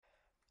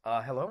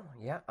Hello.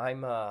 Yeah,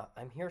 I'm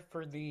here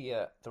for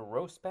the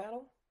roast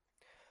battle.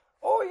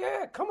 Oh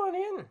yeah, come on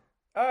in.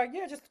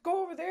 Yeah, just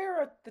go over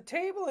there at the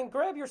table and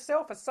grab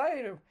yourself a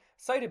side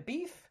of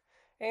beef,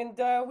 and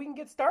we can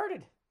get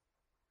started.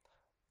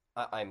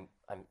 I'm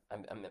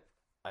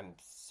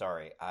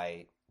sorry.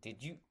 I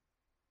did you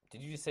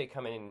just say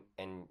come in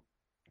and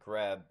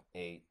grab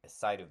a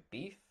side of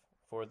beef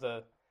for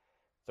the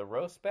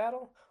roast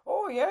battle?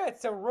 Oh yeah,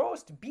 it's a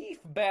roast beef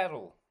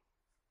battle.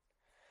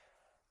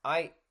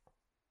 I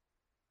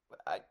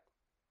I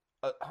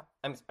Uh,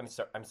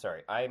 I'm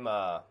sorry. I'm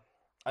a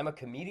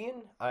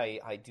comedian.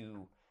 I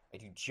do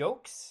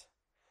jokes.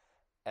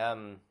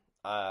 Um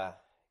uh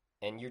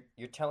and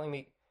you're telling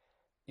me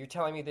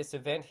this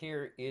event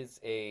here is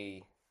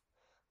a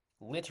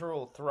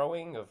literal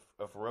throwing of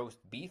roast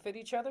beef at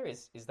each other?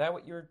 Is that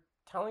what you're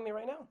telling me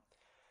right now?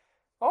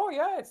 Oh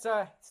yeah, it's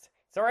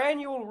our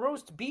annual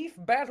roast beef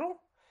battle.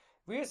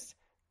 We just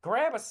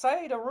grab a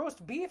side of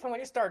roast beef and we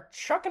just start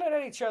chucking it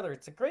at each other.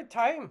 It's a great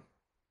time.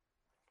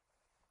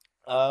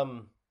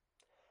 Um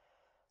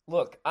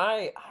Look,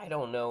 I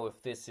don't know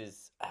if this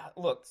is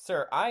look,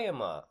 sir,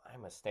 I'm a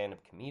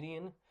stand-up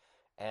comedian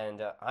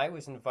and I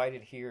was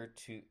invited here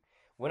to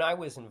when I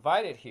was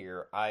invited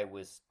here, I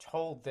was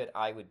told that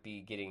I would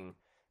be getting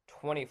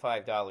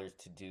 $25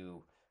 to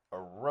do a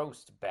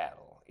roast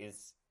battle.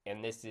 Is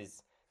and this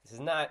is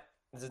not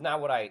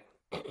what I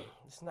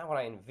this is not what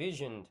I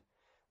envisioned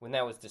when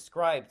that was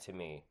described to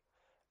me.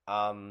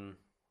 Um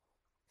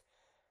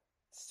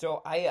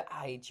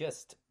I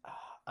just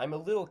I'm a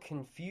little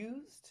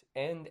confused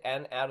and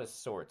out of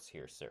sorts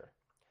here, sir.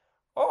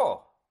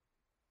 Oh,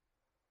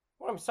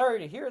 well, I'm sorry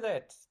to hear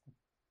that.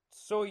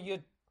 So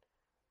you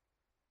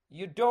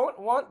don't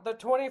want the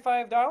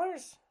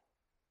 $25?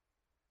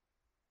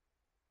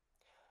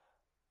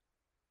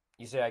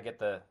 You say I get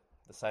the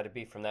side of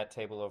beef from that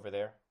table over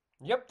there?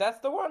 Yep, that's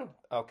the one.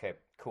 Okay,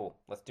 cool.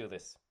 Let's do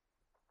this.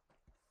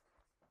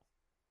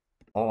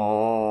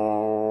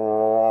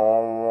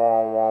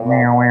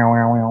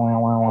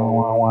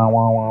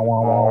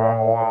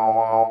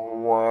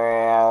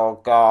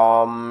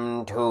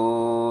 Welcome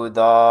to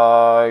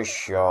the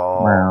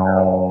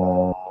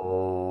show.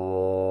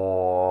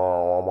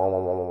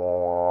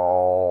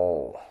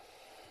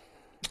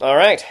 All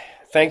right,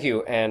 thank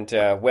you, and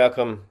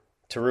welcome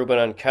to Ruben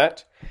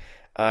Uncut.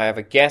 I have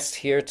a guest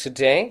here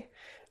today.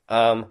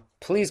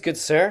 Please, good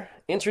sir,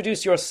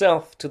 introduce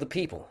yourself to the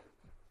people.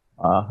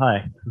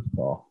 Hi, this is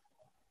Paul.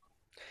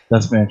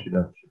 That's my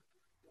introduction.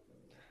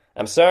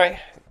 I'm sorry,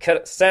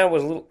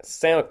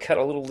 sound cut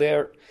a little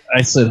there.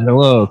 I said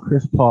hello,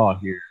 Chris Paugh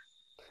here.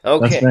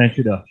 That's Okay, my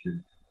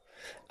introduction.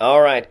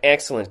 all right,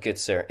 excellent, good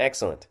sir,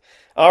 excellent.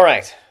 All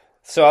right,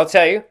 so I'll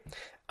tell you,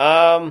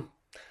 um,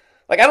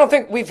 I don't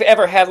think we've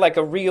ever had like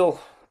a real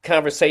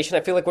conversation.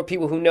 I feel like we're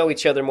people who know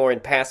each other more in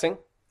passing.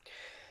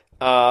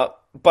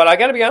 But I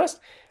got to be honest,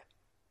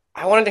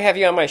 I wanted to have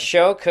you on my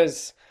show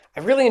because I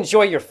really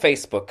enjoy your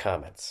Facebook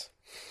comments.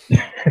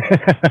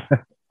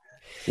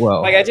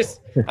 Well,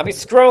 I'll be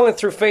scrolling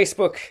through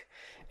Facebook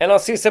and I'll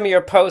see some of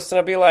your posts and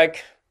I'll be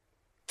like,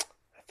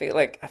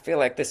 I feel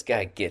like this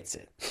guy gets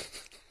it.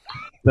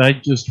 I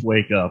just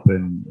wake up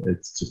and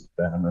it's just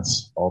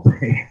venomous all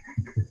day.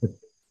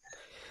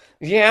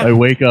 Yeah, I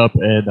wake up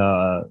and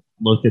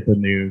look at the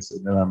news,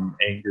 and then I'm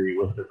angry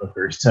within the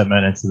first 10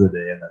 minutes of the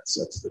day, and that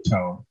sets the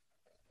tone.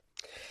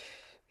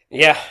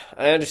 yeah,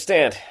 I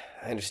understand.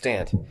 I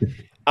understand.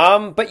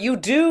 But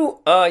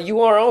you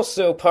are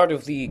also part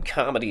of the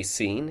comedy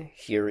scene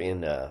here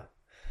in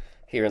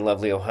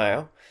lovely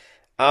Ohio.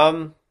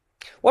 Um,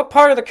 what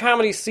part of the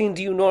comedy scene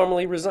do you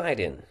normally reside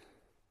in?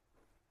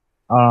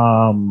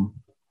 Um,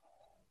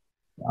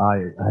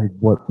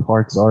 what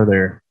parts are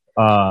there?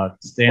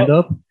 Stand Well,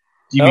 up?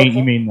 Do you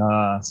okay. mean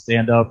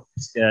stand up,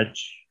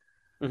 sketch,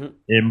 Hmm.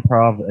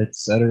 improv,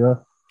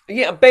 etc.?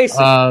 Yeah,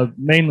 basically.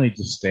 Mainly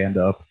just stand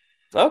up.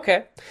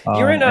 Okay.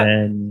 You're Um, in a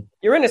and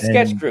you're in a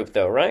sketch and group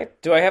though, right?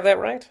 Do I have that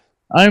right?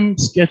 I'm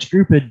sketch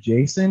group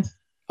adjacent.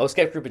 Oh,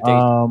 sketch group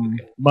adjacent.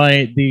 Okay.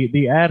 My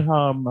the ad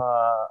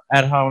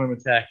hominem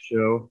attack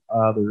show,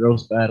 the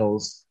roast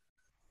battles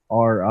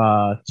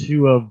are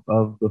two of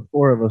the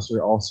four of us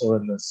are also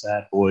in the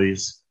Sad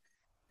Boys,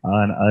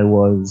 and I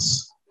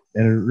was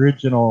an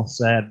original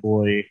Sad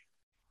Boy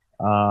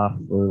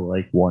for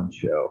like one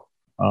show,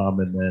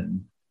 and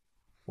then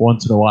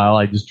once in a while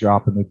I just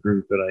drop in the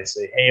group and I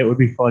say, hey, it would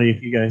be funny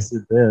if you guys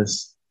did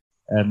this.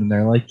 And then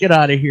they're like, get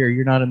out of here.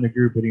 You're not in the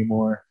group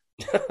anymore.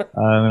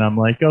 And I'm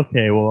like,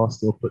 okay, well, I'll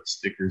still put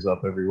stickers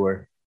up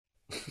everywhere.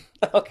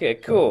 Okay,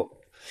 So, cool.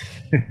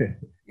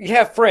 You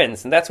have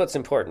friends, and that's what's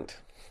important.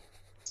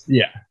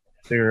 yeah,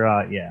 they're,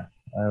 yeah.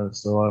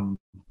 So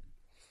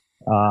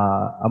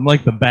I'm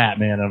like the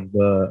Batman of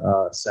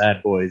the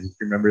Sad Boys. If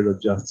you remember the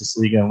Justice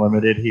League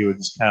Unlimited, he was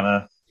just kind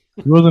of,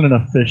 he wasn't an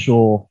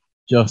official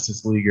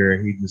Justice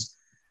Leaguer. He just,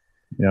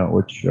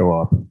 would show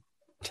up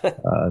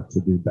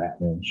to do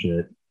Batman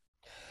shit.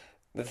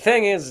 The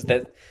thing is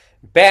that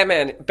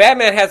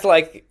Batman has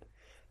like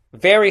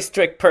very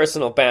strict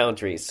personal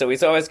boundaries, so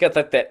he's always got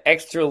like that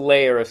extra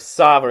layer of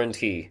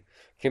sovereignty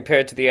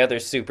compared to the other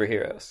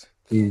superheroes.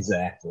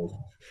 Exactly.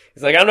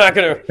 He's like, I'm not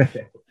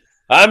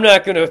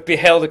gonna be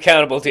held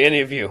accountable to any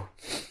of you.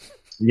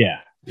 Yeah,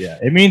 yeah.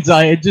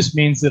 It just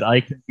means that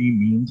I can be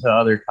mean to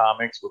other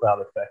comics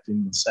without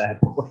affecting the sad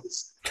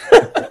boys.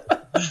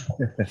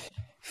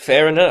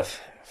 Fair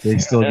enough. They Fair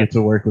still enough. get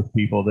to work with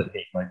people that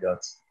hate my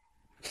guts.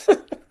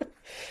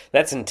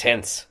 That's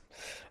intense.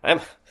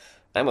 I'm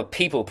I'm a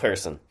people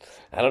person.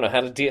 I don't know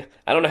how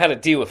to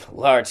deal with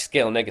large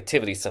scale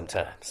negativity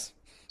sometimes.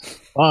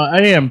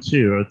 I am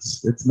too.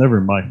 It's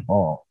never my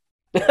fault.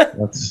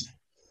 That's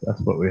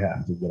that's what we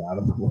have to get out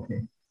of the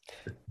way.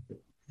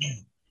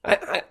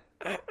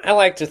 I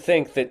like to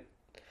think that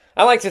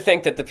I like to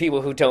think that the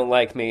people who don't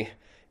like me,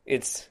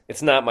 it's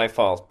not my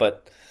fault,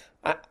 but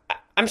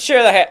I'm sure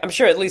I'm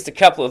sure at least a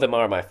couple of them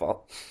are my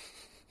fault.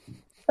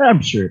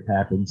 I'm sure it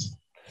happens.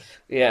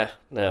 Yeah,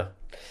 no,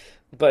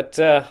 but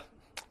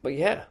but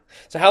yeah.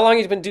 So how long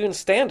have you been doing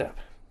stand up?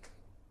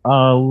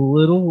 A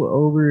little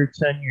over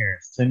 10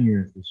 years. 10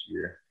 years this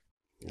year,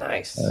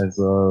 Nice, as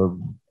of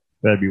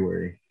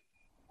February.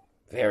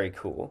 very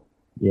cool.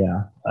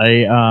 Yeah,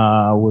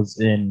 I was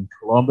in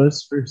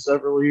Columbus for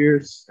several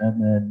years,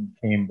 and then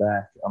came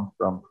back. I'm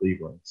from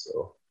Cleveland,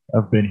 so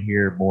I've been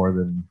here more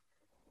than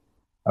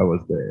I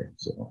was there.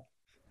 So,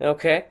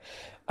 Okay,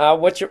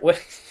 what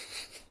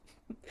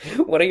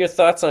what are your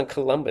thoughts on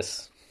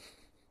Columbus?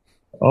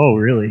 oh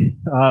really?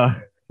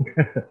 I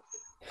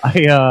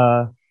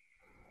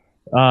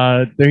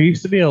there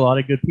used to be a lot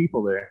of good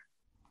people there.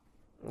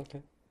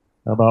 Okay,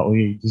 How about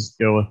we just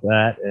go with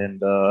that?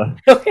 And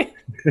okay,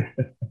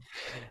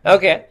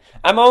 okay.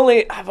 I've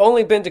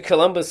only been to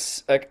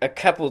Columbus a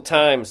couple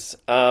times.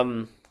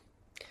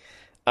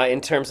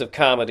 In terms of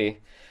comedy.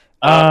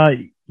 Uh, uh,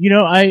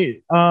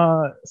 I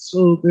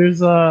so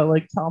there's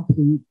like Tom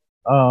Poot,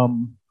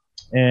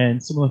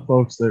 and some of the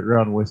folks that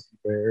run Whiskey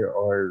Bear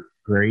are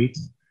great.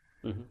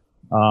 mhm.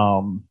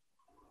 Um,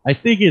 I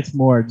think it's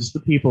more just the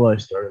people I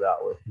started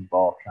out with who've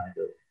all kind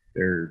of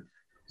they're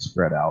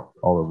spread out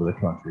all over the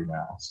country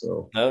now.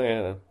 So Oh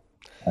yeah,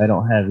 I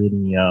don't have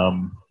any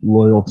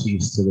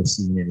loyalties to the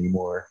scene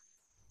anymore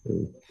for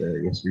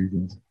various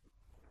reasons.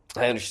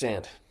 I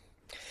understand.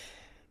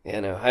 Yeah,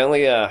 no, I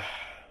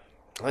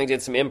only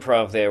did some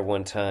improv there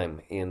one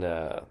time.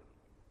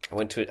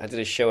 I did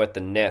a show at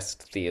the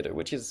Nest Theater,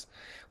 which is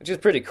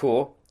pretty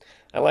cool.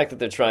 I like that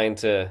they're trying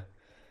to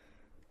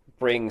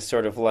bring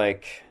sort of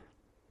like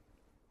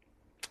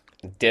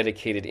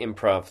dedicated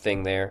improv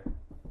thing there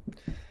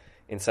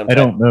in some I type.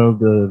 don't know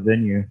the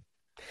venue.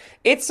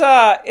 It's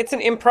an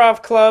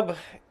improv club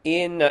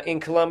in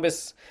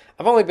Columbus.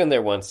 I've only been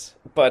there once,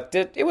 but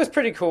it was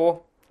pretty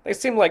cool. They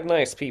seemed like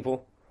nice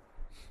people.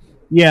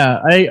 Yeah,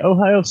 I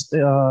Ohio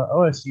State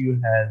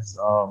OSU has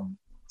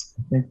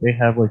I think they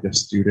have like a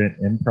student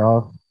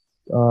improv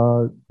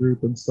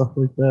group and stuff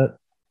like that.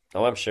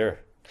 Oh, I'm sure.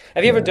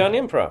 Have you ever Yeah. done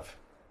improv?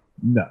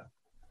 No.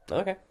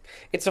 Okay.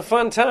 It's a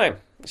fun time.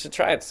 You should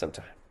try it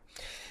sometime.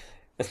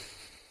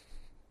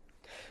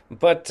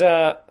 But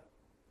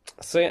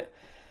so yeah,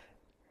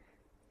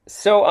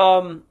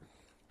 so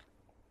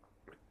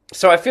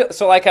so I feel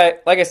so like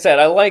I said,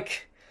 I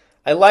like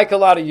a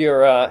lot of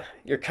your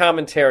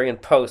commentary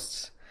and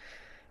posts.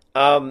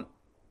 Um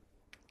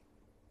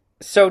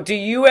so do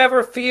you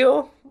ever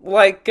feel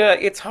like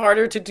it's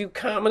harder to do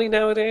comedy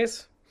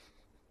nowadays?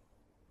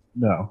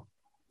 No.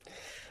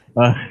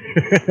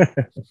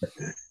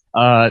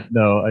 Uh,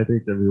 no, I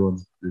think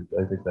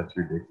I think that's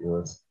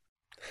ridiculous.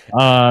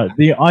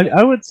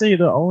 I would say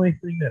the only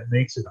thing that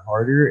makes it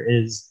harder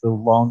is the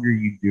longer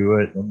you do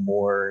it, the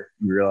more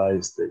you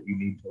realize that you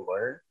need to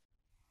learn.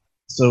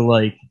 So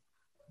like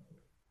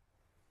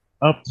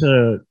up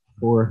to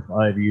 4 or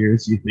 5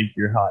 years, you think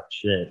you're hot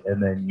shit,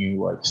 and then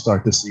you like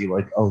start to see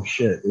like, oh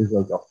shit, there's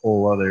like a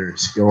whole other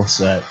skill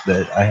set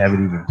that I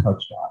haven't even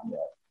touched on yet.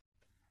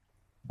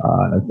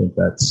 And I think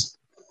that's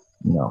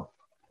you know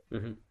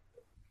Hmm.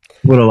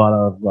 what a lot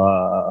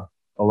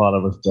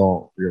of us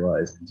don't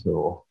realize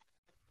until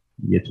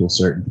you get to a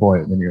certain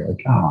point, and then you're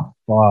like, oh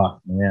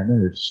fuck, man,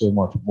 there's so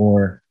much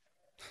more.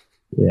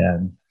 Yeah,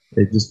 and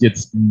it just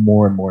gets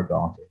more and more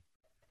daunting.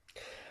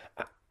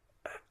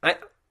 I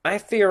I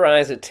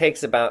theorize it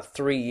takes about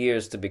 3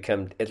 years to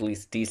become at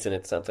least decent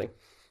at something.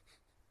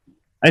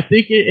 I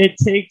think it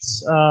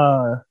takes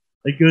a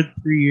good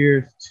 3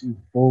 years to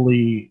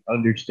fully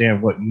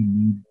understand what you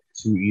need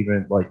to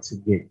even like to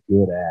get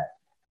good at.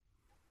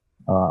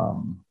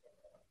 Um,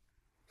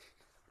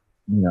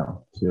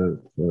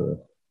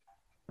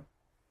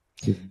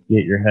 to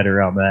get your head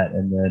around that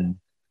and then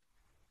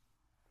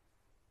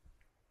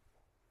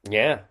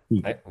Yeah,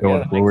 keep yeah,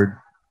 going forward.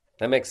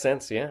 that makes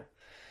sense. Yeah.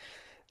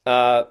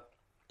 Uh,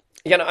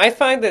 you know, I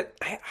find that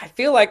I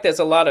feel like there's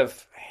a lot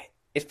of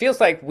it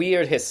feels like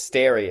weird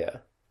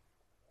hysteria.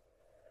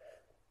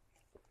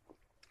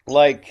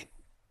 Like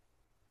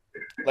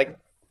like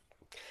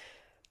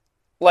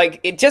like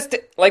it just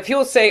like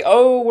people say,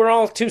 "Oh, we're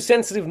all too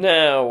sensitive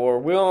now," or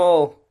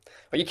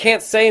you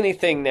can't say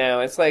anything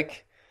now. It's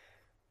like,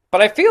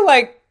 but I feel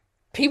like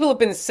people have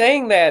been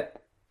saying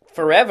that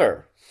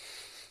forever.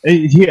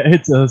 Yeah,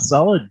 it's a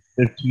solid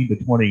 15 to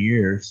 20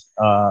 years.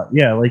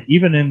 Yeah, like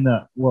even in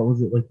the what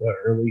was it like the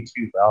early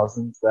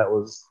 2000s, that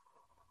was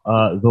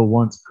the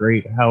once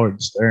great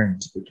Howard Stern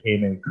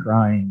became a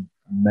crying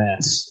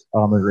mess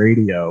on the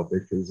radio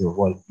because of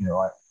like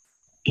I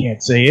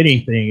can't say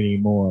anything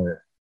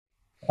anymore.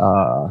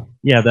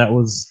 Yeah, that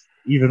was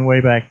even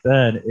way back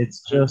then.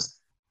 It's just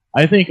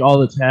I think all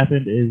that's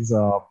happened is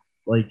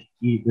like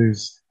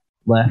there's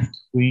left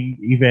wing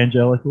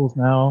evangelicals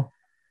now,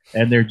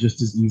 and they're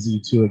just as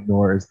easy to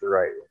ignore as the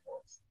right wing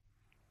ones.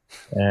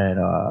 And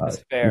That's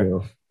fair.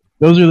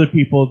 those are the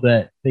people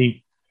that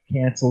think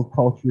cancel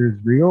culture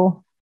is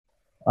real,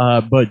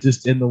 but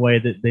just in the way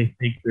that they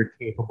think they're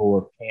capable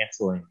of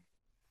canceling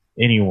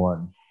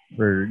anyone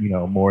for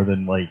more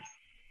than like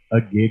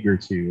a gig or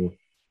two.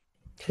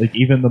 Like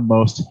even the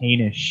most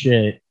heinous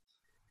shit.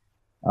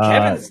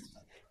 Uh, Kevin's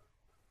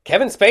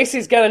Kevin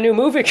Spacey's got a new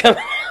movie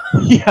coming.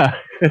 yeah,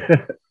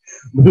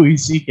 Louis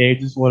C.K.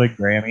 just won a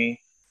Grammy.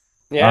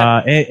 Yeah.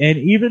 And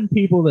even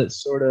people that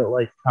sort of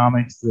like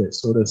comics that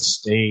sort of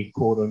stay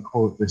quote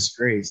unquote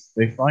disgraced,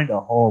 they find a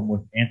home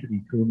with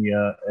Anthony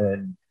Cumia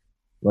and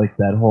like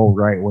that whole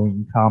right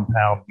wing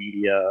compound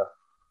media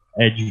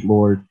edge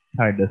lord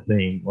kind of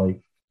thing.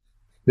 Like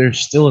there's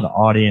still an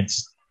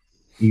audience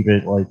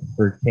even like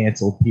for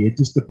canceled P. It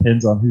just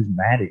depends on who's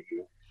mad at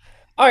you,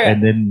 Oh yeah.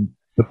 and then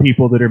the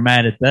people that are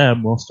mad at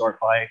them will start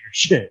buying your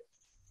shit.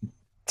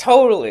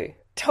 Totally.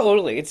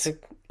 Totally.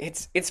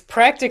 It's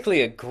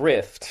practically a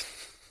grift.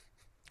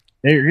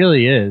 It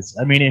really is.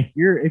 I mean, if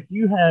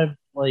you have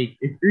like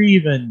if you're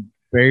even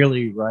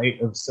barely right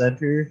of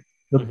center,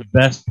 the Mhm.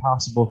 best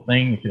possible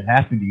thing that could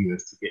happen to you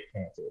is to get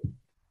canceled.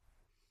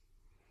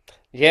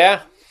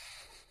 Yeah,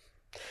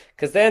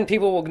 because then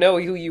people will know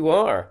who you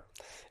are,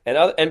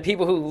 and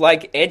people who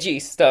like edgy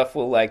stuff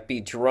will like be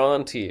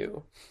drawn to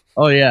you.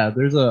 Oh yeah,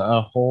 there's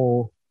a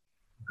whole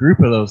group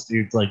of those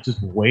dudes like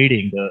just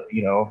waiting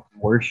to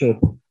worship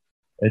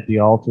at the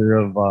altar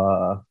of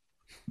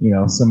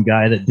some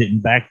guy that didn't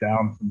back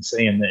down from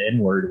saying the N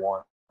word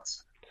once.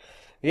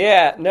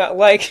 Yeah, no,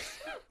 like,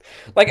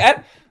 like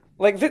I,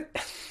 like the,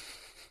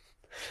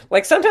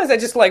 like sometimes I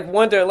just like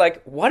wonder,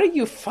 like, what are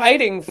you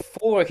fighting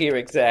for here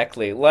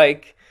exactly?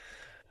 Like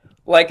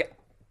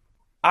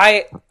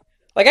I,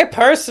 I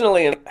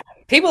personally,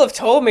 people have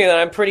told me that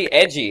I'm pretty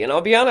edgy, and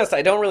I'll be honest,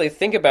 I don't really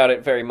think about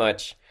it very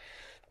much.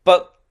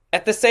 But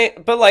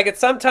but like, it's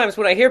sometimes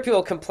when I hear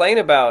people complain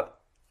about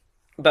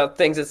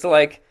things, it's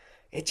like,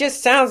 it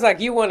just sounds like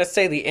you want to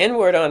say the N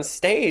word on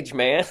stage,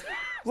 man.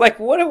 Like,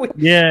 what are we?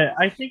 Yeah,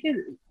 I think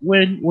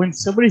when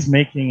somebody's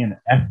making an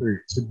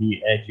effort to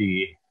be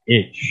edgy,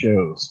 it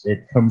shows.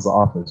 It comes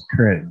off as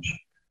cringe.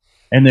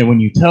 And then when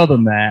you tell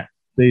them that,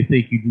 they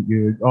think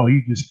you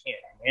just can't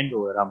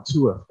handle it. I'm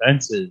too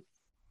offensive.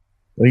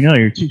 Well,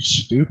 you're too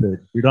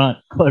stupid. You're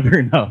not clever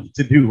enough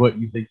to do what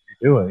you think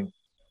you're doing.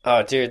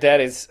 Oh, dude,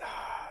 that is,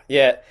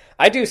 yeah.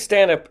 I do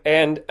stand up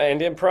and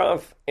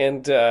improv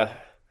and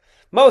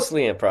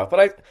mostly improv,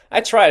 but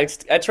I try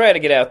to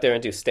get out there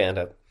and do stand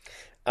up.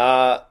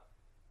 Uh,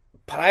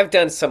 but I've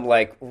done some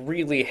like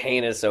really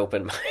heinous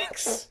open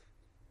mics.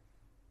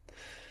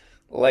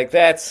 Like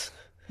that's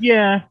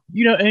Yeah,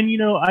 and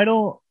I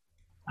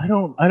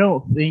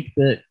don't think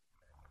that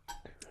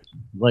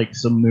like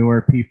some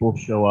newer people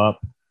show up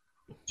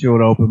to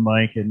an open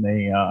mic and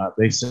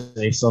they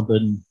say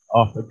something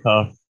off the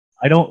cuff.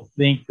 I don't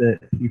think that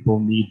people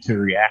need to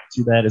react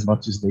to that as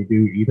much as they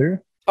do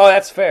either. oh,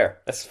 that's fair.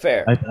 That's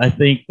fair. I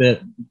think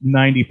that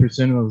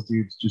 90% of those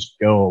dudes just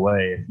go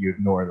away if you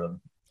ignore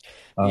them.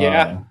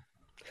 Yeah,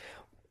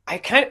 I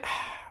kind of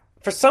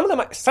for some of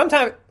them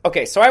sometimes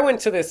okay. So I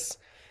went to this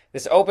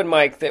open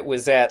mic that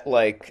was at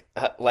like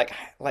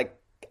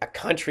a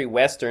country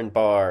western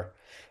bar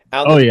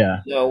out in Oh the middle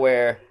yeah, of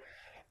nowhere.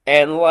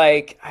 And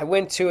like I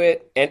went to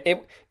it and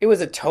it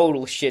was a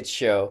total shit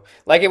show.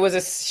 Like it was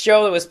a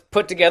show that was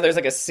put together as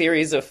like a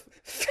series of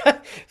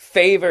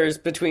favors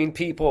between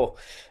people.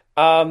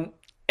 Um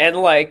and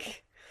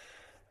like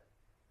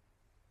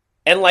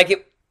and like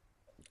it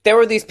there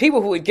were these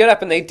people who would get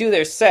up and they do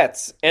their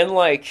sets and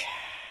like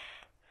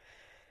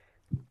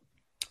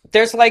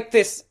there's like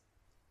this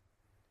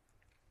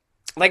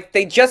like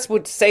they just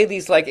would say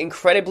these like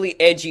incredibly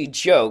edgy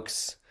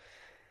jokes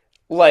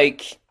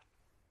like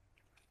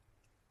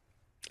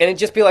and it'd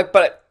just be like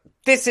but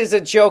this is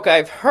a joke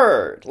I've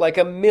heard like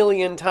a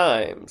million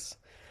times.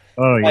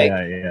 oh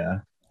Like yeah, yeah.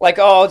 like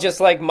all just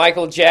like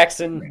Michael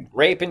Jackson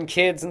raping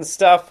kids and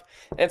stuff.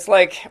 It's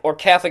like or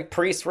Catholic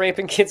priests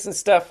raping kids and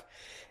stuff.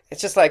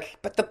 It's just like,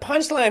 but the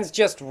punchline's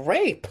just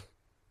rape.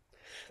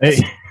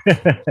 That's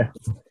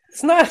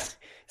it's not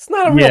it's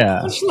not a real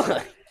Yeah,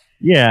 punchline.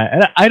 yeah,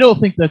 and I don't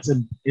think that's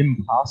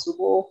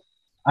impossible.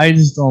 I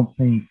just don't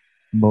think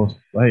most.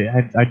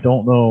 I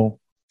don't know.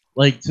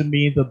 Like to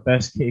me, the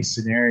best case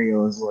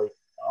scenario is like,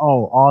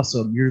 oh,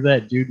 awesome, you're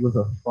that dude with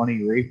a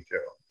funny rape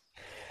joke.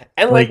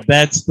 And like Like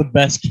that's the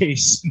best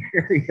case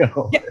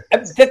scenario. yeah,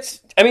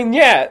 that's I mean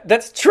yeah,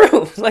 that's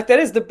true. Like that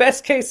is the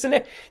best case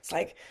scenario. It's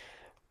like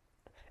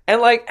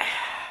and like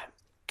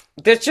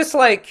there's just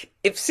like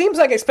it seems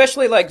like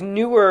especially like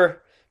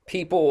newer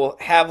people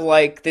have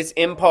like this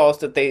impulse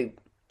that they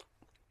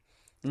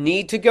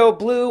need to go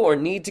blue or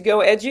need to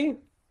go edgy.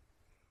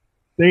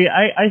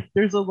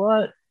 There's a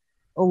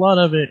lot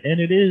of it, and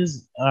it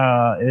is,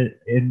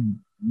 in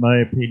my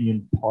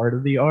opinion, part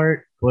of the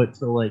art. But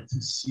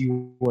to see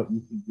what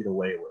you can get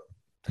away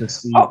with, to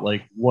see Oh,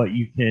 like what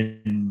you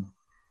can,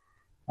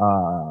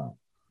 uh,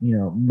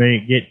 may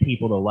get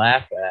people to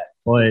laugh at.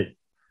 But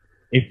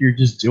if you're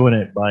just doing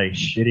it by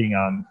shitting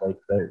on like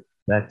that,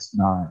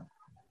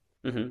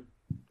 hmm.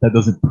 that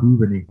doesn't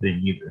prove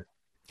anything either.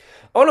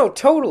 Oh no,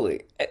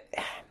 totally.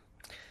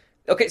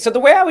 Okay, so the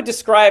way I would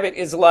describe it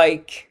is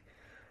like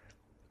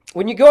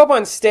when you go up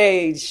on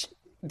stage,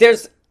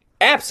 there's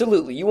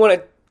absolutely you want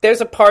to.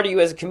 There's a part of you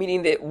as a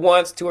comedian that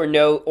wants to or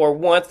know or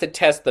wants to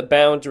test the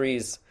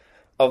boundaries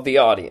of the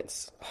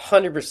audience,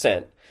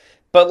 100%.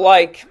 But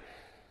like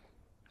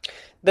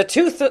the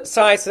two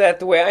sides to that,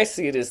 the way I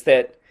see it, is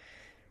that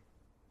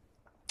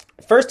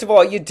first of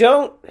all, you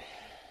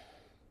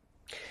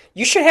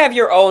should have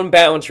your own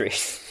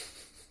boundaries.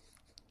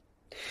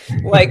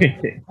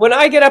 Like when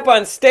I get up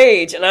on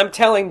stage and I'm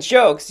telling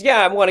jokes,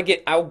 yeah,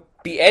 I'll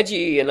be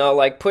edgy and I'll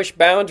like push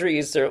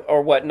boundaries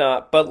or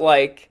whatnot, but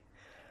like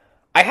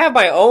I have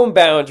my own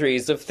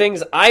boundaries of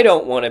things I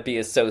don't want to be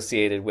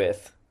associated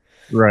with.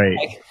 Right.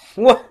 Like,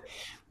 what?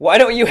 Why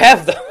don't you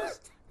have those?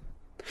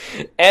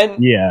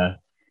 And Yeah.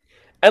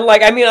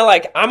 like I mean,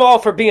 I'm all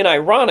for being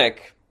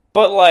ironic,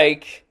 but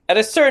like at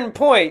a certain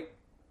point,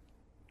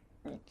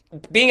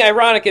 being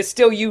ironic is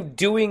still you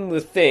doing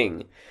the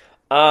thing.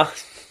 Uh,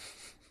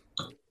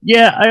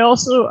 Yeah,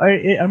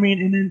 I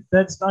mean, and then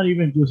that's not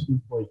even just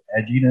with like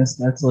edginess.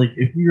 That's like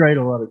if you write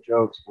a lot of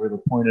jokes where the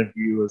point of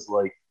view is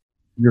like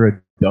you're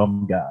a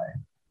dumb guy,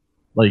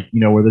 like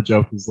where the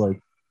joke is like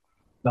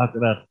da da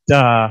da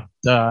da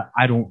da.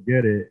 I don't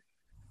get it.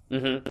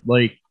 mhm,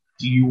 Like,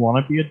 do you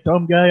want to be a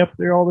dumb guy up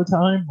there all the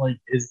time? Like,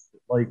 is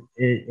like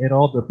it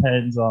all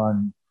depends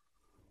on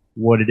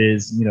what it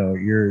is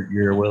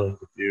you're willing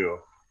to do.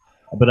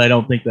 But I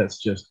don't think that's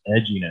just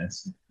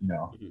edginess.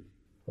 mhm,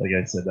 Like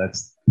I said,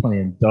 that's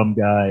playing dumb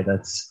guy.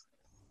 That's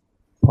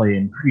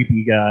playing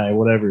creepy guy.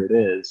 Whatever it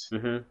is.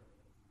 mhm.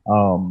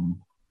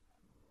 Um,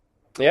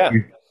 Yeah.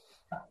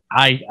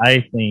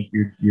 I think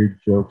your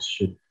jokes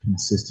should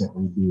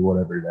consistently be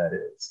whatever that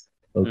is.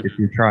 Like if Mhm.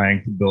 you're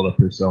trying to build a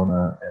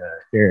persona and a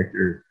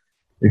character,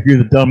 if you're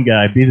the dumb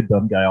guy, be the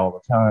dumb guy all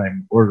the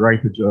time, or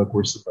write the joke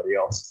where somebody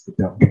else is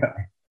the dumb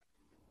guy.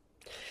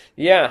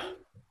 Yeah.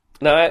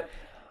 No,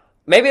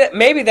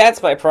 maybe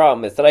that's my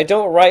problem is that I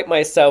don't write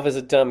myself as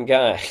a dumb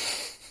guy.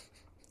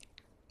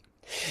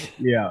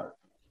 Yeah.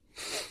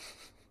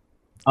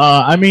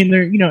 I mean,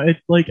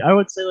 it's like I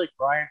would say like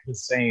Brian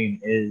Posehn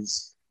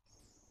is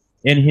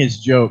in his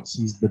jokes,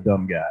 he's the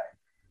dumb guy,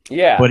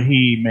 Yeah, but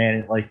he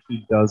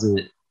does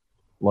it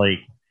like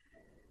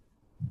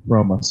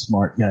from a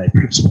smart guy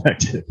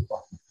perspective.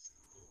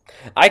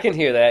 I can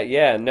hear that.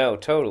 Yeah, no,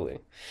 totally.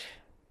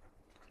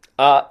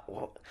 Uh,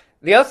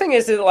 the other thing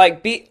is that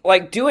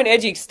like doing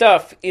edgy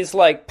stuff is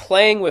like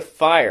playing with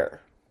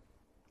fire.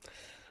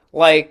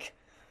 Like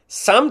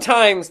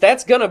sometimes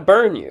that's gonna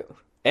burn you,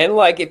 and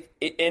like if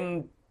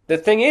and the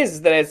thing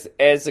is that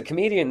as a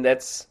comedian,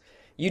 that's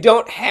you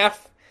don't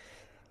have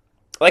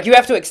like you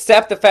have to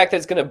accept the fact that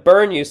it's gonna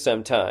burn you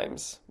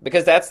sometimes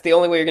because that's the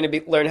only way you're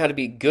gonna learn how to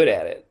be good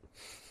at it.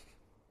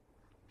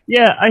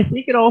 Yeah, I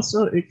think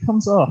it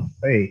comes off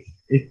fake.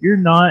 If you're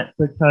not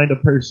the kind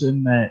of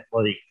person that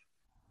like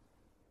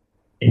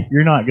if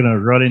you're not gonna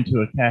run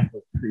into a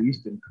Catholic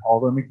priest and call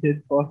them a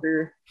kid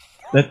fucker,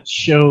 that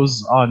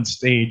shows on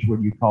stage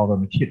when you call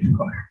them a kid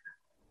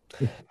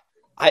fucker.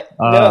 I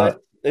no, Uh,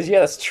 yeah,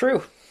 that's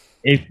true.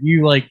 if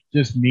you like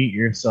just meet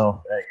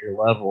yourself at your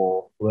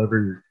level,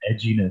 whatever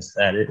edginess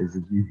that is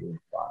usually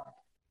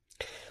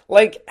fine.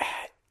 Like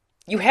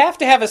you have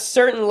to have a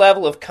certain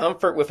level of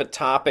comfort with a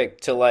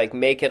topic to like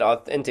make it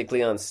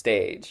authentically on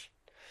stage.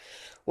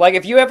 Like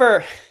have you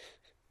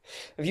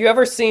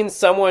ever seen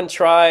someone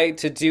try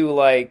to do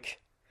like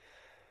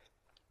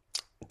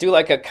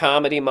a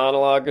comedy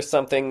monologue or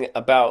something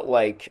about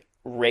like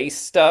race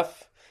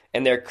stuff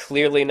and they're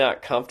clearly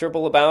not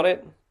comfortable about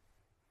it?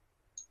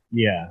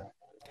 Yeah,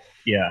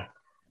 yeah.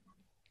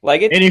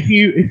 Like And it if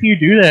you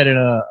do that in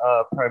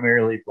a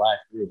primarily black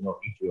room, they'll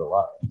eat you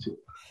alive too.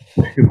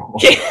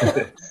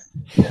 yeah,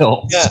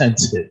 They'll yeah.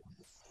 sense it.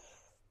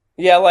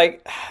 Yeah,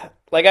 like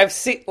I've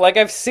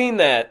seen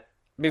that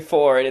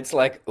before and it's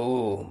like,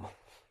 "Ooh,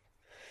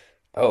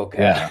 oh god."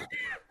 Yeah,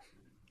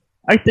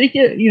 I think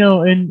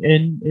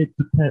and it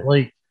depend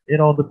like it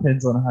all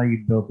depends on how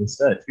you build the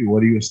set too.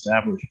 What do you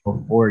establish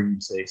before you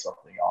say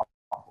something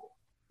awful?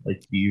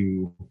 Like,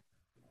 you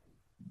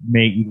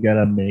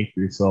gotta make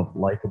yourself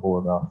likable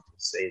enough to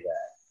say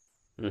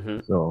that.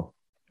 Mhm. So,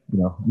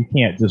 you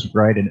can't just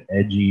write an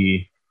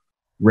edgy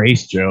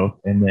race joke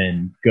and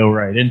then go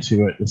right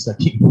into it the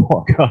second you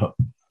walk up.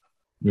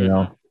 You Mhm.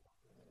 know,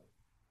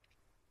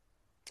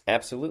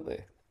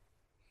 Absolutely.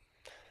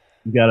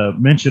 you gotta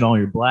mention all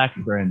your black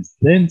friends,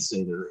 then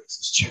say the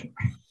racist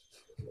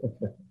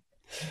joke.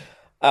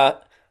 Uh,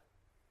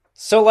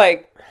 so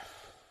like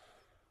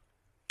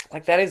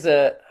that is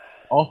a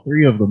All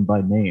three of them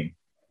by name.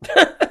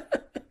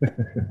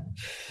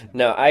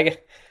 no.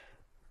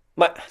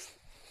 My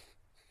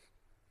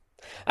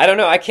I don't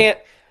know. I can't.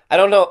 I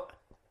don't know.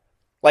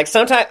 Like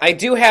sometimes I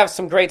do have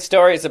some great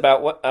stories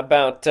about what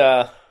about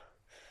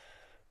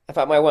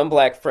my one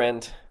black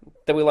friend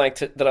that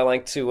I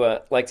like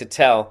to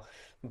tell,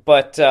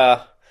 but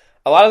a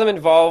lot of them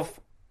involve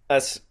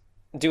us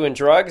doing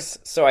drugs,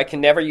 so I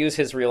can never use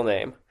his real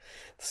name.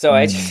 So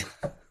I Mm. just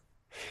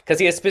because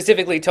he has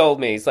specifically told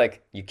me he's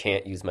like you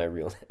can't use my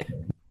real name.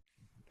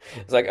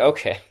 It's like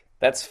okay,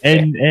 that's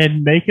fair.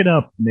 And making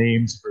up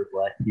names for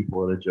black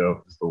people in a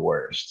joke is the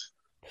worst.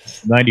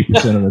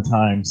 90% of the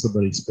time,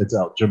 somebody spits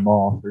out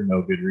Jamal for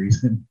no good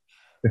reason.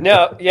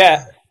 No,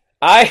 yeah,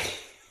 I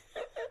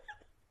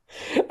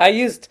I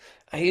used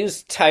I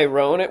used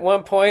Tyrone at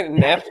one point,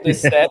 and after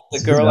this Yeah, set, the it's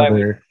girl I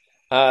was another.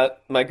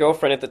 my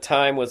girlfriend at the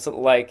time was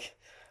like,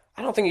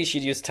 I don't think you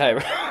should use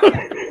Tyrone.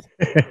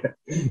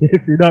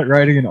 If you're not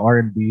writing an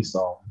R&B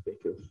song, think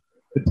of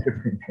a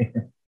different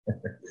name.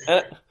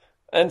 and,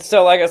 and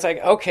so like I was like,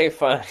 okay,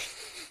 fine.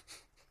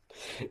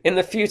 In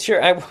the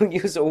future, I will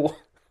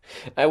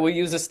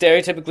use a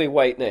stereotypically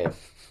white name.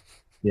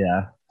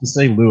 Yeah, just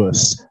say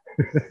Lewis.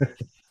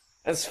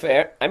 That's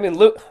fair. I mean,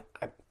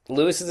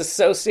 Lewis is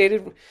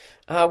associated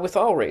with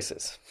all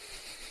races,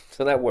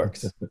 so that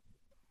works.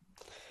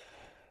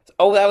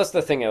 Oh, that was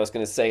the thing I was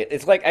going to say.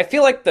 It's like I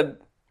feel like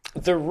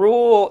the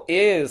rule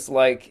is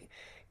like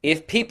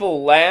if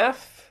people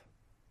laugh,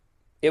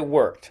 it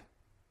worked.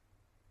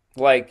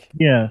 Like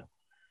Yeah,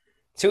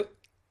 to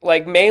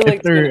like mainly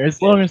if to an they're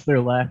as long extent. as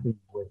they're laughing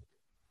with,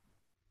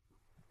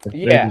 if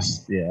they're Yeah.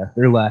 just if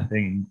they're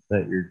laughing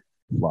that your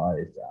fly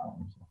is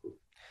down,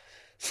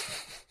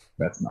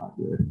 that's not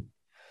good.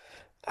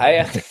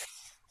 I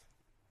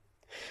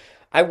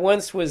I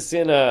once was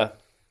in a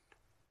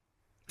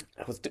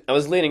I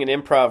was leading an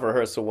improv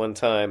rehearsal one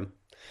time,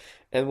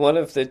 and one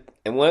of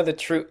the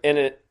true and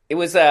it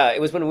was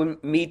when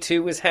Me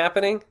Too was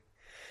happening,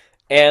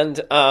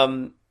 and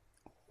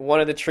one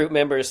of the troupe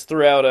members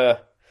threw out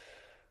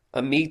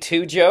a Me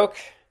Too joke,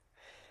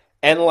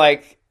 and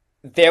like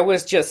there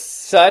was just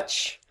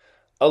such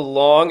a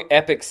long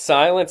epic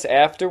silence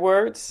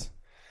afterwards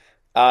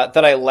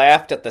that I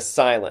laughed at the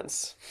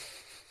silence.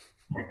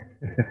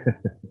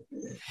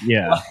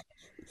 Yeah,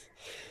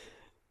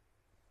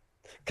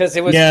 Because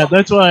it was yeah,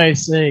 that's why I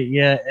say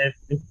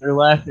if they're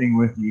laughing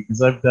with you,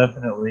 because I've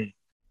definitely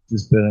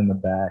just been in the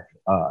back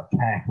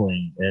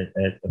cackling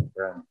at a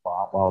friend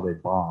while they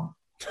bomb.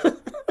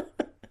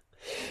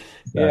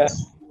 yeah,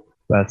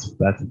 That's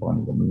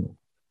funny to me.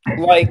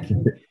 like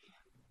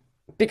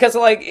because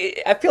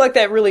like I feel like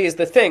that really is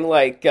the thing.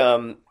 Like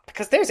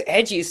because there's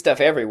edgy stuff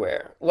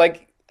everywhere.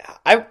 Like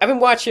I've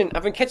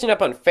been catching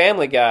up on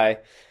Family Guy,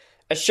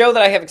 a show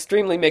that I have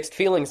extremely mixed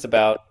feelings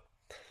about.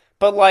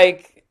 But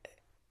like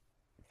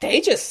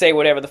they just say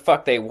whatever the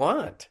fuck they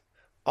want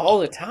all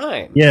the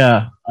time.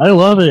 Yeah, I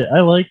love it.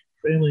 I like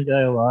Family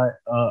Guy a lot.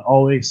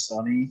 Always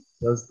Sunny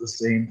does the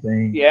same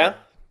thing. Yeah,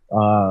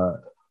 Uh,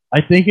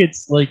 I think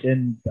it's like,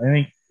 and I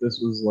think this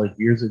was like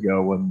years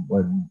ago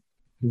when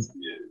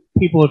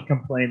people have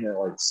complained that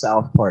like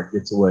South Park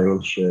gets away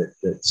with shit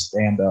that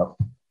stand up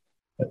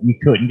that you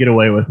couldn't get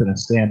away with in a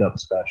stand up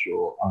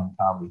special on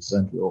Comedy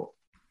Central.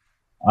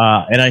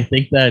 And I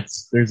think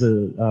that's there's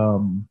a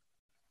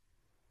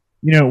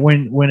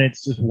when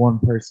it's just one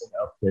person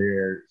up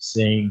there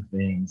saying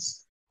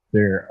things,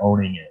 they're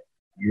owning it.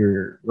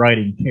 You're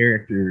writing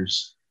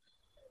characters.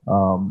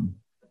 Um,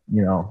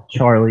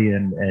 Charlie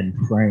and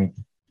Frank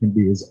can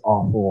be as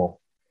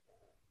awful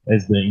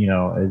as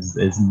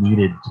as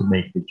needed to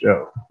make the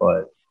joke,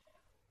 but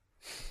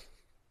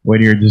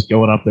when you're just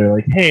going up there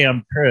like, "Hey,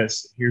 I'm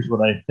Chris. Here's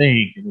what I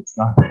think," and it's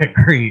not that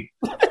great,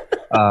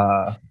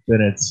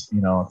 then it's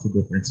a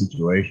different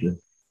situation.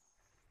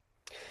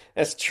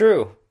 that's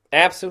true.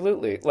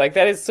 Absolutely. Like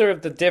that is sort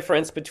of the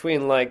difference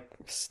between like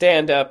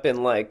stand up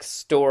and like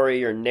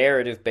story or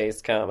narrative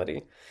based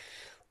comedy.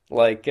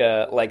 Like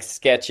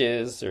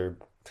sketches or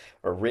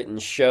written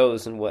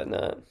shows and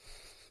whatnot.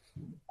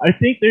 I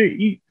think there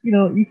you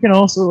can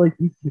also like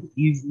you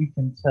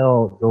can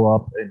go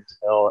up and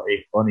tell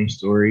a funny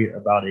story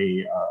about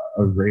a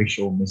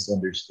racial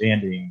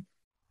misunderstanding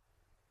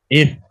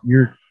if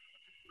you're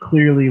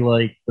clearly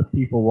like the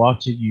people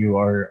watching you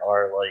are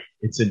like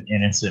it's an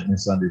innocent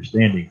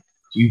misunderstanding.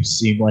 Do you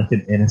seem like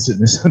an innocent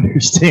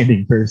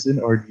misunderstanding person,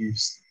 or do you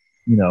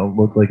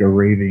look like a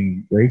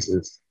raving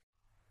racist?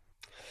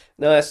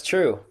 No, that's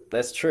true.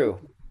 That's true.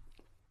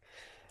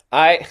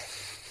 I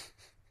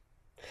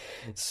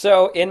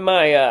so in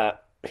my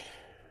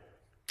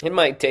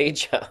day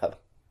job,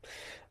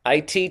 I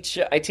teach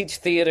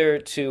theater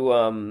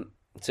to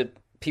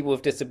people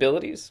with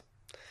disabilities,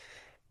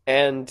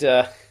 and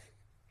I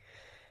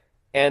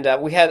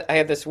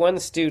had this one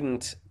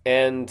student,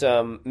 and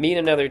me and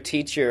another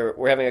teacher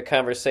were having a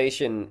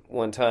conversation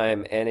one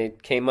time, and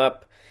it came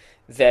up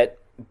that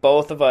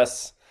both of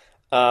us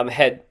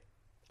had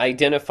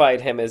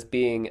identified him as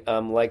being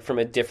like from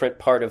a different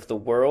part of the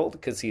world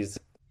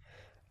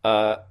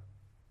uh,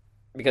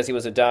 because he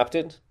was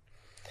adopted,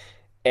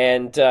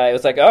 and it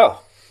was like,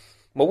 oh,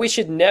 well, we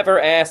should never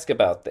ask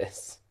about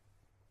this.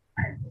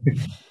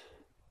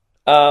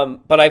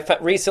 But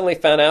recently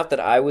found out that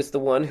I was the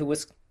one who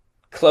was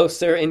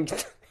closer in,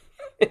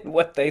 in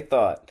what they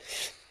thought.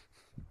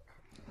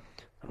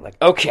 I'm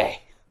like, okay,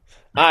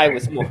 I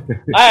was more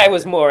I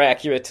was more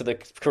accurate to the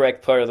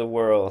correct part of the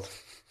world.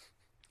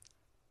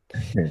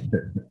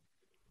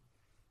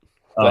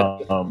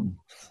 But um,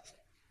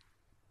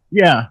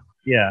 yeah,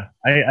 yeah.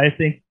 I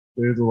think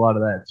there's a lot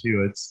of that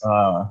too. It's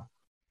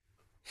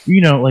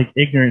like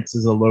ignorance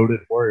is a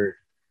loaded word,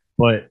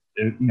 but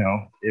if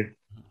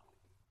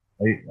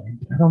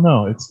I don't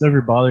know, it's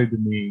never bothered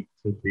me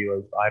to be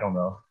like, I don't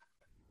know,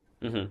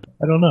 mhm.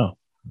 I don't know,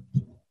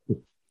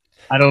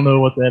 I don't know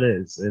what that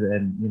is,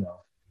 and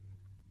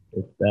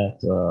if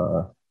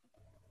that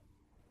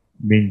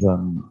means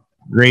I'm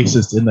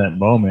racist in that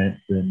moment,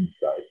 then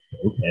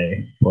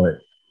okay, but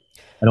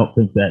I don't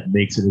think that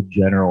makes it a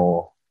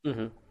general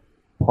Mhm.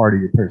 part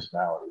of your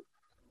personality.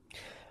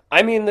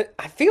 I mean,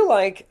 I feel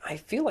like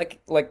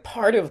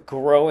part of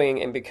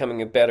growing and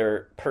becoming a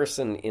better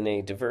person in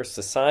a diverse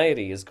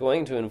society is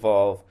going to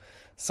involve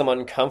some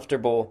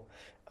uncomfortable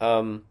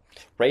um,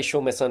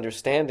 racial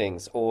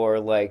misunderstandings or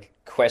like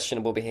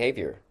questionable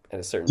behavior at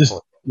a certain Just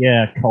point.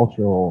 yeah,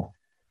 cultural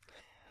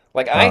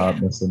Like I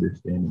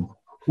misunderstanding.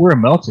 We're a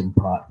melting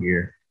pot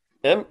here.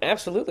 am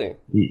absolutely.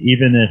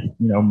 Even if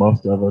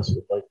most of us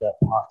would like that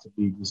pot to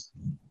be just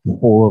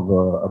full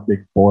of a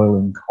big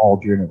boiling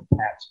cauldron of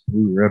Pabst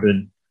Blue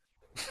Ribbon,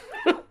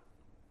 you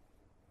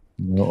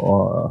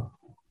know,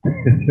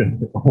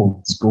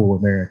 old school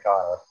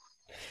Americana.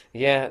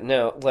 Yeah,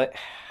 no, like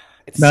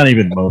it's Not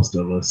even most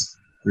of us,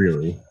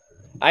 really.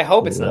 I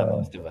hope it's not We're,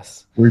 most of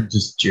us. we're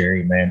just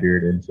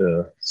gerrymandered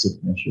into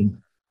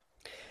submission.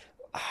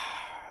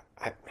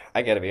 I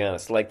I gotta be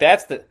honest. Like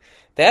that's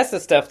the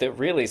stuff that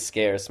really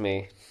scares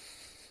me.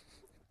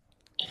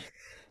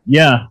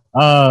 Yeah,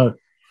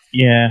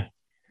 yeah,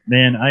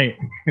 man.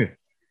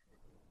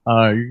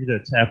 You're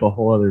gonna tap a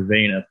whole other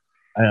vein of.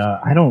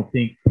 I don't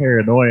think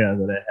paranoia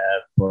that I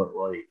have, but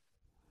like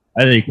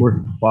I think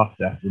we're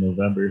fucked after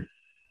November.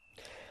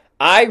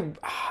 I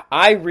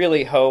I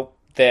really hope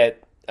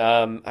that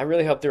I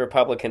really hope the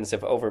Republicans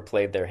have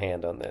overplayed their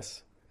hand on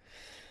this.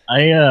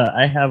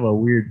 I have a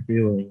weird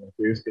feeling that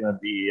there's gonna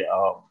be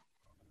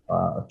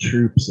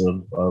troops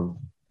of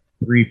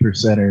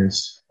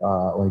 3%ers,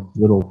 like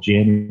little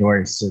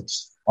January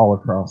 6th, all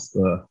across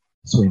the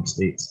swing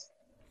states.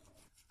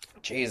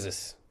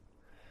 Jesus.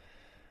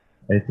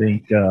 I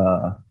think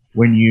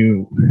when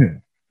you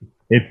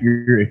if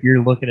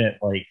you're looking at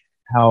like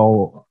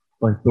how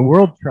like the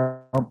world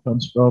Trump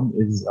comes from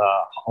is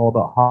all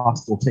about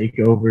hostile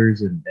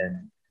takeovers and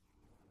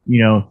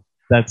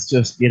that's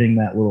just getting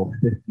that little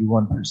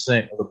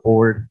 51% of the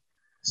board,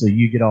 so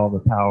you get all the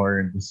power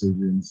and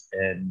decisions,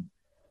 and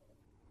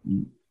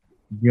you,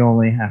 you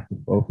only have to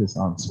focus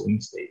on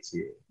swing states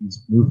here.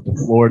 He's moved to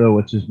Florida,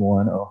 which is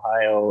one.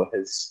 Ohio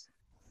has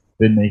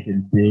been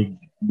making big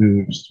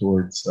moves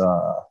towards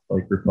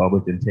like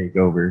Republican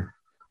takeover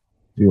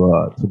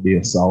to be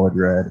a solid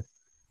red.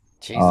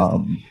 Jesus.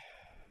 Um,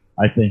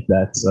 I think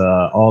that's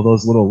all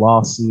those little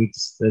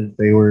lawsuits that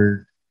they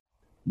were,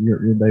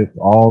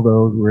 all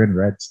those were in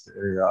red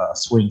or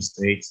swing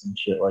states and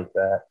shit like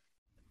that.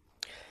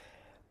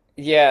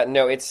 Yeah,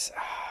 no, it's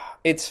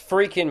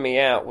freaking me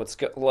out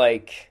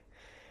like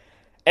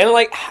and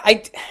like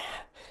I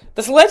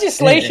this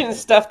legislation And,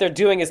 stuff they're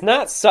doing is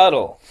not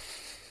subtle.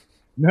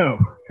 no,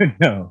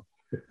 no,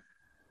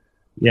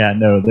 yeah,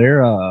 no,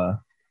 they're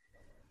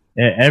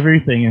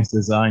everything is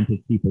designed to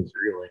keep us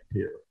reeling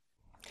too.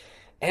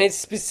 And it's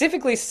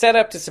specifically set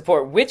up to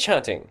support witch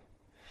hunting.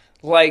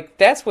 Like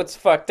that's what's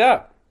fucked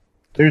up.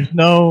 There's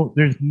no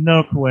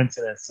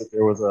coincidence that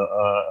there was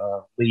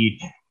a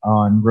leak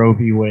on Roe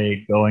v.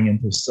 Wade going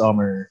into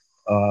summer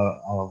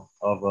of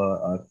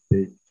a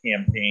big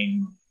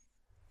campaign,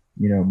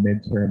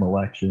 midterm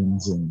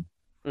elections, and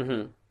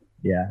Hmm.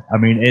 yeah, I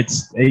mean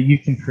you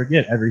can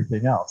forget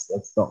everything else.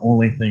 That's the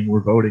only thing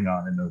we're voting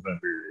on in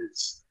November.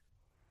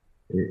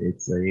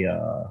 It's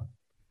a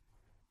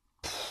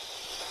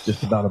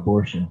just about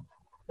abortion.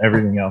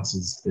 Everything else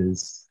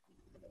is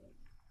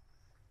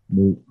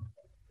moot.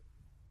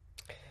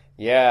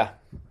 Yeah,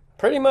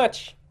 pretty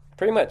much.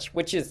 Pretty much,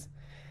 which is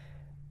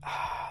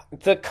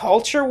the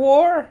culture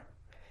war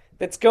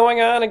that's going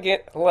on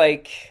again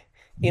like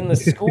in the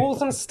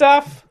schools and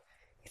stuff.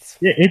 It's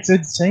Yeah, it's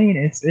insane.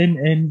 It's in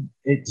and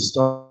it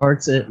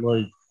starts at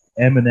like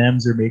M and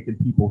M's are making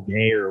people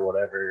gay or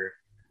whatever,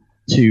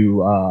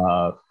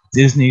 to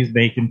Disney's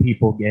making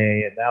people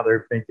gay, and now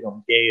they're making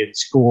them gay in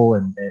school,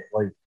 and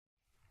like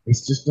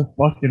it's just a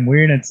fucking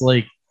weird. It's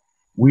like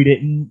we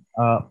didn't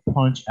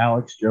punch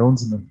Alex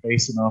Jones in the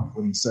face enough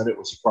when he said it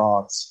was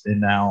frauds, and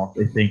now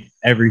they think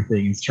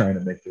everything is trying to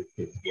make their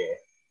kids gay.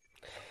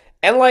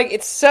 and like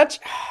it's such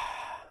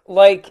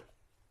like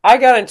I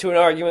got into an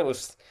argument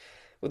with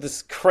with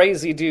this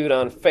crazy dude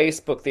on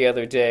Facebook the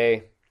other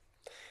day.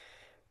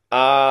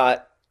 Uh,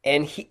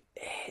 and he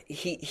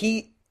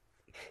he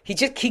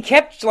he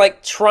kept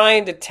like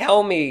trying to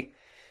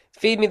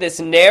feed me this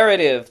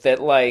narrative that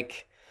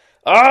like,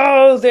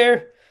 oh,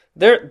 they're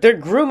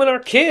grooming our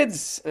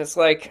kids. And it's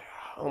like,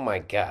 oh my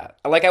god.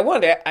 Like I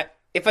wanted to,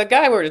 if a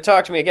guy were to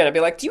talk to me again, I'd be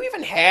like, do you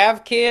even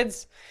have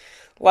kids?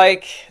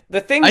 Like the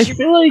I things you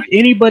feel like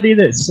anybody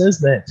that says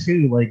that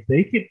too, like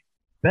they could,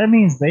 that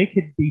means they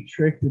could be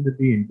tricked into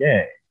being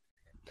gay.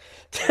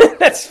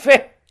 that's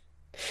fair.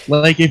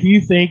 Like if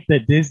you think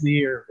that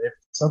Disney or if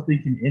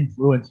something can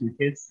influence your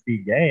kids to be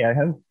gay, I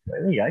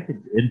think I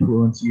could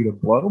influence you to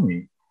blow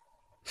me.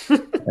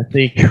 I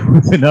think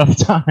with enough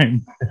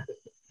time,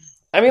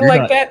 I mean, you're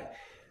like not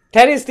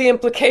that is the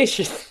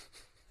implication.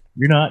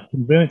 you're not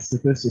convinced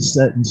that this is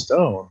set in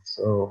stone.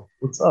 So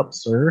what's up,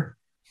 sir?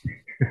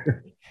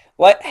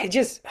 Like I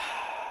just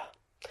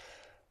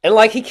and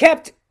like he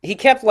kept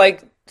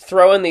like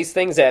throwing these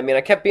things at me and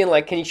I kept being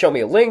like, "Can you show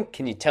me a link?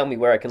 Can you tell me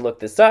where I can look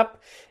this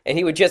up?" And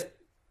he would just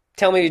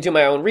tell me to do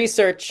my own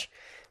research,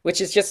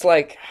 which is just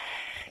like,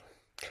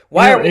 You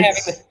why know, are we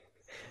having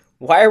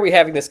why are we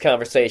having this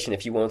conversation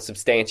if you won't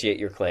substantiate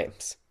your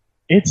claims?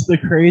 it's the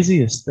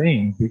craziest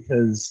thing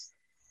because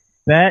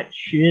that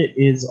shit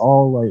is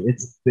all like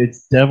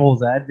it's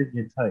devil's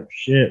advocate type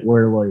shit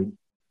where like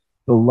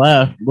the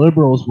left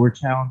liberals were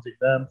challenging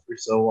them for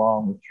so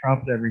long with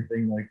Trump and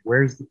everything. Like,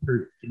 where's the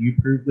proof? Can you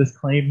prove this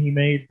claim he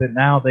made? But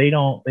now they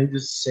don't. They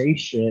just say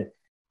shit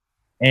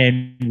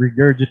and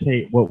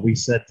regurgitate what we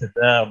said to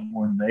them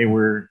when they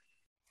were,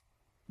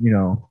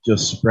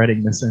 just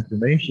spreading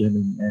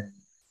misinformation.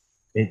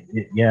 And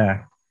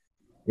yeah,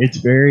 it's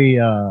very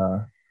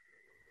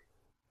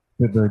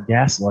the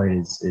gaslight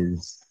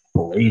is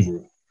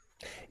blazing.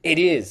 It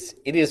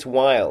is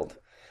wild,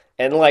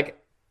 and like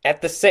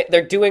at the same,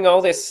 they're doing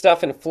all this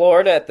stuff in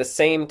Florida at the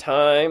same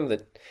time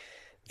that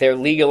they're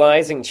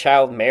legalizing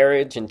child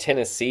marriage in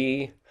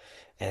Tennessee,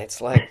 and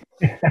it's like,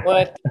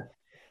 what?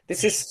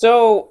 This is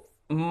so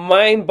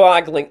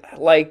mind-boggling.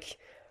 Like,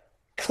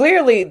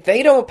 clearly,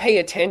 they don't pay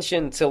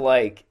attention to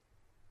like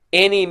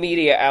any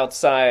media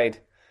outside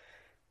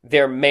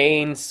their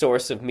main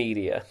source of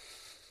media.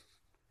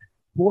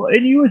 Well,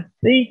 and you would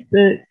think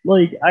that,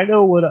 like, I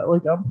know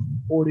like,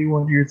 I'm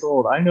 41 years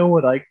old. I know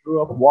what I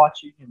grew up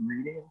watching and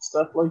reading and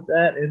stuff like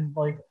that. And,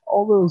 like,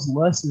 all those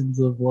lessons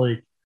of,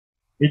 like,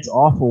 it's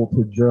awful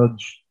to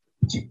judge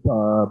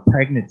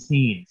pregnant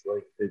teens.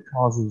 Like, it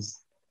causes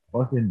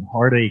fucking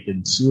heartache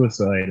and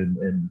suicide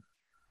and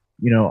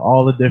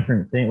all the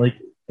different things. Like,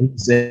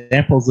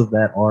 examples of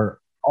that are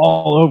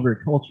all over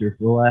culture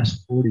for the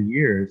last 40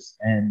 years,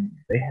 and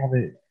they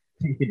haven't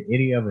taken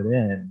any of it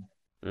in.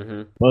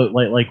 Hmm. But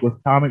like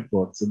with comic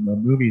books and the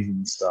movies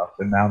and stuff,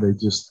 and now they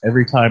just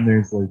every time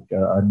there's like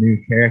a new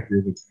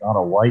character that's not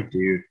a white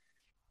dude,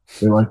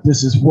 they're like,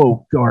 "This is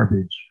woke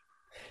garbage."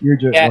 You're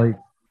just Yeah, like,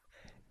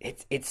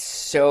 it's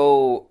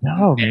so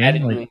no,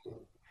 man. Like maddening.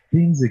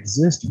 things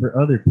exist for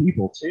other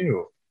people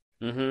too.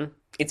 Hmm.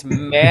 It's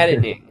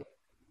maddening.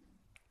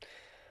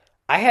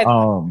 I had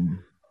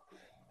Um,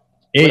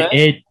 when it I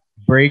it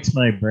breaks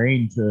my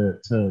brain to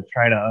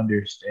try to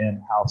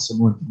understand how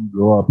someone can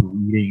grow up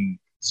reading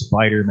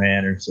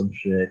Spider-Man or some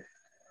shit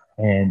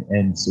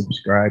and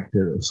subscribe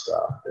to this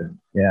stuff. And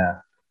yeah,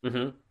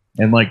 Mhm.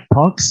 and like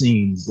punk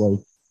scenes, like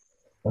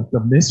the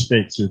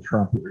Misfits are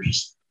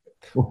Trumpers.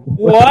 What the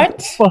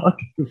What? fuck?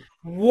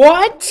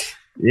 What?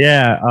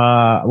 Yeah.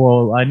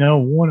 Well, I know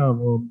one of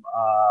them.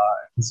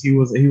 Because he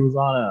was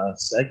on a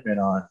segment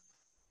on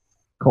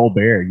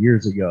Colbert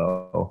years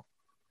ago.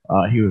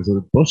 He was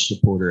a Bush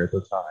supporter at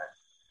the time.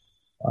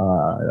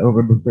 I don't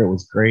remember if it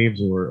was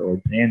Graves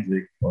or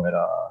Danzig, but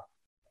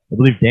I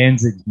believe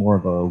Danzig's more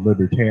of a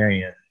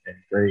libertarian, and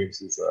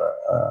Graves is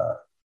a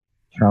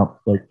Trump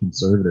like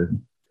conservative.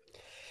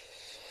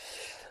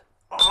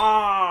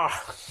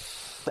 Ah,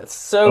 that's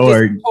so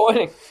Or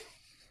disappointing.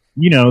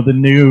 the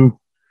new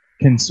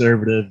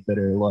conservative that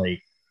are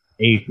like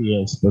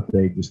atheists, but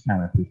they just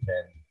kind of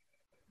pretend.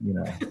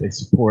 They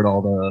support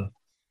all the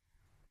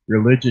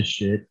religious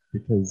shit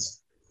because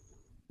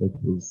it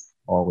was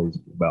always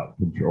about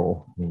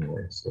control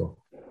anyway. So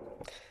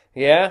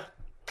Yeah,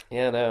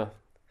 yeah, no.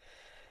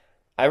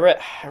 I read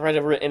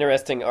a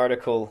interesting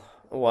article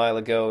a while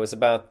ago. It was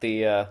about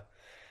the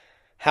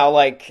how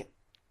like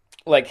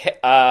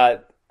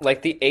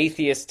like the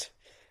atheist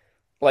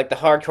like the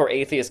hardcore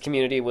atheist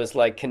community was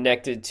like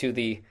connected to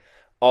the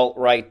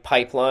alt-right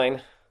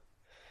pipeline,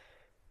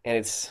 and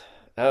it's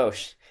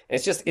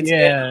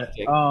yeah,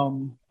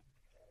 interesting.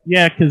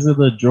 yeah, because of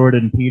the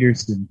Jordan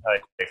Peterson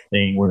type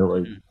thing, where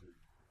like,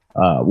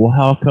 well,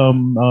 how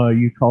come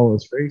you call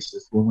us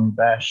racist when we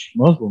bash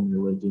Muslim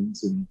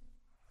religions? And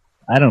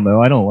I don't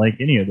know, I don't like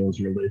any of those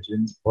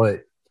religions,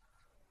 but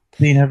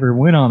they never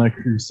went on a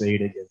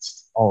crusade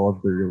against all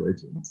of the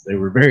religions. They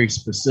were very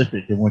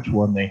specific in which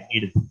one they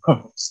hated the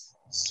most.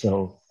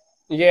 So,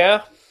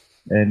 Yeah,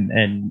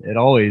 and it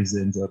always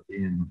ends up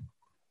being,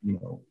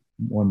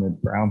 one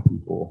that brown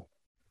people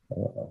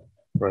uh,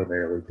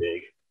 primarily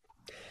dig.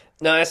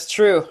 No, that's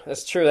true.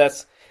 That's true.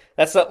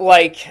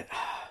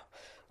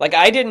 Like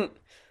I didn't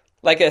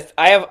like if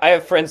I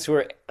have friends who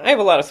are I have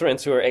a lot of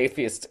friends who are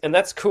atheists, and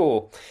that's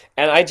cool.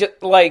 And I just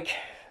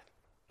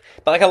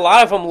but like a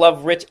lot of them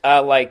love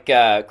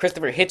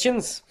Christopher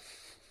Hitchens,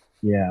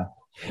 Yeah.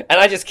 and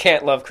I just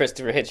can't love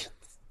Christopher Hitchens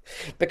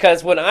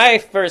because when I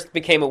first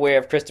became aware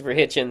of Christopher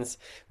Hitchens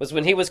was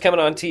when he was coming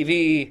on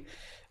TV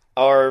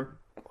or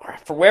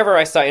for wherever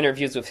I saw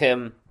interviews with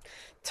him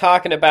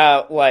talking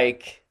about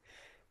like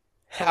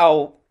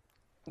how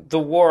the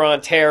war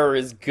on terror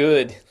is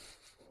good.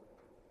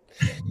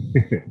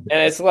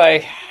 And it's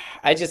like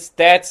I just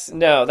that's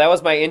no, that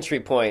was my entry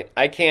point.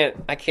 I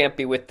can't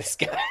be with this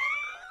guy.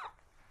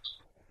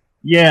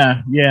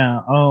 Yeah,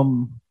 yeah.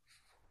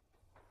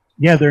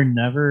 Yeah, they're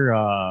never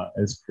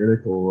as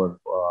critical of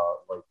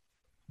like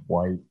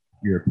white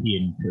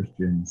European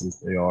Christians as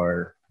they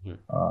are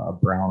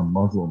brown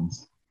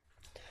Muslims.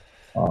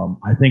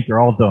 I think they're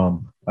all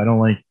dumb. I don't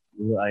like.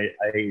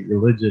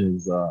 Religion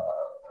is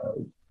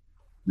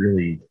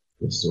really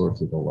the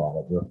source of a lot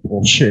of the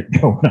bullshit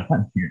going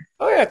on here.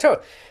 Oh yeah,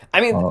 totally.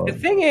 I mean, the Um,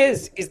 thing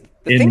is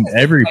the thing in is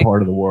every like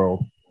part of the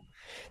world.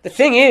 the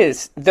thing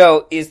is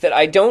though is that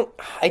I don't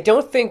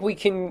think we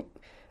can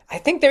I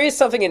think there is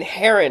something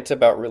inherent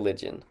about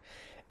religion.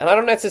 And I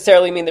don't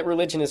necessarily mean that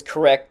religion is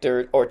correct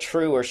or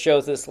true or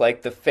shows us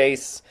like the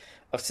face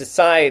of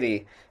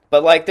society,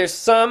 but like there's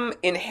some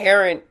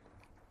inherent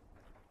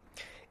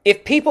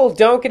if people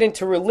don't get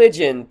into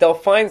religion, they'll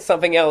find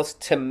something else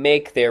to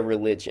make their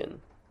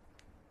religion.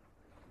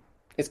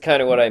 Is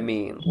kind of what I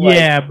mean. Like,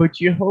 Yeah, but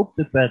you hope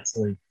that that's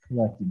like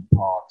collecting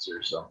pots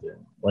or something,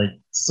 like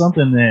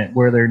something that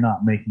where they're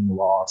not making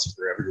laws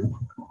for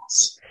everyone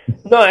else.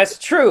 no, that's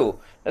true.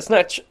 That's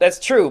not. That's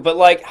true. But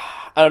like,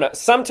 I don't know.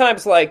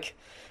 Sometimes like,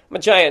 I'm a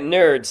giant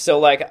nerd, so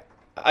like,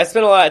 I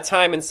spend a lot of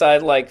time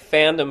inside like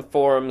fandom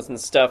forums and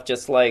stuff,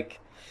 just like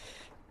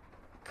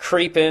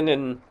creeping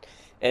and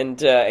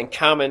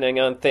commenting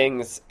on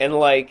things, and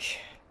like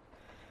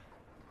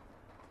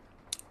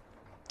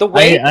the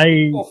way that I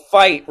people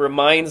fight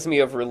reminds me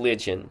of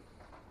religion.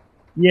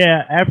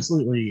 Yeah,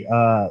 absolutely.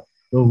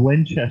 The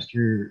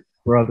Winchester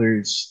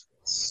brothers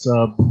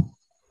sub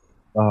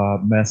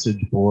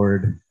message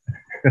board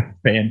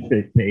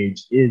fanfic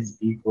page is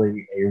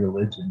equally a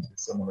religion to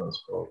some of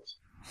those folks.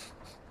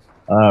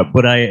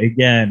 But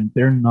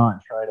they're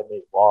not trying to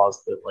make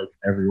laws that like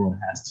everyone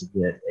has to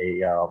get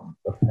a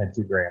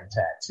pentagram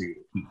tattoo to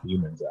keep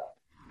demons out.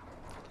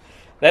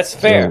 That's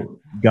fair. So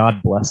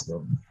God bless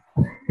them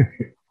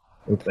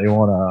if they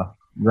want to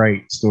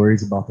write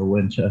stories about the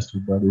Winchester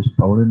brothers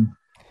boning.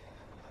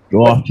 Go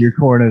What off to your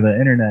corner of the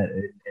internet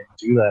and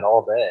do that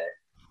all day.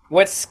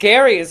 What's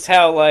scary is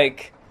how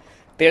like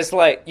there's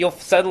like you'll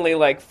suddenly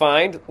like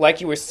find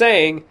like you were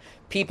saying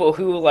people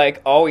who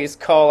like always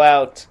call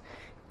out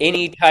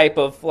any type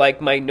of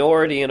like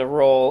minority in a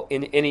role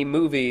in any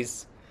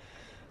movies.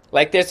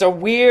 Like there's a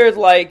weird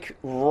like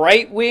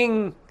right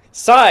wing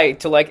side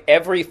to like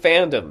every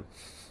fandom.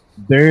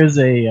 There is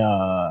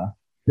a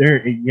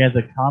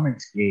the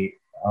Comics Gate,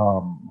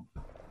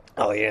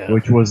 Oh yeah.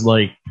 which was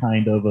like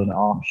kind of an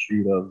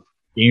offshoot of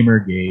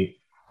Gamergate,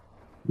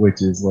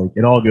 which is like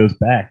it all goes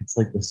back. It's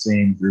like the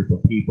same group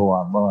of people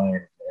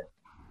online,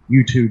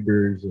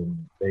 YouTubers, and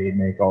they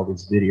make all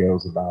these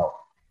videos about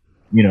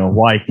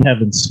why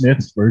Kevin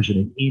Smith's version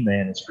of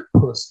He-Man is for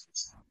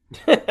pussies.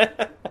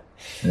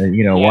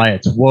 Yeah. Why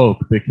it's woke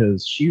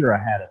because She-Ra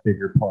had a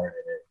bigger part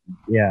in it.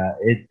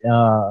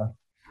 Yeah,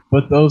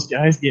 but those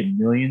guys get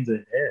millions of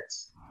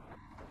hits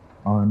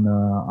on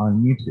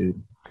YouTube.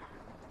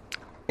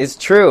 It's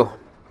true.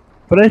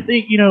 But I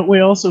think we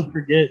also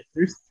forget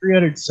there's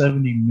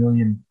 370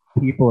 million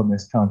people in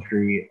this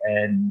country,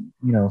 and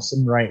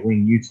some right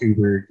wing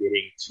YouTuber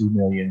getting 2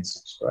 million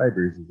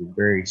subscribers is a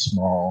very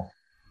small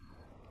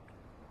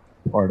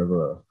part of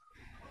the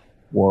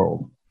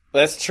world.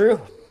 That's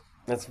true.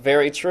 That's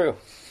very true.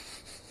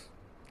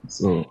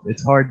 So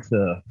it's hard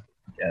to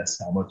guess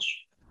how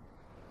much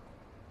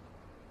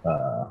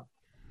uh,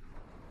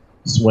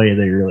 sway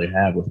they really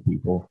have with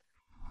people.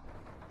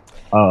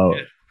 Uh,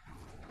 Yeah.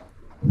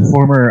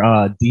 Former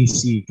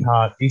DC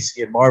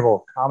and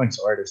Marvel comics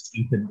artist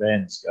Ethan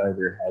Van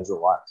Sciver has a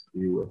lot to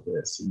do with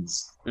this.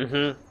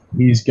 Mhm.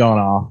 He's gone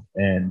off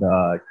and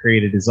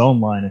created his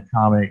own line of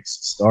comics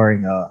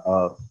starring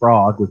a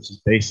frog, which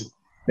is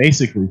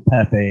basically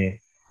Pepe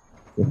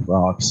the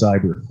Frog.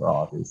 Cyber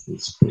Frog is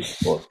this big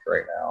book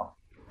right now,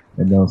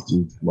 and those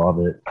dudes love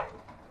it.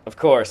 Of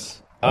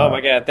course. Oh Uh,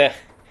 my god, that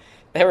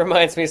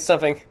reminds me of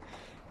something.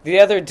 The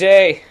other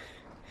day,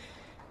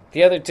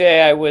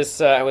 I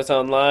was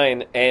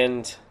online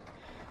and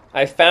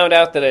I found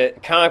out that a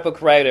comic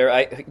book writer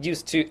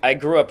I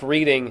grew up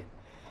reading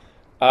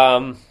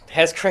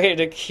has created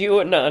a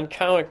QAnon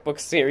comic book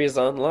series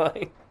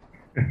online.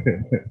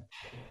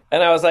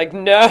 And I was like,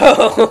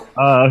 no.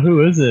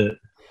 who is it?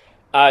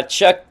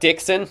 Chuck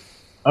Dixon.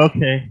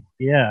 Okay,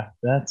 yeah,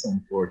 that's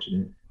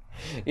unfortunate.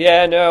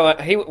 Yeah, no.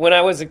 He when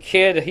I was a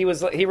kid, he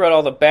wrote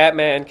all the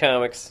Batman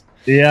comics.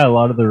 Yeah, a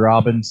lot of the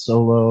Robin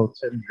solo,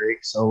 Tim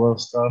Drake solo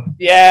stuff.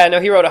 Yeah, no,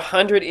 he wrote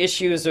 100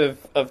 issues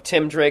of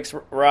Tim Drake's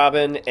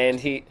Robin, and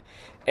he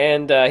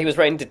was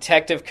writing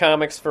Detective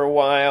Comics for a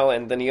while,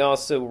 and then he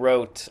also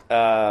wrote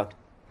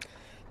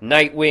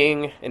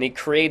Nightwing, and he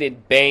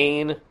created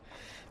Bane.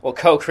 Well,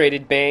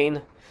 co-created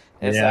Bane.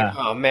 And it's like, Yeah,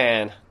 oh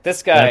man,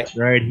 this guy. that's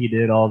right. He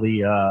did all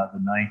the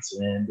Night's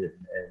End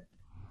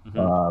and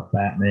Mhm.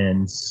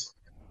 Batman's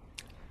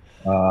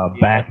Yeah,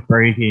 back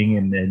breaking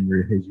and then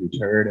his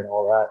return and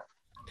all that.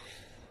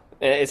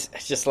 and it's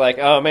just like,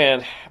 oh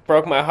man,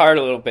 broke my heart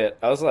a little bit.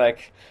 I was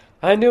like,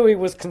 I knew he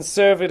was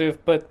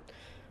conservative, but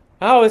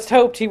I always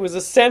hoped he was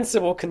a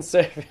sensible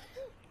conservative.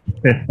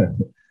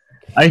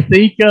 I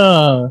think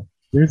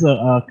there's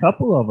a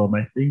couple of them.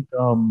 I think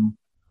um,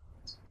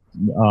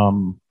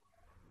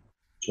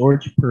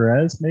 George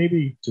Perez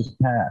maybe just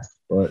passed,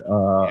 but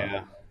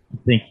Yeah. I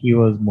think he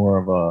was more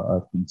of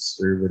a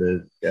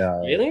conservative guy.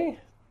 Really?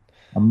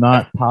 I'm I,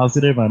 not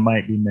positive. I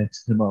might be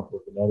mixing him up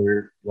with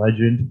another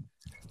legend,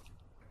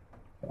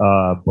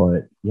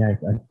 but yeah,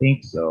 I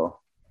think so.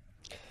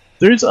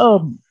 There's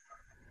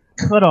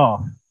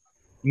cutoff.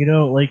 You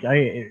know, like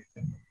I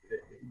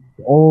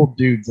old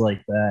dudes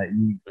like that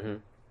Mhm.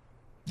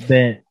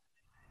 that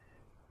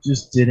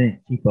just didn't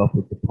keep up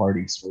with the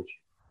party switch.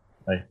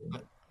 I think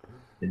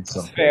in That's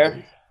some fair.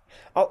 cases.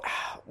 Oh,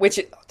 which,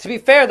 to be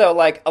fair though,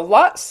 like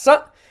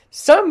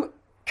some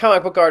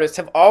comic book artists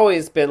have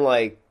always been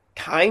like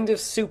kind of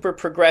super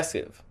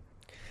progressive.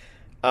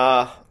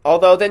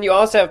 Although then you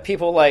also have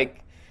people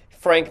like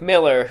Frank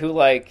Miller who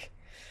like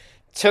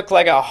took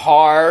like a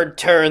hard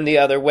turn the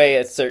other way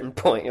at a certain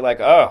point. You're like,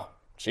 oh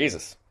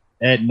Jesus,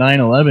 At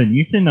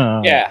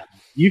 9/11, yeah.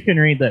 you can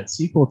read that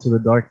sequel to The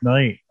Dark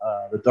Knight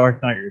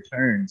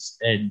Returns,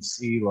 and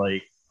see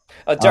like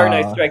A Dark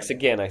Knight uh, Strikes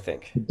Again, I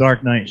think. The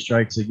Dark Knight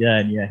Strikes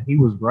Again. Yeah, he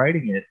was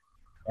writing it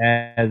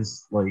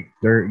as like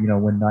dirt,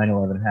 when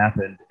 9/11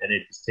 happened, and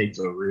it just takes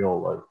a real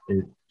like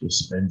it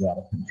just spins out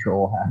of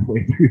control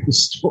halfway through the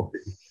story.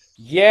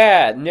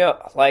 Yeah, no,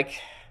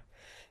 like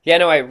yeah,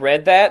 no, I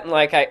read that and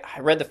like I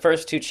read the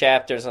first two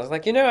chapters. And I was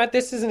like, you know what,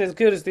 this isn't as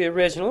good as the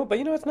original, but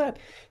you know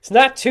it's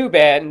not too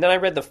bad. And then I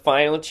read the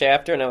final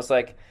chapter and I was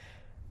like,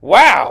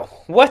 wow,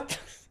 what?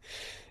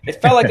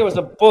 It felt like there was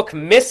a book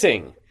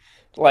missing,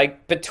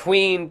 like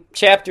between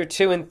chapter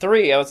two and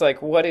three. I was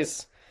like, what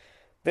is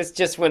this?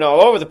 Just went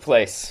all over the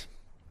place.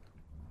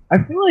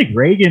 I feel like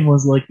Reagan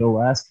was like the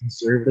last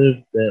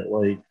conservative that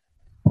like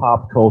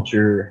pop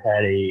culture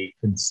had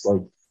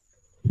like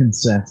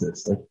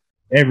consensus. Like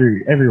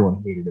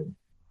everyone hated him.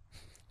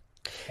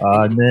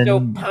 And And he's so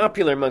then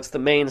popular amongst the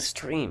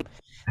mainstream.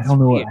 I It's don't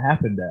know weird. what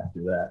happened after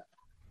that.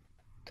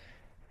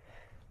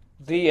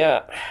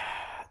 The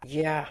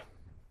yeah,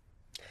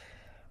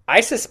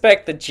 I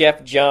suspect that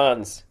Jeff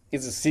Johns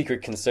is a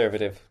secret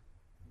conservative.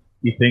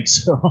 You think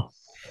so?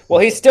 Well,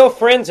 he's still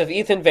friends with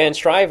Ethan Van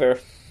Shriver.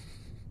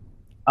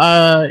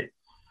 uh,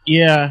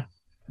 yeah.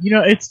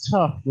 It's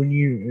tough when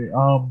you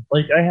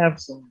like I have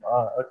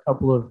a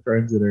couple of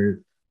friends that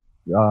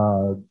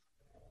are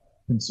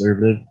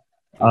conservative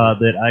Mhm.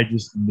 that I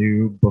just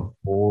knew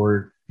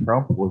before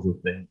Trump was a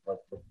thing, like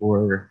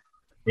before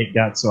it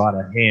got so out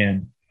of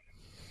hand,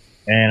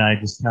 and I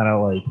just kind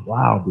of like,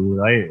 wow,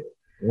 dude,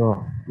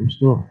 we're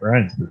still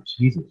friends, but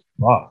Jesus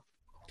fuck.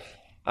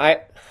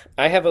 I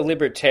I have a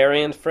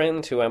libertarian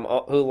friend who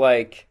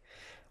like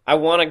I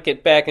want to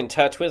get back in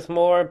touch with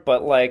more,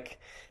 but like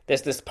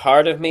there's this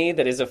part of me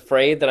that is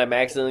afraid that I'm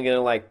accidentally going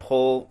to like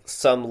pull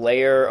some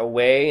layer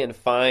away and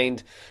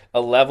find a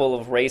level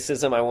of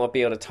racism I won't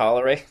be able to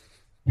tolerate.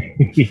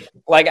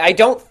 Like I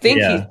don't think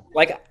he's Yeah,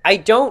 like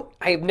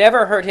I've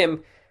never heard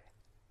him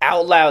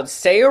out loud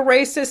say a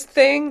racist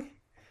thing,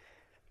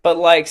 but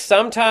like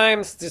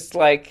sometimes just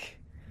like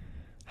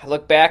I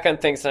look back on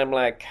things and I'm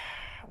like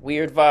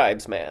weird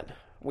vibes, man.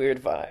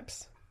 Weird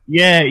vibes.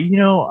 yeah.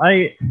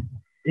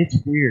 It's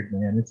weird,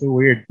 man. It's a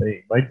weird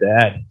thing. My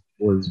dad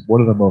was one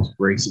of the most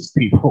racist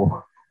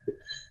people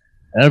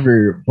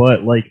ever,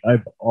 but like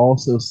I've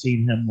also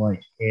seen him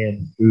like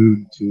hand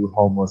food to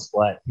homeless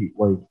black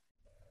people, like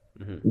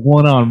Mhm.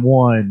 one on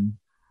one.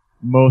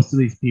 Most of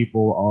these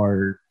people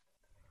are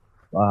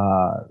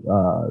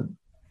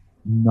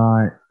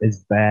not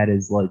as bad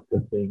as like the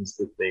things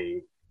that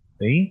they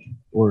think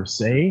or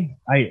say.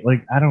 I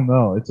don't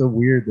know. It's a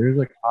weird. There's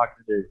a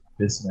cognitive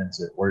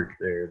dissonance at work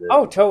there that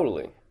Oh,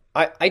 totally.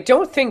 I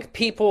don't think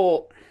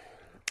people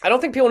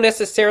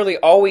necessarily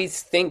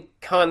always think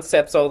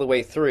concepts all the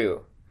way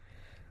through.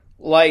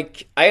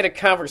 Like I had a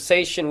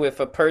conversation with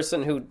a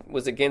person who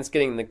was against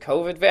getting the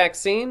COVID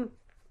vaccine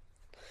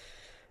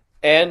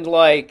and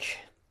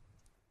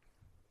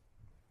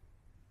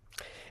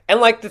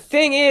the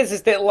thing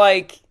is that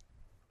like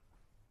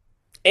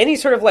any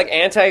sort of like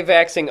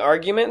anti-vaxxing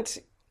argument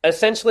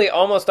essentially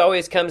almost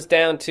always comes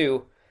down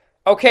to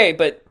okay,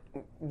 but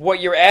what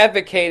you're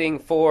advocating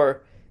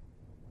for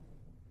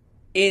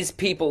is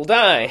people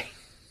dying.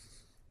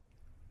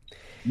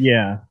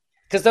 yeah,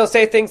 Because they'll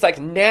say things like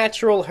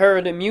natural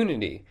herd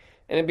immunity.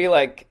 And it'd be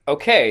like,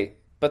 okay,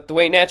 but the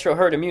way natural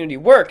herd immunity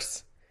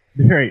works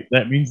Right.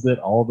 That means that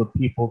all the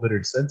people that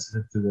are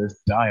sensitive to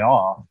this die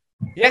off,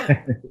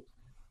 Yeah.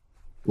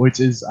 which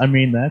is, I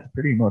mean, that's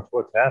pretty much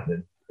what's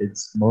happened.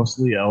 It's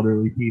mostly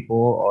elderly people,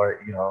 or,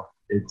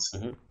 it's,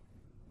 Hmm.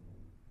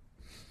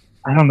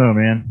 I don't know,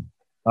 man.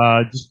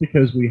 Just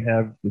because we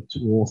have the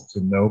tools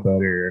to know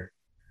better,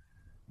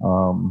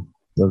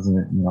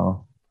 doesn't,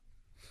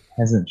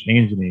 hasn't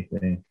changed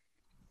anything.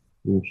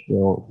 We're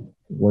still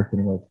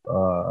working with,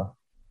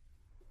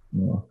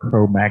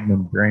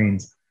 Cro-Magnon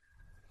brains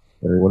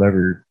or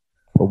whatever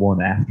the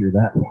one after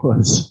that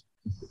was.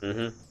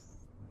 Hmm. Yeah.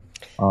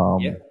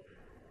 Um,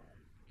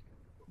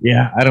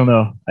 yeah, I don't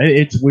know.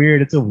 It's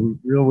weird. It's a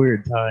real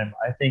weird time.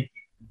 I think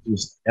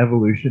just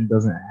evolution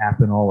doesn't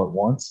happen all at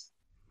once,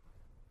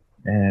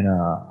 and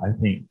I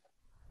think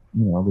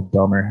the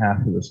dumber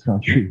half of this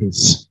country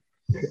is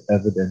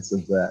evidence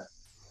of that.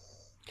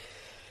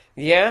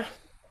 Yeah.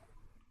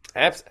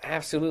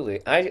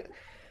 Absolutely. I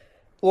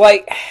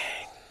like.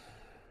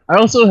 I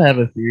also have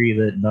a theory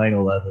that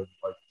 9/11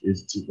 like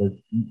is to, like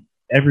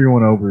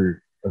everyone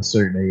over a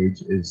certain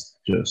age is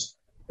just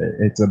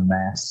it's a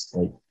mass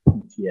like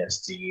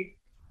PTSD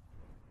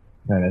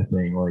kind of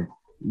thing. Like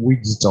we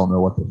just don't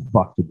know what the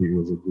fuck to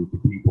do as a group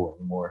of people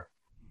anymore.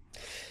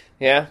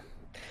 Yeah.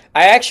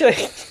 I actually,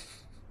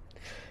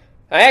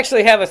 I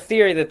actually have a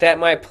theory that that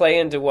might play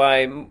into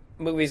why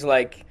movies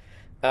like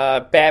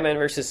Batman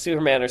versus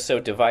Superman are so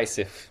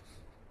divisive.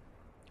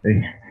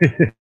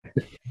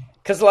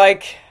 Because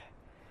like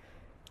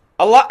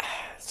a lot,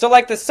 so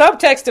like the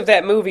subtext of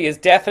that movie is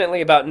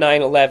definitely about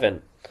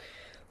 9/11.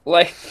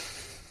 Like,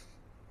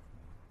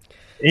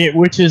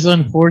 Which is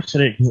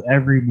unfortunate because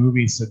every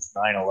movie since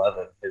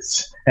 9/11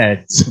 has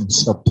had some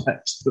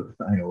subtext of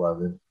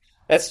 9/11.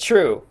 that's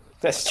true.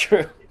 That's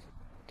true.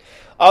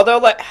 Although,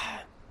 like,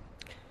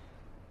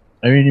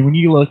 I mean, when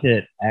you look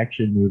at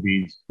action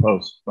movies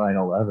post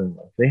 9/11,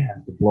 like they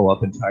have to blow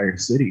up entire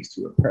cities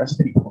to impress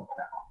people.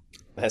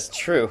 that's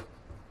true.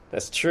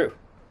 That's true.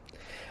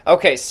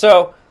 Okay,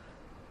 so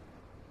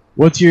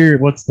What's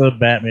the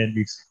Batman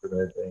v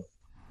Superman thing?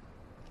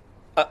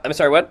 I'm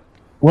sorry. What?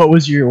 What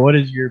is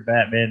your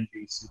Batman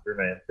v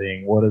Superman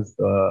thing? What is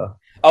the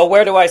Oh,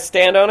 where do I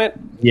stand on it?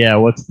 yeah?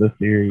 What's the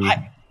theory?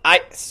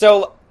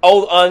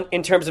 On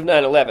in terms of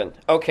 9/11.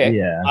 Okay.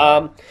 Yeah,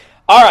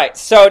 All right.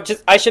 So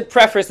just I should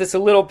preface this a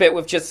little bit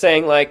with just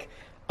saying like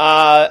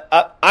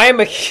I'm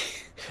a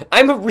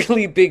I'm a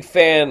really big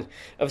fan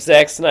of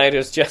Zack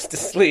Snyder's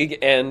Justice League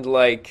and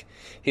like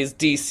his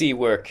DC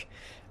work.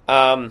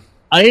 Um,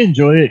 I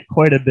enjoy it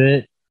quite a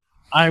bit.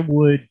 I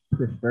would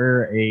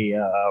prefer a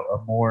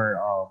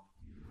more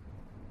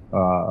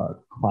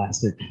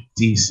classic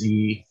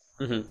DC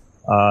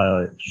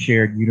mhm.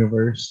 shared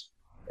universe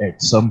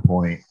at some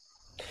point.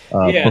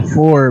 Yeah.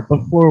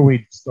 Before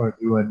we start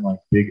doing like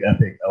big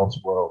epic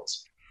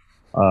Elseworlds,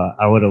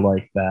 I would have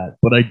liked that.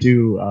 But I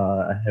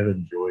have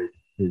enjoyed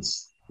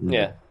his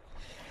Yeah.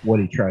 what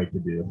he tried to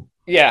do.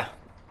 Yeah.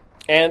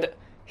 And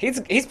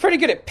he's pretty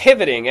good at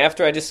pivoting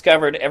after I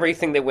discovered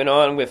everything that went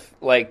on with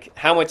like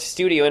how much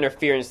studio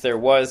interference there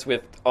was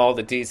with all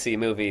the DC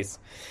movies.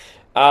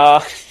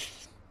 Uh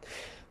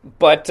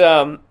but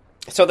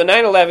so the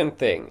 9/11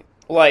 thing,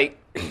 like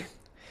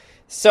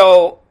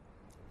so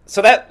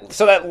so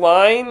that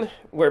line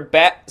where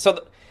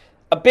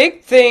a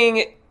big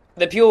thing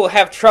that people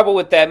have trouble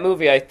with that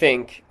movie, I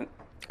think,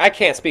 I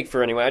can't speak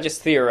for anyone, I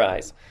just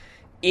theorize,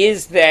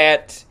 is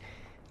that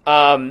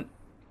um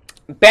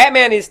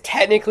Batman is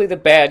technically the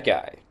bad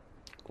guy.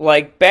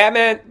 Like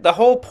Batman, the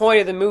whole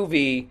point of the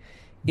movie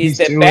is He's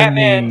that doing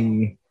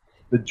Batman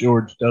the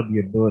George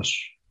W.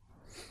 Bush.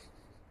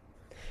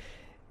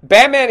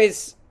 Batman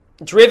is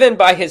driven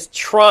by his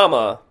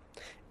trauma,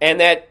 and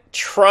that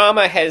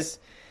trauma has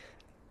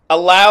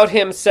allowed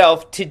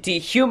himself to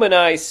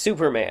dehumanize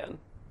Superman,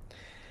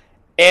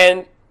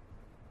 and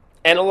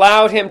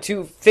allowed him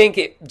to think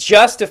it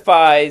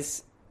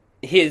justifies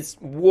his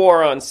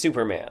war on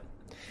Superman.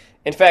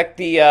 In fact,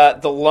 the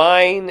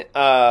line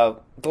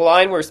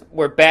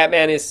where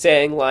Batman is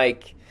saying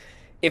like,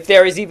 if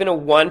there is even a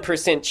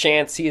 1%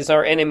 chance he is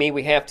our enemy,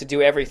 we have to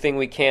do everything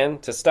we can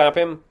to stop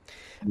him.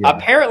 Yeah,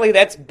 Apparently,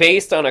 that's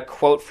based on a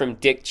quote from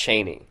Dick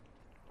Cheney.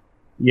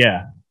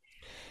 yeah.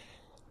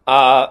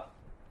 Uh,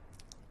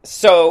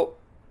 so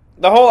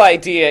the whole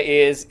idea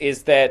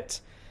is that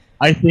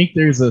I think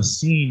there's a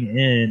scene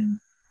in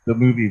the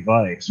movie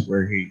Vice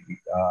where he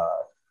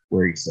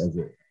says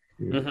it.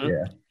 mhm.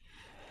 Yeah,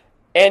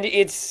 And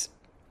it's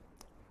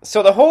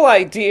so the whole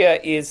idea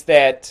is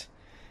that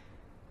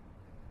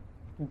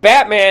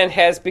Batman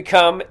has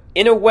become,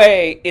 in a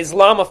way,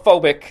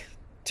 Islamophobic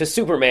to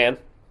Superman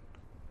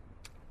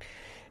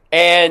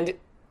and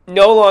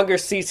no longer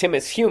sees him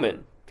as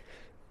human.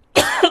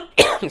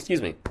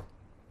 Excuse me.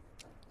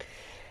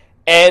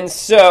 And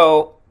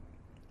so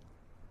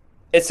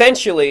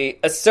essentially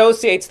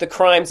associates the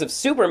crimes of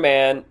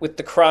Superman with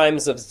the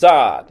crimes of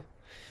Zod,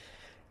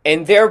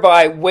 and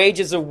thereby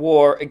wages a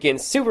war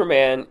against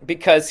Superman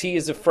because he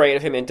is afraid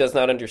of him and does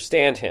not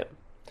understand him.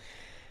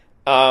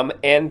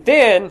 And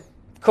then,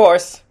 of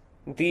course,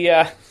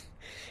 the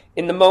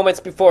in the moments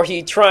before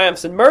he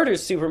triumphs and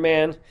murders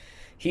Superman,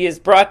 he is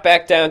brought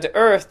back down to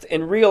Earth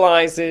and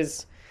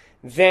realizes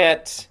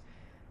that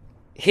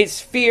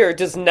his fear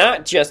does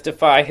not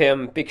justify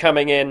him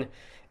becoming an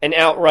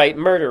outright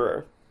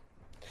murderer.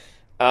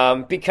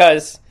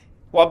 Because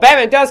while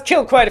Batman does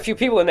kill quite a few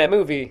people in that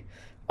movie,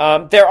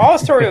 they're all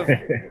sort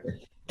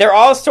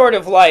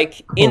of like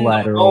in the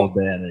Collateral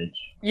moment. damage.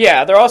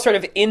 Yeah, they're all sort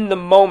of in the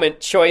moment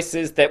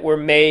choices that were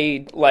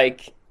made,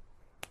 like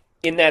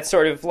in that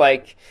sort of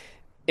like,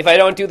 if I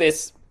don't do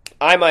this,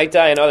 I might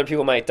die and other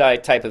people might die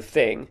type of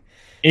thing.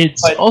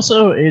 It's But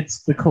also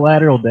it's the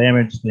collateral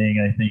damage thing.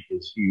 I think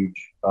is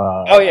huge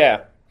oh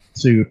yeah,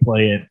 to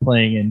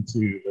playing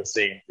into the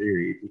same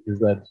theory because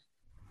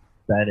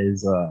that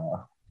is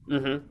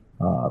mm-hmm.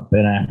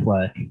 Ben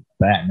Affleck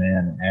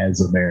Batman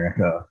as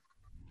America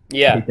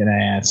Yeah, kicking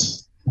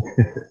ass.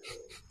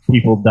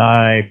 People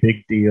die,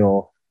 big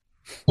deal.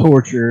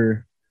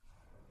 Torture,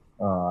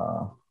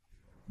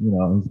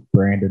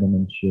 branding them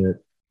and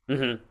shit.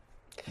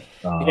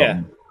 mm-hmm. Yeah.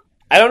 Um,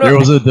 I don't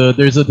know.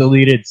 there's a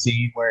deleted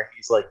scene where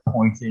he's like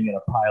pointing at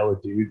a pile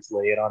of dudes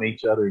laying on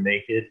each other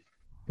naked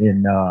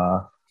in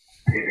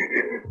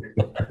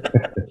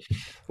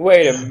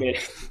Wait a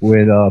minute.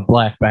 with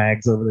black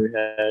bags over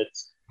their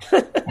heads.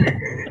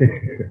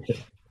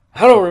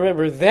 I don't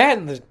remember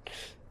that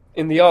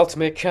in the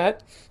ultimate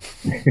cut.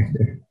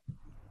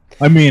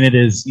 I mean, it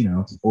is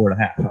it's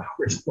 4.5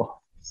 hours long.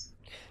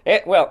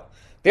 Well,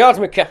 the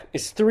ultimate cut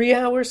is 3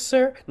 hours,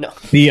 sir. No.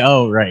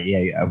 Right,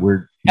 yeah.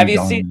 Have you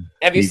seen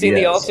the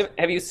BVS. ultimate?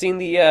 Have you seen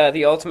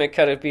the ultimate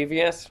cut of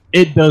BVS?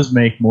 It does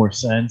make more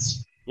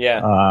sense.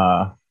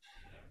 Yeah.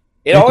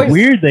 It It's always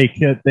weird they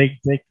cut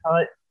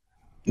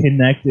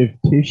connective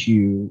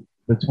tissue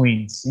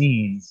between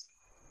scenes.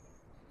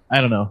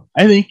 I don't know.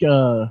 I think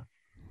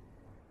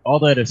all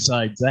that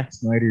aside, Zack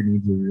Snyder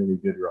needs a really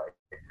good writer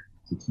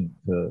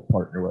to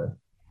partner with.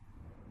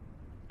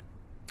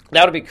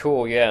 that would be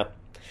cool. Yeah.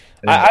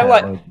 I think I that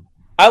like would.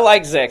 I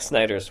like Zack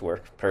Snyder's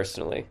work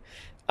personally.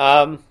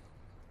 I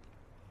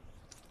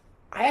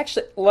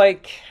actually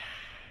like.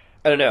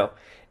 I don't know.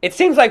 It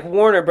seems like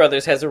Warner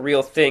Brothers has a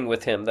real thing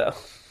with him, though.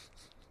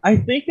 I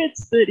think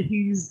it's that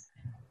he's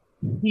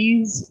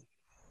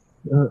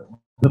the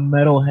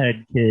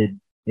metalhead kid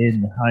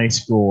in high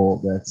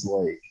school that's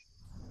like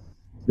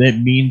that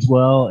means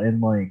well and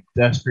like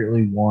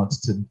desperately wants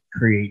to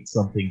create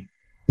something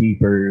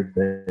deeper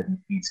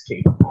than he's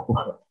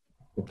capable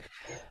of.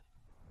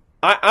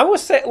 I would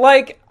say,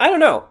 like, I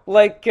don't know,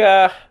 like,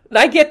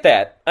 I get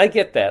that. I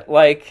get that.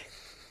 Like,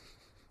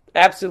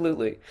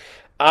 absolutely.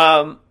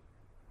 Um,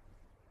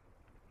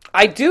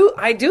 I do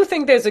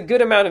think there's a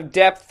good amount of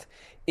depth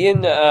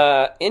in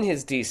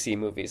his DC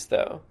movies,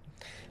 though.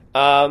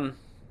 Um,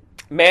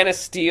 Man of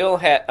Steel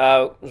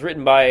was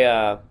written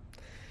by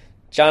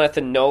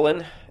Jonathan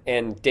Nolan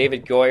and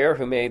David Goyer,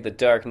 who made The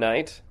Dark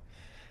Knight.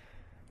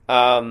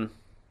 Um,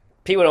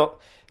 people don't.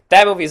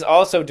 That movie is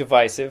also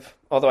divisive,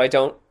 although I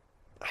don't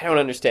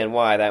understand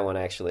why that one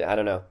actually. I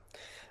don't know.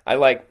 I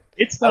like.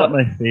 It's I not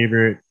like my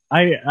favorite.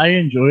 I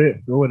enjoy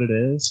it for what it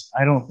is.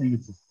 I don't think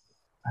it's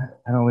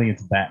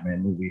a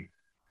Batman movie.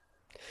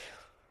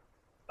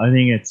 I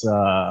think it's you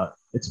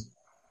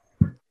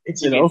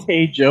an mean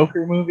okay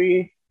Joker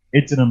movie.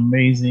 It's an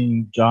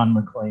amazing John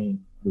McClane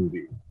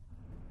movie.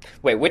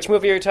 wait, which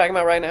movie are you talking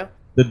about right now?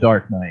 The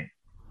Dark Knight.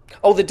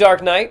 Oh, The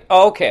Dark Knight.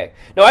 Oh, okay.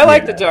 No, I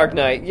like The Yeah. Dark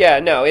Knight. Yeah,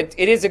 no, it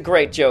is a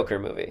great Joker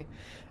movie.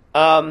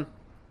 Um,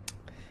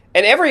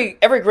 and every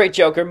great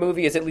Joker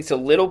movie is at least a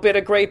little bit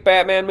a great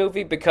Batman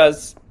movie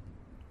because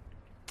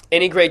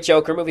any great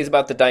Joker movie is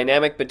about the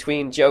dynamic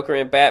between Joker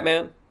and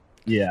Batman.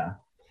 Yeah.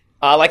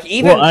 Like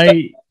Well,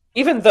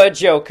 even the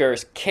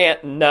Jokers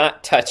can't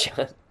not touch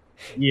on.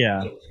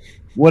 yeah.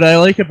 What I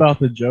like about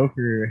the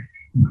Joker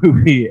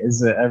movie is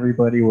that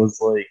everybody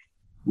was like,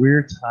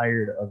 we're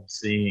tired of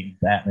seeing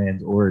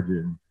Batman's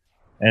origin.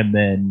 And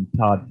then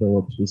Todd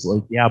Phillips was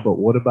like, yeah, but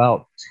what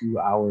about 2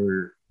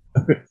 hour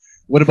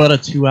what about a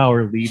 2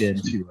 hour lead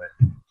into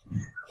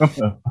it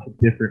from a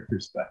different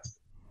perspective?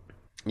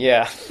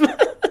 Yeah.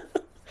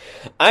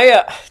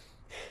 I so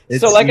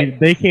It's like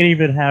they can't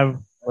even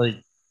have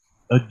like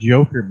a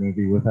Joker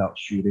movie without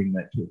shooting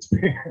that kid's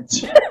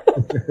parents.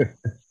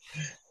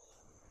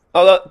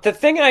 although the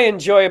thing I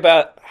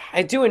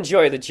do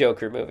enjoy the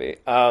Joker movie.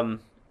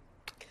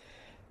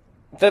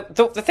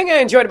 The thing I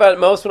enjoyed about it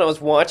most when I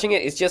was watching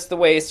it is just the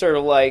way sort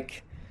of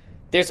like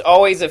there's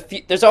always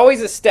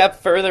a step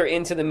further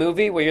into the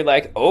movie where you're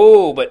like,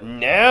 oh, but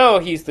now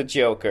he's the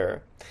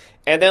Joker,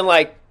 and then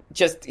like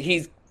just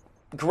he's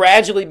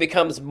gradually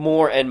becomes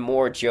more and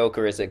more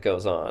Joker as it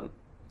goes on,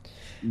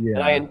 and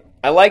Yeah.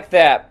 I like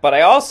that, but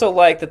I also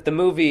like that the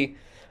movie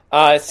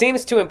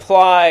seems to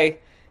imply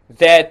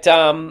that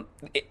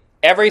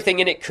everything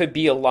in it could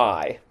be a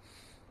lie.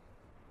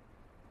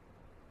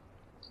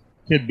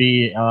 Could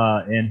be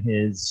in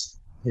his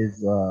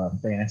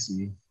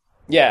fantasy.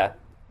 Yeah,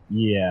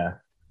 Yeah.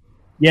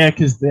 Yeah,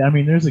 because I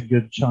mean, there's a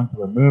good chunk of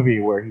the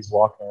movie where he's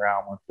walking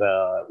around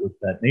with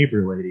that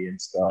neighbor lady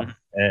and stuff,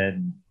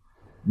 and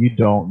you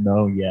don't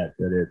know yet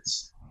that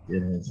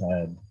in his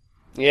head.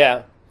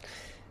 Yeah,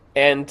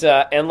 and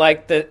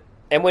like the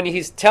and when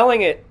he's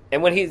telling it,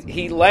 and when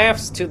he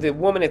laughs to the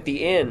woman at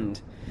the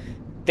end,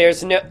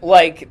 there's no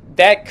like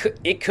that.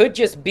 It could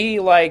just be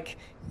like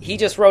he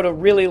just wrote a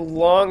really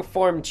long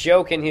form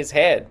joke in his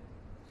head,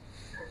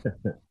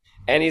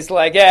 and he's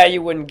like, "Yeah,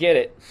 you wouldn't get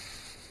it."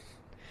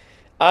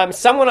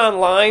 Someone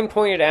online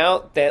pointed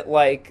out that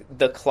like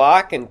the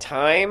clock and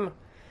time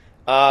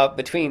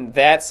between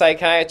that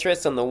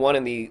psychiatrist and the one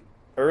in the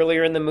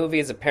earlier in the movie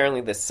is apparently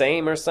the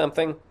same or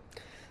something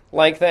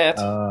like that.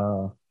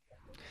 Uh,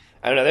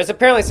 I don't know. There's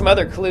apparently some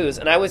other clues,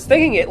 and I was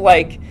thinking it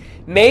like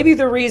maybe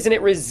the reason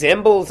it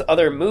resembles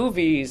other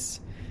movies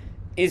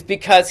is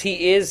because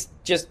he is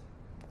just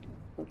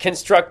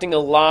constructing a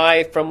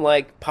lie from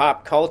like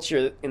pop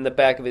culture in the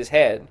back of his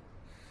head,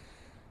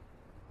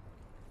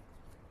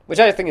 which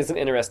I think is an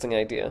interesting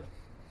idea.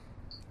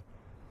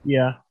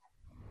 yeah,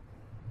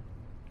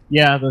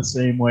 yeah. The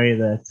same way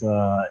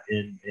that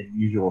in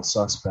Usual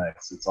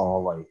Suspects, it's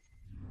all like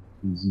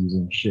he's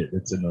using shit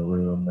that's in the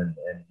room and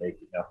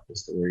making up the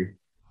story.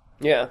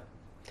 Yeah,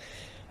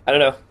 I don't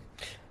know.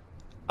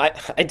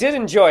 I did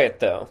enjoy it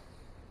though.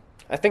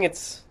 I think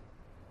it's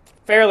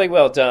fairly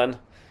well done,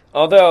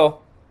 although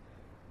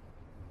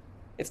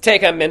its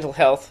take on mental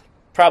health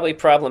probably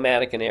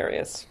problematic in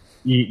areas.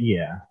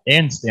 Yeah,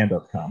 and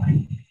stand-up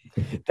comedy.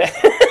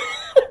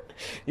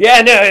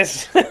 Yeah, no,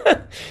 it's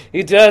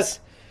he does.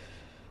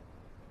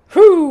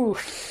 Whew.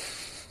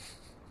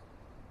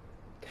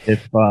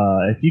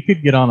 If you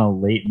could get on a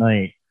late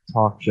night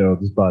talk show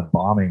just by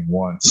bombing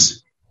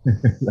once,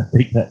 I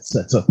think that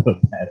sets up a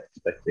bad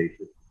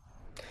expectation.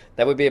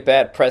 That would be a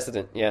bad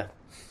precedent. Yeah.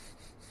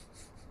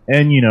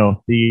 And you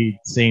know, the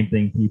same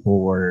thing people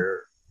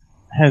were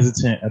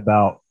hesitant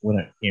about when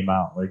it came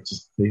out, like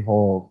just the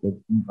whole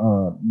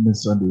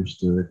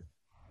misunderstood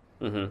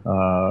Hmm.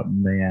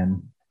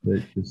 man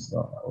that just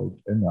like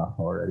enough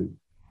already.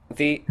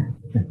 The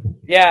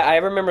Yeah, I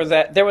remember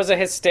that there was a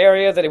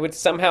hysteria that it would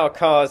somehow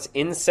cause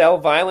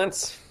incel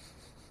violence.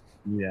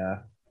 Yeah,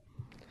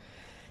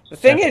 The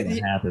thing that's gonna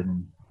is,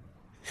 happen.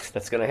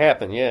 that's going to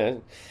happen. Yeah.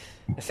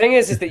 The thing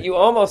is that you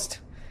almost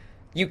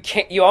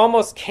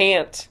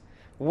can't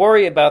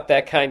worry about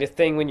that kind of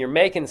thing when you're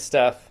making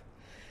stuff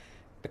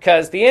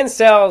because the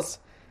incels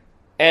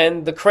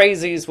and the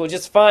crazies will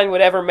just find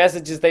whatever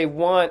messages they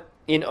want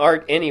in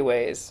art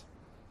anyways.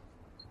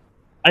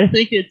 I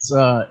think it's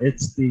like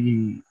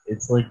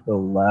the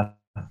left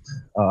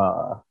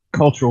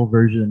cultural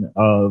version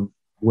of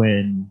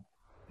when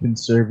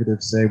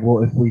conservatives say,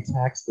 well, if we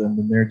tax them,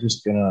 then they're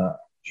just gonna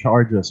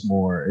charge us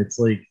more. It's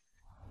like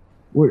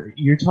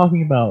you're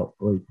talking about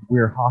like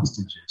we're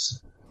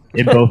hostages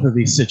in both of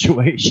these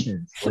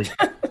situations. Like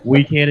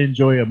we can't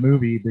enjoy a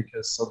movie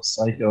because some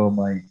psycho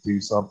might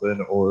do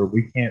something, or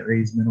we can't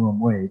raise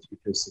minimum wage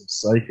because some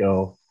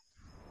psycho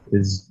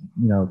is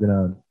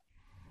gonna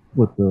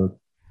flip the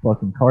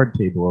fucking card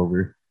table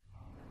over.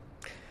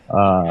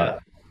 Uh, Yeah.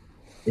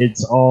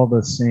 it's all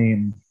the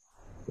same,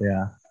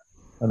 yeah,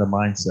 kind of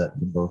mindset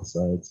from both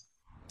sides.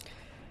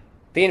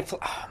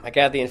 Oh my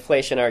god, the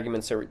inflation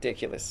arguments are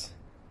ridiculous.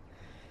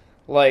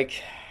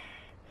 Like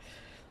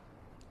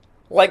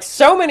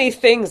so many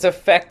things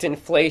affect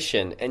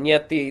inflation, and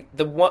yet the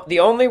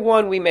only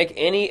one we make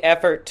any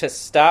effort to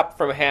stop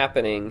from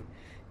happening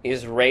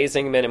is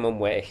raising minimum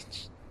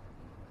wage.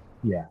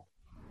 Yeah,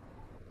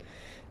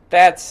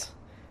 That's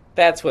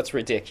that's what's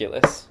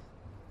ridiculous.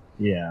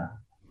 yeah.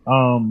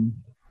 Um,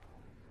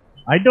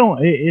 I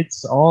don't.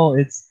 It's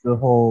the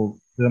whole.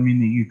 I mean,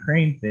 the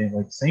Ukraine thing,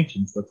 like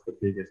sanctions. That's the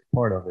biggest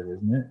part of it,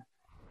 isn't it?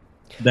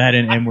 That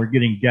and we're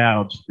getting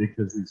gouged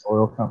because these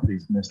oil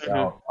companies missed Mm-hmm.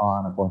 out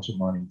on a bunch of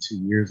money 2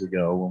 years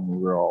ago when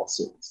we were all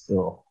sitting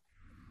still.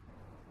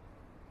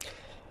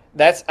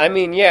 I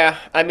mean, yeah.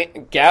 I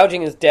mean,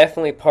 gouging is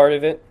definitely part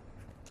of it.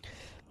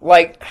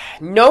 Like,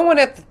 no one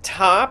at the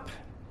top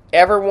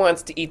ever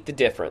wants to eat the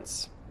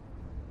difference.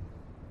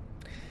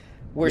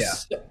 We're Yeah,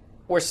 so,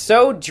 we're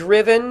so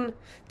driven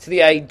to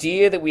the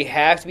idea that we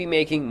have to be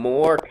making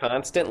more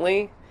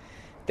constantly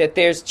that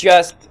there's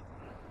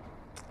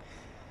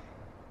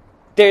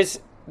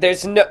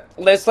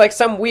there's like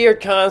some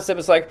weird concept.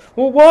 It's like,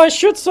 well, why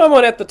should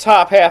someone at the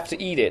top have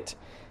to eat it?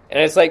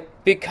 And it's like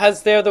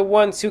because they're the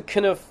ones who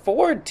can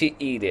afford to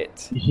eat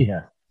it.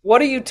 yeah,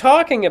 What are you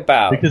talking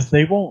about? because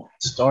they won't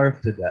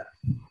starve to death.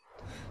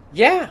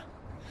 Yeah,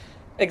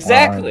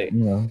 exactly.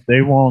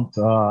 They won't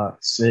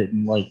sit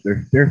and like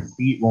their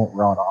feet won't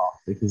rot off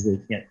because they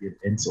can't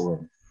get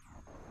insulin.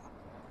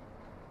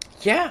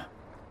 Yeah,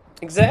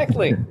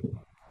 exactly.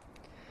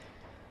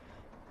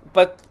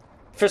 But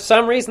for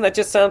some reason, that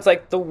just sounds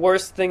like the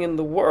worst thing in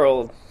the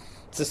world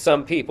to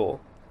some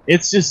people.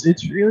 It's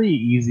really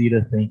easy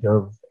to think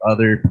of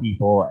other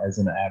people as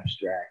an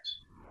abstract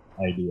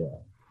idea,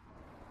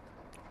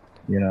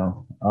 you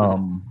know.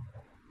 Mhm.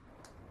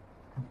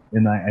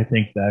 And I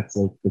think that's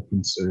like the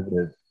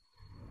conservative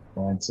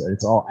mindset.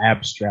 It's all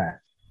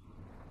abstract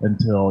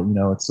until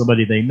it's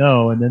somebody they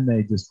know, and then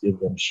they just give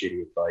them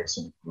shitty advice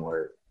and ignore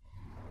it.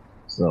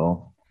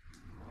 So,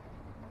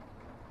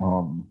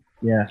 um,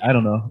 Yeah, I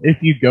don't know. If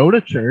you go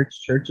to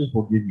church, churches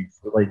will give you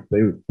like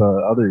the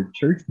other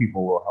church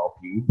people will help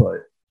you,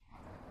 but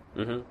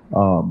Hmm.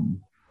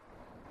 um,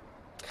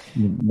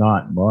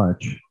 not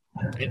much.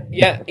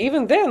 Yeah,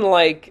 even then,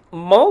 like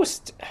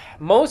most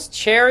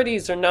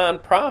charities or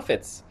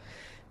nonprofits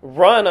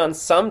run on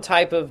some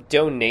type of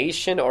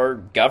donation or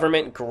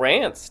government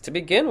grants to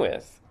begin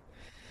with.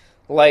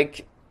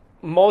 Like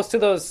most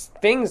of those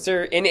things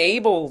are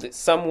enabled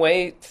some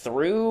way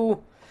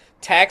through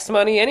tax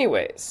money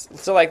anyways.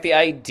 So like the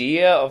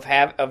idea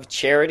of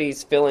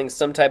charities filling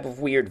some type of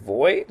weird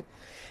void,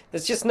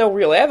 there's just no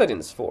real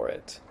evidence for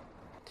it.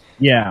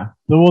 Yeah.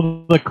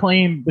 The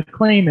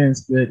claim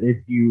is that if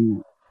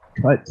you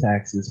cut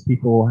taxes,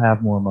 people will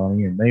have more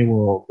money and they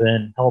will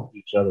then help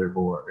each other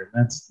more, and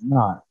that's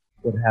not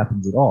what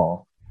happens at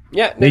all.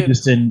 Yeah, They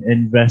just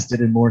invested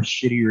in more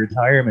shitty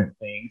retirement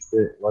things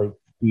that like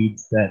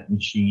feeds that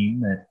machine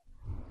that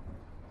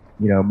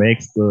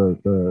makes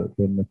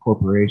the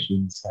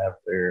corporations have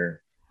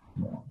their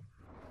you know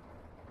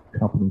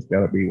company's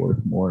got to be worth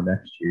more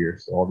next year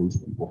so all these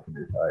people can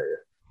retire.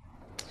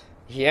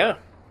 yeah.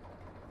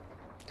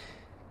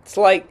 It's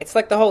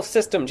like the whole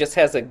system just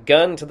has a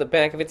gun to the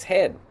back of its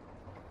head.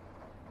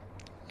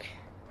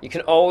 You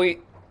can always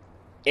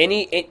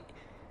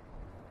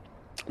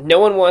no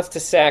one wants to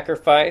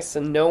sacrifice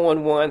and no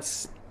one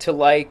wants to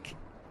like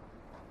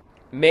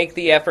make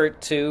the effort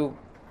to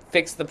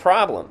fix the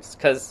problems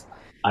because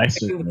I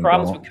fixing the certainly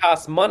problems would don't.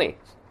 cost money.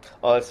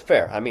 Oh, that's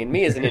fair. I mean,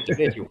 me as an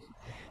individual.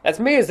 That's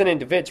me as an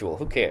individual.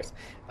 Who cares?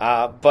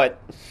 But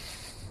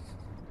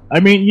I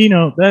mean,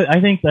 that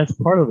I think that's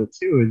part of it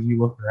too. Is you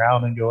look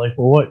around and go like,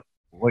 well,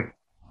 what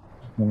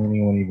can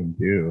anyone even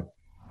do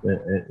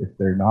if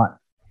they're not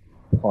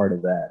part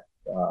of that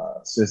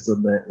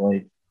system? That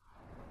like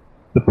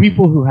the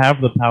people who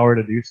have the power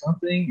to do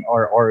something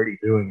are already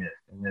doing it,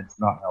 and it's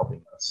not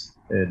helping us.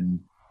 And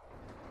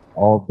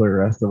all the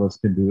rest of us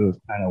can do is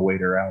kind of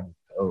wait around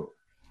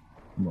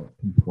and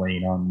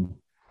complain on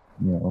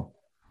you know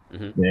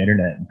mhm. the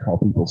internet and call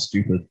people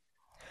stupid.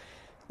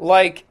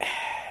 like,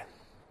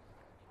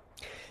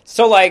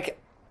 like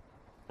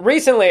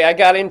recently I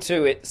got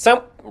into it.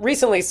 Some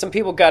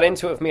people got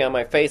into it with me on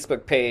my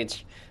Facebook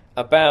page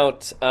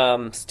about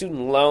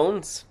student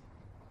loans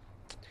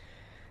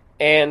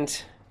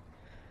and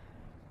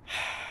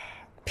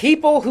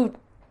people who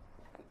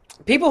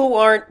people who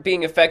aren't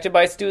being affected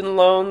by student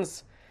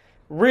loans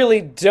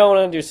really don't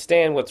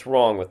understand what's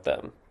wrong with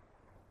them.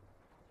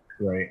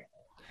 Right.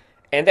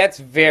 And that's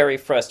very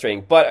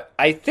frustrating. But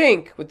I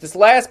think with this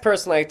last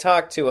person I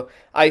talked to,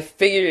 I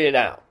figured it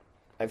out.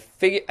 I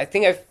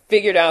think I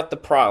figured out the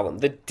problem,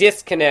 the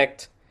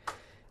disconnect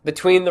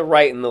between the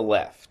right and the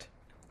left,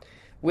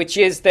 which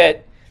is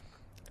that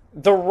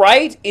the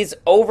right is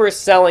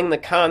overselling the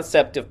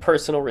concept of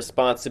personal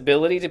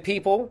responsibility to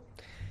people,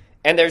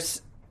 and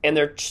and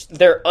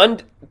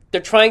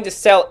they're trying to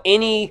sell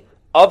any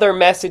other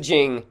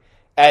messaging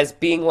as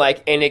being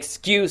like an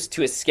excuse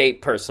to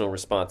escape personal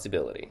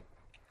responsibility.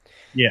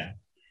 Yeah.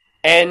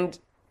 And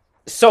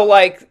so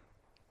like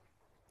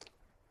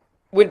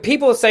when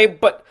people say,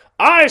 but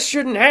I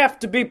shouldn't have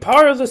to be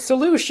part of the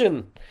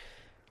solution,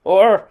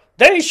 or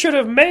they should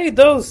have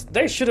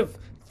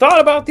thought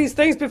about these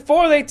things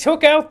before they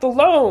took out the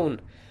loan,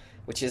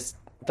 which is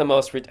the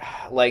most,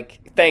 like,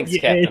 thanks,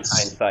 Yeah, Captain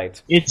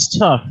Hindsight. it's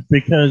tough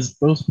because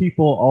those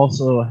people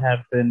also have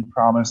been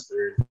promised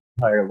their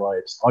entire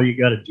lives. All you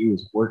got to do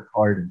is work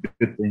hard, and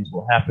good things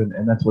will happen,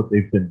 and that's what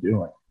they've been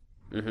doing.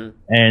 Hmm.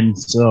 And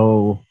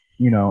so,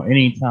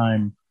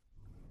 anytime,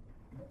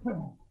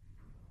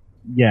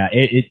 yeah,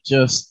 it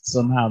just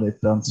somehow they've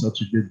done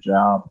such a good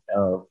job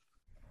of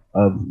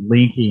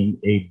linking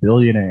a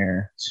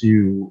billionaire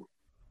to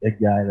a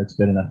guy that's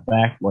been in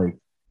effect. Like,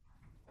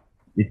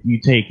 if you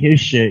take his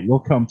shit, you'll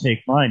come take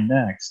mine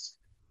next.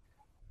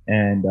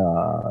 And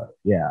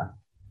yeah,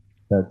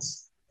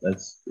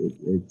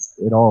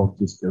 it all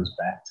just goes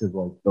back to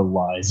like the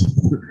lies of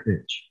the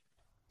rich.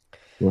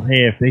 Well,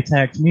 hey, if they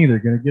tax me, they're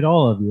gonna get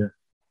all of you.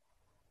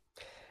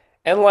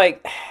 And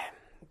like,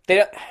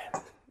 they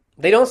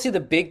they don't see the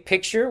big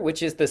picture,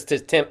 which is the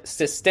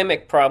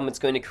systemic problem it's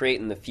going to create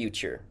in the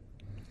future.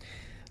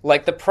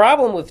 Like the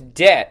problem with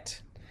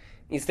debt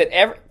is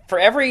that for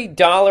every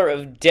dollar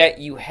of debt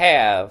you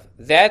have,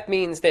 that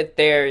means that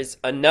there's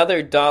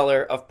another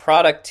dollar of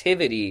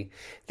productivity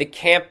that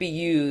can't be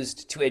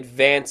used to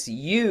advance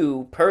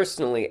you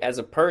personally as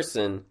a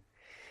person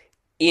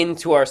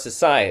into our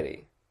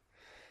society.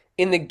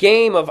 In the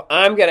game of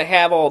I'm going to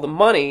have all the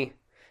money,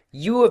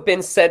 you have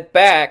been set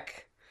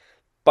back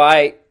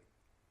by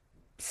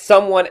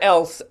someone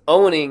else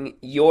owning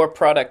your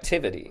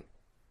productivity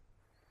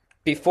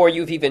before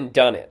you've even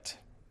done it.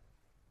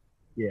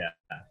 Yeah.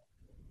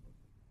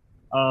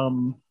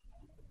 Um.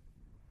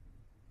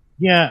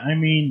 Yeah. I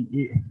mean,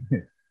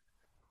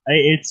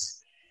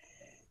 it's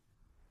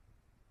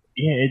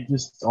yeah. It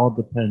just all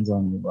depends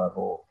on your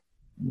level.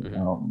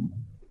 Mm-hmm. Um.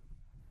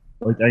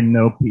 like I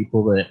know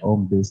people that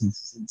own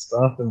businesses and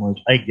stuff, and like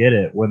I get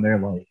it when they're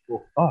like,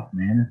 "Well, fuck,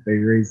 man, if they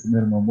raise the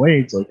minimum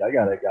wage, like I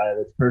got a guy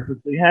that's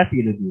perfectly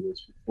happy to do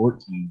this for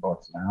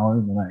 $14 an hour,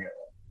 and then I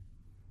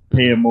gotta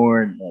pay Hmm. him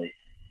more, and like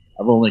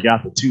I've only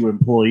got the two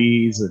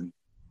employees, and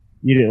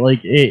you know,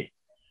 like it."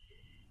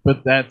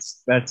 But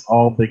that's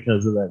all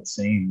because of that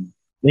same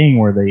thing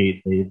where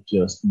they've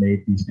just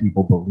made these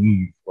people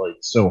believe like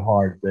so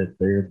hard that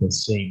they're the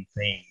same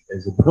thing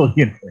as a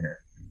billionaire,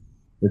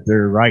 that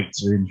their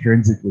rights are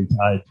intrinsically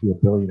tied to a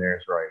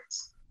billionaire's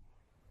rights.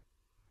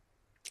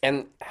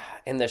 And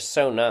and they're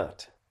so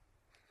not,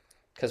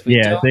 because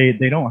Yeah,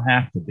 they don't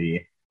have to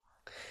be.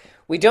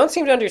 we don't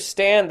seem to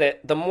understand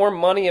that the more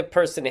money a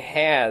person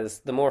has,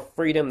 the more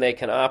freedom they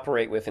can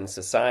operate with in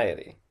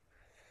society.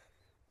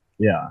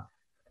 Yeah.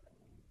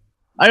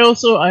 I don't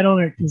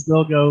know because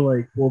they'll go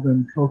like, well,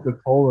 then Coca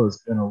Cola's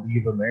gonna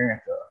leave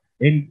America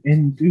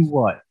and do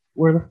what?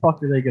 Where the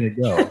fuck are they gonna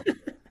go?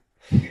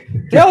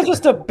 They'll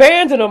just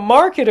abandon a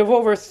market of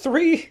over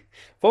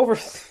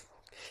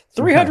Yeah,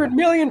 300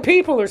 million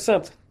people or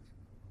something.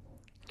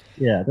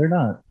 yeah, they're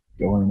not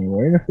going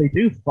anywhere. And if they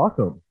do, fuck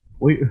them.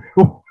 Wait,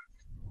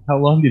 how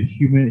long did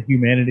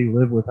humanity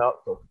live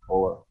without Coca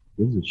Cola?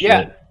 Gives a Yeah.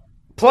 shit.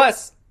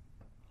 Plus,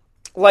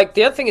 like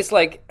the other thing is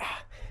like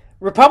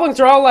Republicans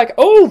are all like,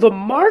 "Oh, the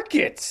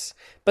markets,"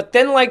 but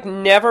then like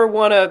never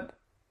want to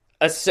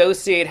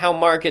associate how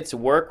markets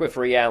work with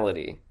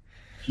reality.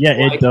 Yeah,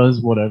 it Like,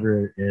 does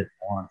whatever it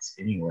wants,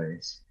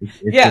 anyways. It's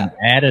yeah, an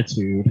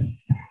attitude.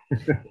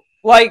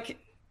 like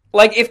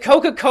if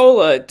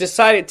Coca-Cola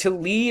decided to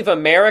leave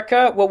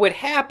America, what would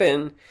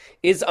happen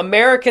is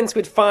Americans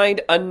would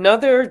find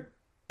another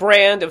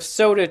brand of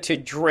soda to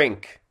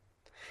drink.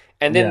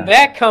 And then Yeah,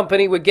 that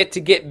company would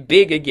get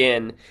big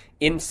again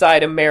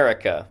inside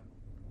America.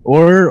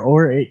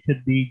 or it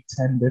could be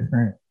 10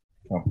 different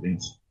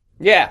companies.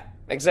 Yeah,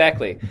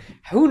 exactly.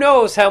 Who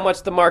knows how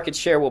much the market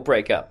share will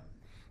break up?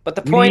 But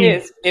the We point need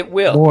is, it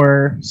will.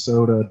 more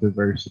soda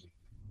diversity.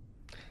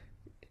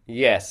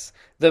 Yes.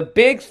 The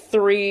big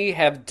three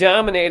have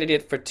dominated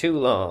it for too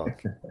long.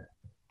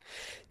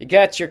 You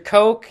got your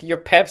Coke, your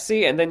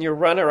Pepsi, and then your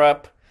runner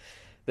up,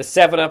 the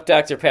 7 Up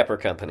Dr. Pepper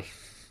Company,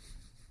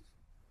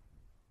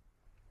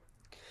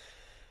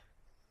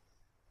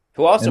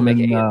 who also And make then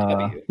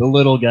A&W. the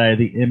little guy,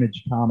 the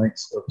Image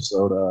Comics of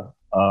soda,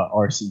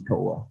 RC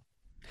Cola.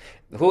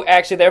 Who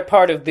actually, they're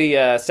part of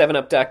the 7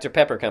 Up Dr.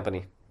 Pepper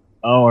Company.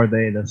 Oh, are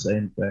they the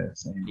same thing?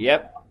 Same.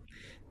 Yep.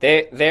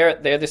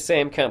 They're the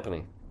same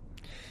company.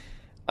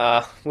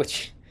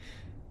 Which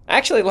I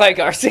actually like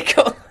RC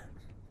Cola.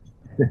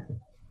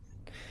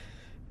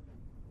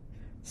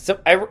 So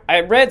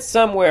I read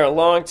somewhere a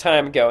long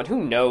time ago, and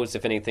who knows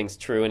if anything's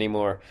true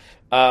anymore.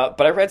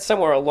 But I read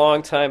somewhere a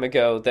long time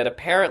ago that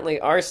apparently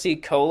RC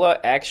Cola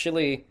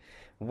actually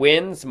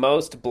wins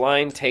most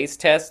blind taste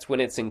tests when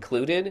it's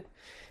included,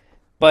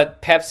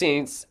 but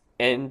Pepsi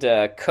and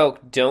Coke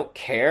don't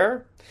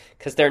care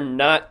because they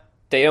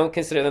don't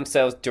consider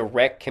themselves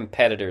direct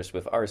competitors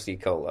with RC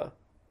Cola.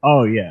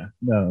 Oh yeah,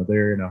 no,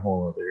 they're in a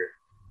whole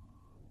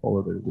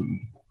other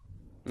league.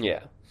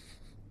 Yeah,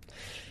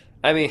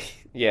 I mean,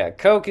 yeah,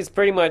 Coke is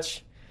pretty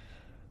much.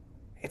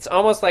 It's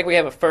almost like we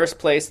have a first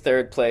place,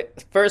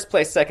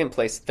 second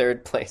place,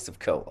 third place of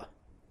cola.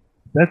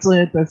 That's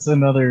it. That's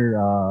another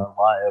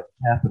lie of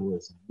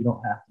capitalism. You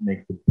don't have to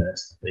make the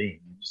best thing.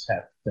 You just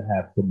have to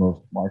have the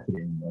most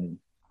marketing money.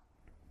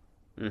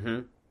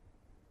 Mm-hmm.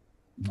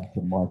 You have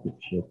to market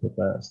shit the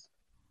best.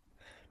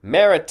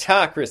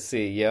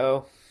 Meritocracy,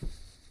 yo.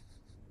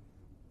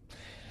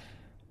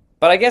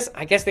 But I guess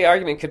the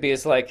argument could be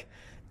is like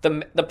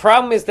the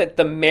problem is that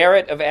the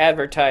merit of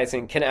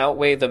advertising can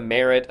outweigh the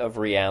merit of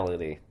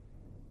reality,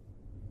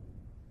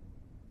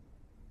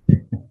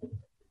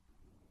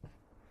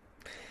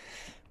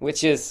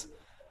 which is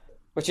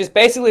which is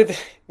basically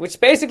which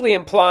basically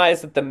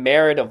implies that the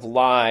merit of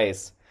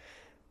lies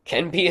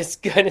can be as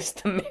good as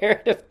the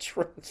merit of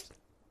truth,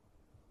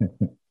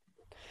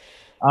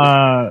 which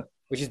Uh,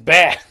 which is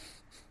bad.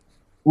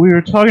 we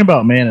were talking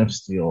about Man of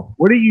Steel.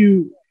 What do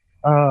you?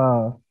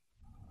 Uh,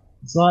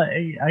 so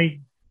I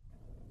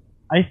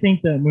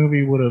think that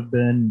movie would have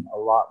been a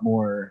lot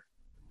more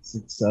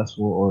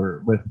successful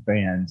or with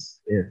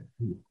fans if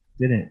he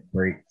didn't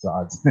break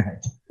Zod's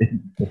neck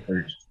in the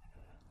first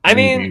I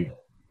mean, movie.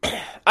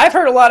 I've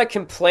heard a lot of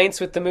complaints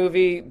with the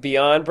movie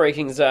beyond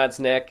breaking Zod's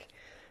neck,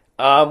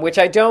 which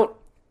I don't.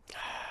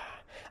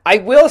 I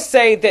will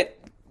say that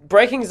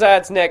breaking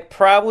Zod's neck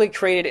probably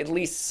created at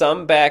least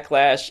some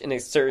backlash in a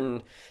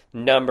certain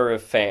number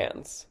of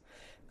fans.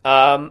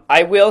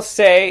 I will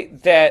say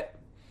that.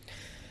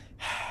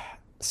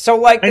 So,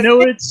 like I the know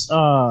thing, it's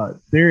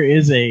there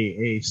is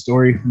a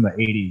story from the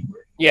 '80s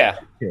where yeah,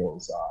 he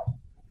kills Zod.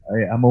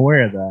 I'm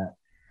aware of that.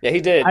 yeah,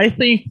 he did. I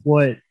think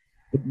what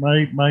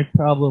my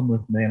problem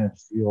with Man of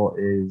Steel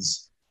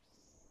is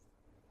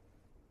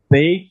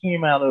they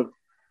came out of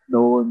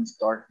Nolan's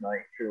Dark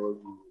Knight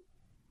trilogy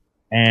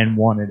and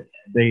wanted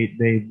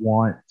they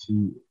want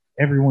to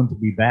everyone to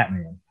be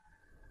Batman.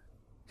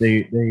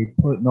 they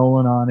put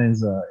Nolan on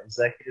as a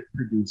executive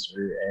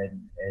producer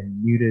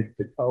and muted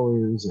the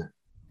colors and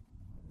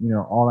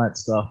all that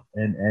stuff,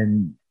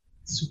 and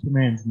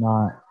Superman's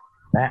not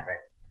Batman.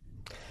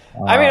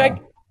 I mean, Uh,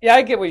 yeah,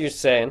 I get what you're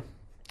saying.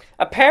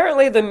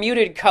 Apparently, the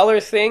muted color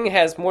thing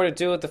has more to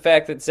do with the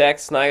fact that Zack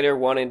Snyder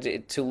wanted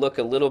it to look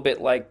a little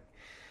bit like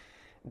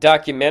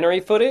documentary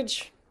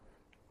footage.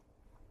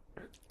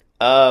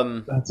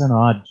 Um, that's an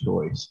odd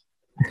choice.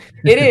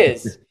 it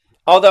is.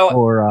 Although,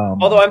 Or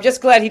although I'm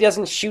just glad he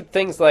doesn't shoot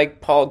things like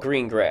Paul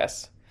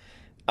Greengrass.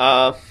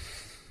 Uh,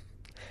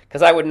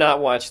 because I would not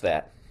watch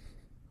that.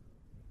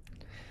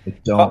 I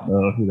don't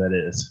know who that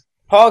is.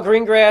 Paul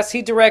Greengrass,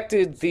 he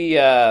directed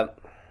the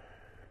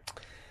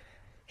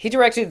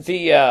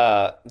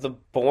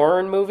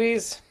Bourne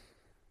movies,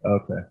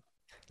 Okay.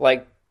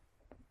 like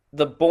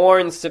the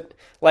Bourne,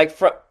 like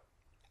from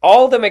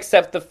all of them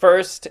except the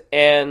first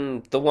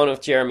and the one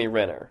with Jeremy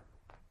Renner.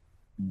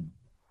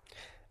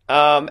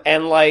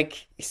 And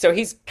like so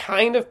he's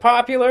kind of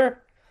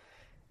popular,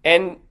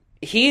 and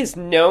he's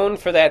known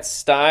for that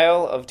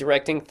style of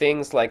directing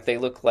things like they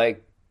look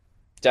like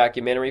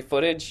documentary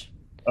footage.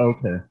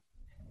 Okay.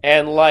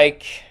 And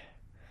like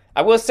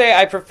I will say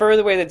I prefer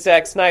the way that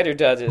Zack Snyder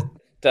does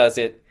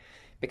it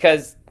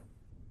because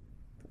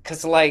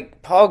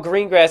like Paul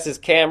Greengrass's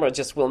camera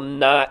just will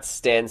not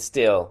stand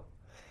still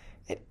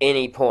at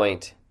any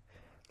point.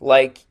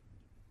 Like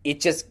it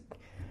just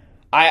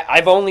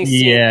I've only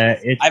seen Yeah,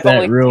 it's I've that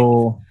only seen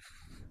real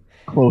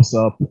close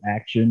up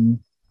action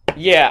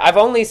yeah, I've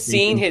only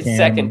seen shaky his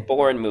second cam.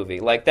 Bourne movie.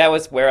 Like that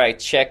was where I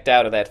checked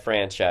out of that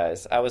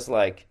franchise. I was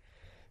like,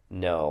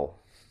 no.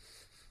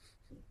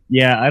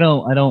 Yeah, I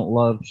don't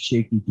love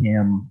shaky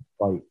cam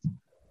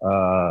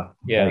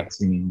Yeah, fight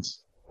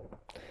scenes.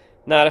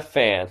 not a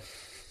fan.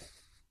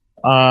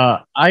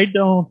 I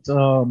don't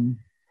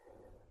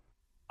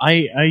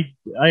I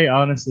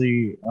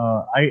honestly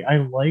I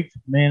liked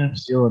Man of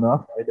Steel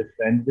enough. I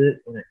defended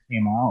it when it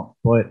came out,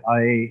 but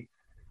I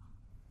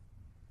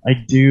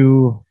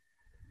do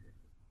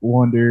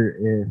wonder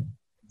if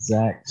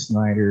Zack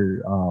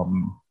Snyder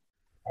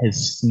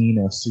has seen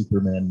a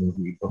Superman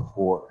movie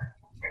before.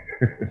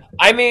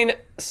 I mean,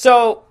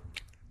 so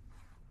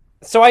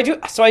I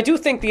do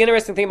think the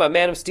interesting thing about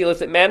Man of Steel is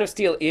that Man of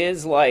Steel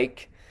is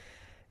like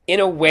in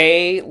a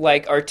way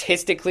like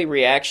artistically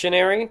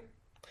reactionary.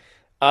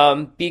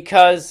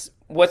 Because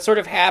what sort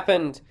of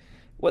happened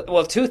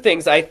well, two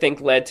things I think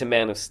led to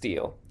Man of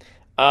Steel.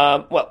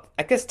 Well,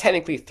 I guess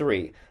technically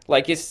three.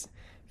 Like it's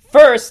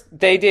first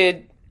they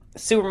did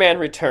Superman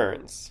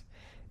Returns.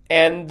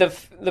 And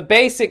the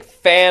basic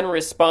fan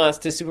response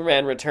to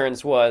Superman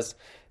Returns was,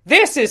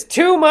 "This is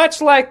too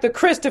much like the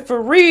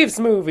Christopher Reeves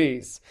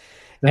movies."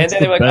 And That's then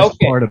the they're like, best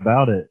 "Okay." part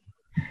about it.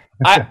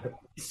 I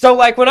so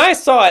like when I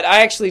saw it,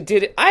 I actually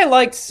did. I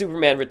liked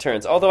Superman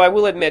Returns, although I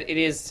will admit it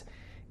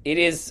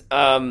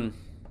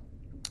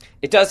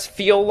does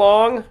feel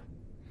long,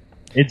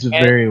 It's and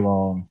very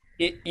long.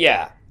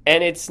 yeah,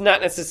 and it's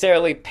not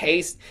necessarily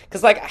paced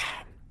because like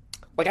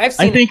I've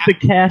I seen. think the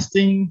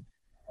casting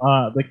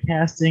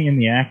and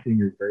the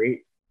acting are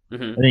great. I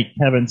Mhm. think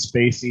Kevin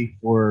Spacey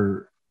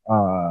for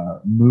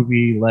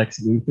movie Lex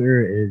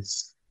Luthor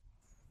is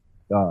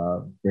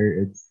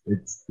very.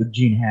 It's the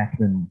Gene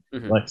Hackman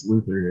Mhm. Lex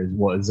Luthor is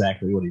what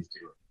exactly what he's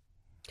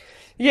doing.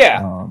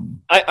 Yeah,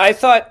 Um, I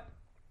thought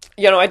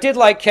I did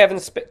like Kevin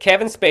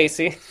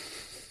Spacey,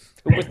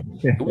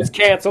 who was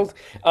canceled.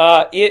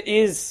 It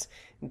is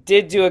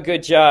did do a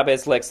good job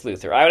as Lex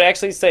Luthor. I would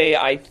actually say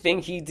I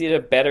think he did a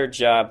better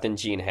job than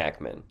Gene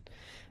Hackman.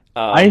 I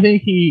Um,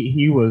 think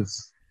he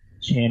was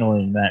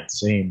channeling that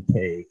same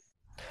take.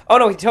 oh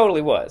no, he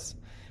totally was.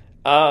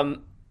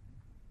 Um,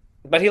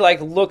 but he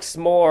like looks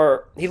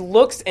more. He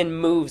looks and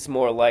moves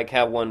more like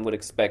how one would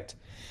expect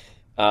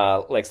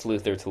Lex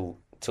Luthor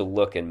to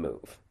look and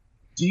move.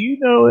 Do you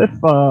know if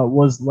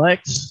was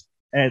Lex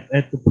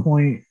at the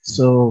point,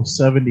 so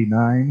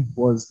 79,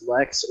 was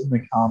Lex in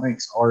the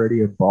comics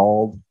already a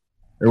bald,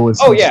 or was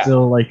Oh he yeah.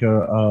 still like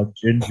a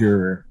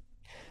ginger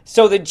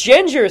So the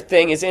ginger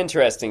thing is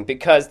interesting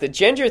because the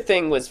ginger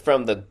thing was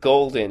from the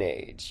Golden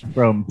Age,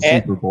 from and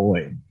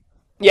Superboy,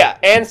 yeah,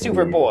 I and believe?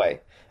 Superboy.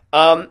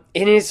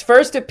 In his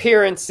first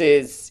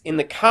appearances in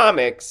the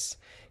comics,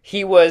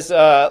 he was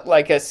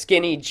like a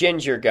skinny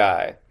ginger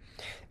guy.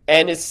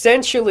 And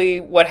essentially,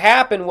 what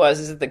happened was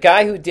is that the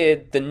guy who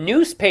did the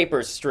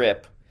newspaper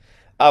strip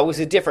was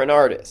a different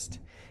artist,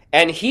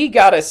 and he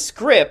got a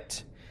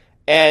script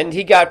and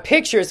he got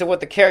pictures of what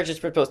the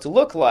characters were supposed to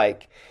look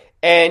like,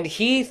 and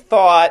he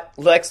thought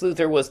Lex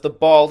Luthor was the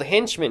bald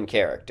henchman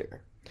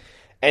character,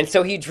 and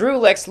so he drew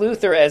Lex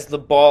Luthor as the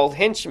bald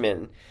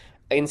henchman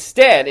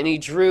instead, and he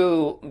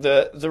drew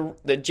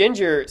the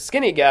ginger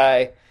skinny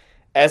guy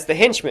as the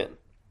henchman,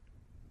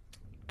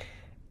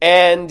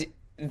 and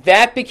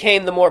that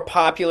became the more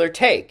popular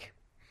take.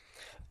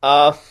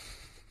 Uh,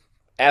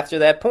 After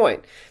that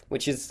point,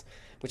 which is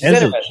which is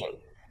As it interesting.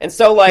 And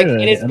so like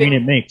it should. has I mean, it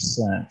been makes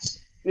sense.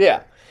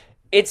 yeah.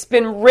 It's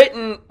been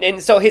written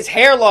and so his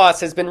hair loss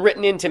has been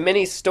written into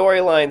many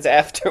storylines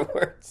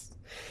afterwards.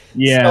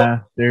 So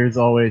Yeah, there's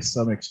always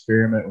some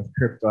experiment with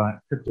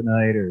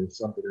kryptonite or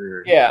something.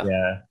 Or yeah,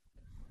 yeah.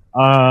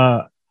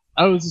 Uh,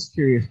 I was just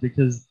curious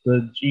because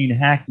the Gene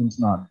Hackman's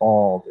not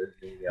bald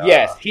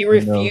yes,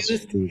 in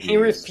those he movies.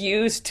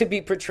 refused to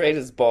be portrayed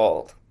as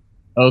bald.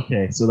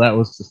 Okay, so that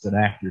was just an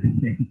actor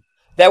thing.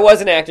 That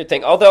was an actor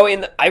thing. Although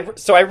I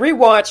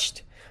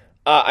rewatched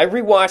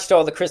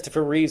all the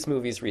Christopher Reeves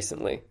movies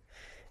recently,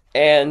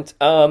 and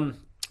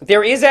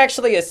there is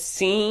actually a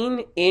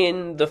scene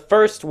in the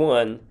first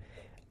one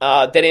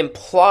that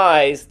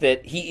implies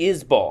that he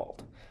is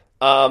bald.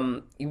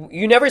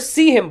 You never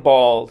see him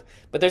bald,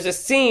 but there's a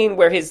scene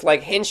where his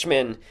like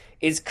henchman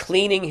is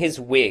cleaning his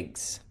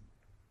wigs.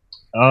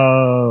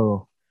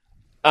 Oh,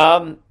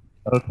 Um,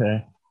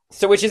 okay.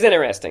 so which is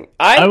interesting.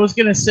 I was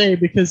gonna say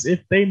because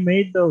if they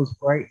made those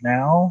right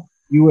now,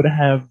 you would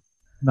have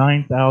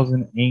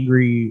 9,000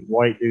 angry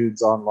white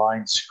dudes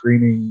online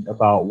screaming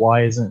about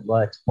why isn't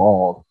Lex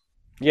bald?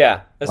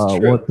 Yeah, that's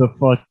true. What the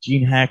fuck?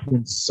 Gene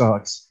Hackman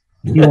sucks.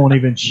 He won't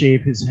even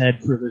shave his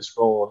head for this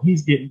role.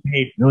 He's getting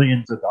paid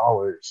millions of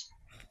dollars.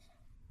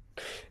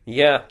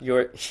 Yeah, you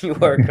are you're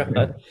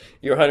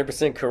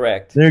 100%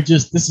 correct. They're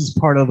just this is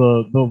part of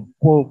the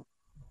quote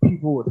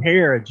people with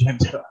hair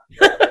agenda.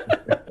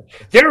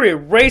 They're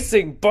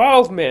erasing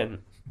bald men.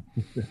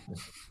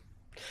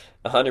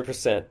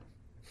 100%.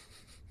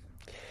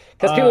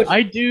 Because people,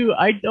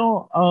 I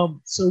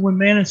don't. So when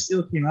Man of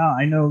Steel came out,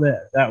 I know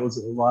that that was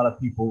a lot of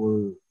people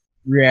were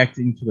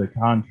reacting to the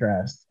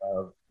contrast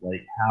of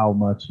like how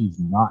much he's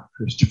not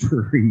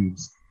Christopher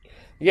Reeves.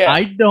 yeah.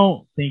 I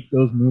don't think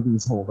those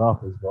movies hold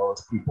up as well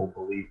as people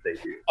believe they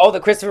do. Oh, the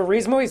Christopher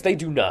Reeves movies, they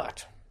do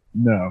not.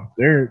 No,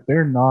 they're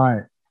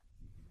not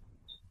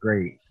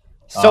great.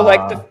 So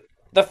like Uh,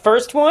 the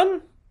first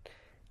one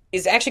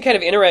is actually kind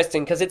of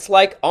interesting because it's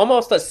like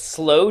almost a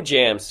slow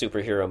jam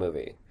superhero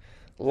movie.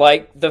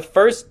 Like the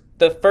first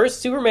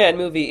Superman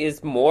movie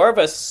is more of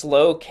a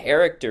slow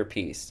character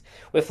piece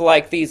with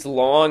like these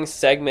long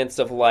segments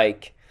of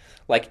like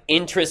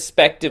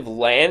introspective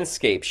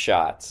landscape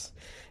shots.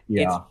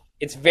 It's yeah,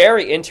 it's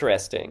very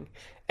interesting.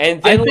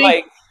 And I then think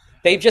like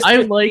they just I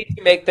like. proceed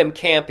to make them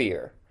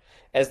campier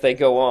as they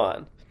go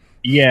on.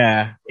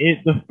 Yeah, it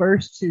the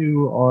first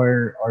two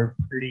are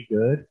pretty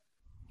good.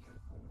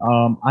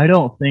 I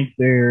don't think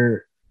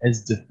they're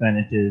as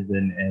definitive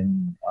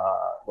and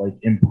like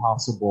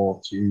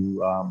impossible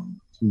to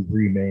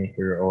remake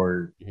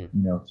or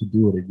Mhm. to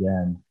do it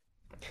again.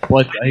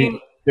 But I mean,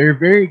 they're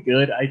very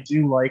good. I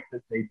do like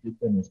that they did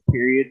them as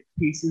period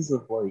pieces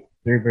of like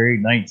they're very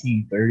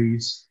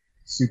 1930s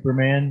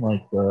Superman,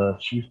 like the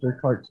Schuster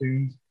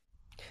cartoons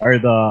or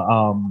the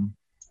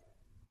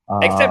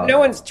except uh no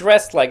one's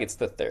dressed like it's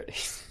the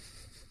 30s.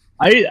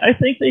 I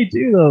think they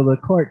do though. The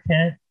Clark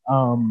Kent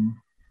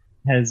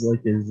has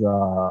like his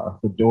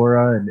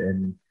fedora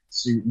and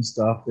suit and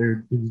stuff.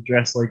 He's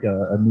dressed like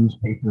a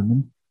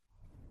newspaperman.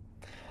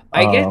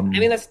 I mean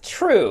Um, that's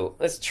true.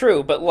 That's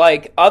true, but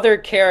like other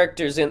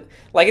characters in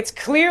like it's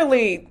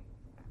clearly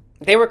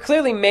they were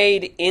clearly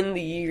made in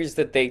the years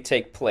that they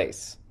take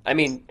place. I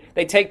mean,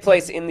 they take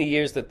place in the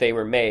years that they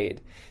were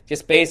made,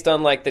 just based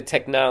on like the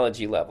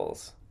technology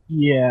levels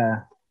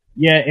yeah,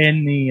 yeah,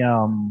 and the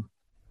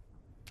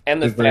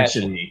and the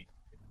fashion. diversity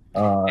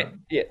uh,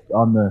 Yeah,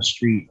 on the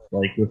street,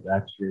 like with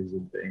extras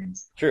and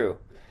things. true.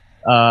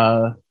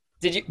 Uh,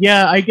 Did you?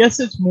 yeah, I guess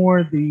it's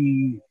more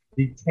the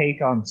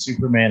take on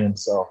Superman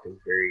himself is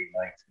very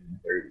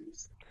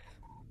 1930s.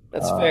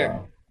 That's fair.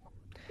 Uh,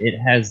 it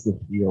has the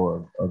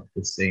feel of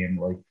the same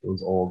like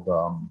those old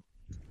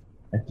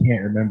I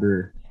can't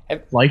remember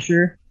Have,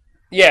 Fleischer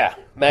yeah,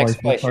 Max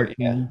Fleischer Fleischer.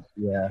 Yeah. cartoons.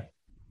 Yeah,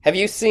 Have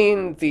you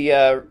seen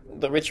the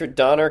Richard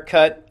Donner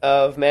cut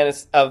of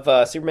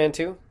Superman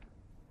 2?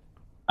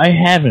 I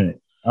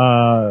haven't.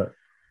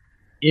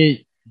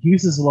 It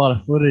uses a lot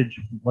of footage,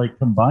 like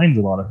combines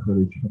a lot of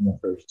footage from the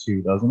first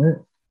two, doesn't it?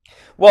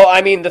 Well,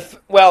 I mean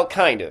well,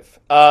 kind of.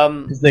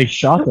 Because they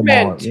shot them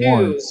all Superman at 2,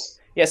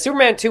 once. yeah,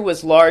 Superman 2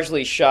 was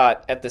largely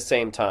shot at the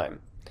same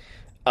time.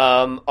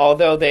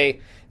 Although they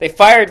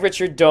fired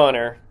Richard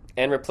Donner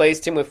and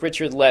replaced him with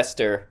Richard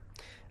Lester,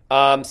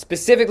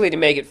 specifically to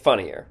make it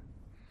funnier.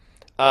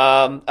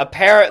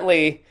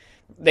 Apparently,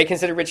 they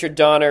consider Richard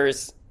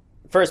Donner's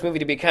first movie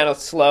to be kind of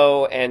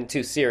slow and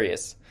too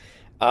serious.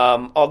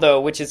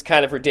 Although, which is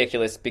kind of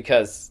ridiculous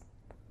because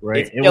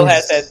it Right? It still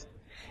has that was.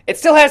 it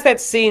still has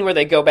that scene where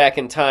they go back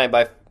in time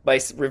by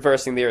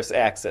reversing the Earth's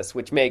axis,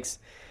 which makes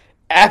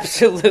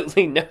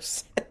absolutely no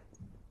sense.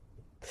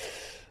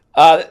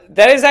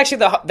 That is actually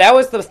that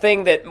was the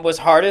thing that was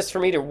hardest for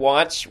me to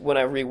watch when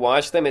I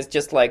rewatched them is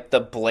just like the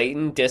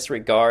blatant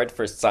disregard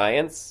for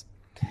science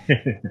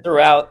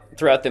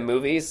throughout the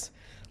movies.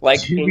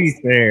 Like To be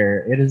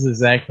fair, it is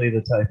exactly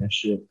the type of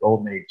shit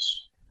Golden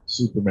Age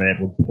Superman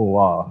would pull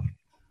off.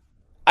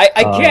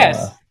 I Uh,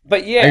 guess,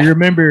 but I yeah,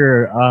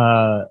 remember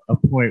a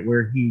point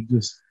where he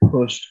just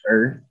pushed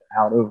Earth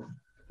out of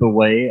the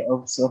way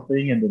of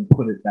something and then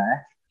put it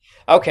back.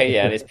 okay,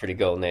 yeah, it is pretty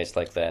golden age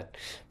like that.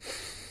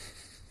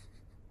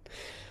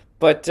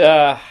 But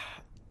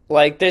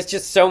like, there's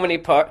just so many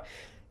parts.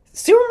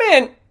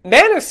 Superman.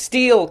 Man of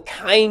Steel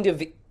kind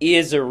of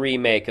is a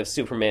remake of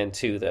Superman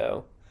 2,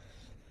 though.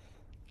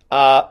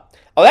 Uh,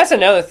 oh, that's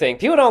another thing.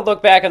 People don't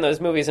look back on those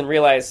movies and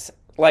realize,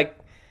 like,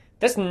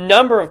 this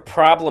number of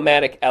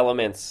problematic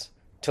elements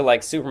to,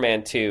 like,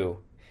 Superman 2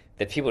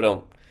 that people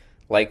don't,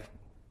 like,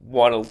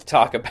 want to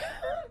talk about.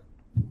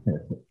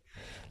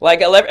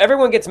 Like,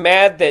 everyone gets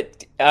mad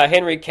that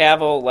Henry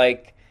Cavill,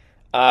 like,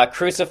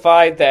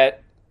 crucified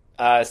that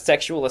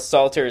sexual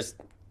assaulter's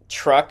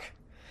truck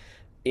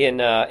in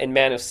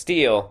Man of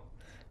Steel.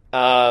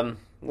 Um,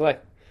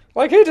 like,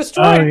 like he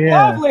Oh destroyed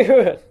yeah,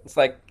 livelihood. It's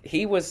like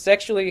he was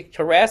sexually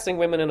harassing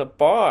women in a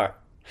bar.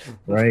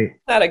 right.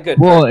 Not a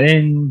good Well, person.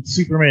 in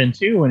Superman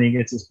 2, when he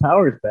gets his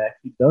powers back,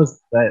 he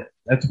does that.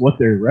 That's what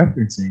they're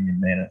referencing in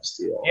Man of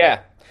Steel.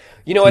 Yeah.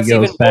 You know He what's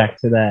even goes more? back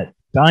to that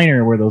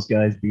diner where those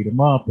guys beat him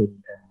up and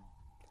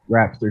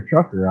wraps their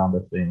truck around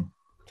the thing.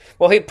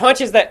 Well, he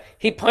punches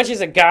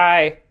a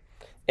guy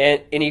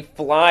and he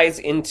flies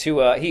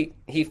into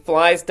he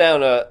flies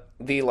down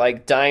the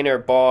like diner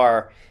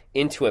bar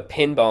into a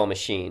pinball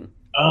machine.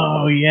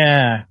 Oh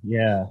yeah,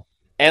 yeah.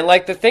 And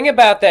like the thing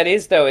about that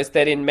is though is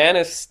that in Man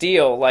of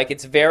Steel, like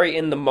it's very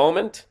in the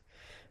moment,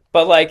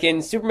 but like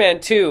in Superman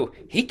 2,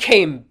 he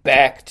came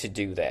back to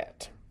do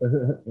that.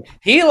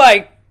 He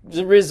like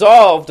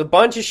resolved a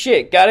bunch of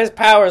shit, got his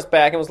powers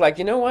back and was like,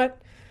 "You know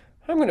what?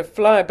 I'm going to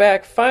fly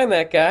back, find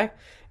that guy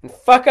and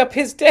fuck up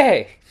his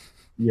day."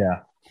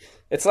 Yeah,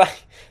 It's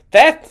like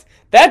that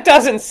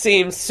doesn't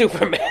seem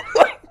Superman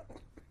like.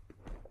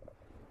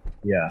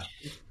 yeah.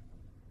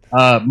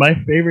 My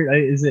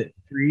favorite is it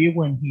 3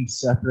 when he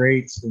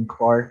separates when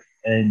Clark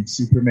and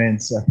Superman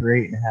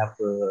separate and have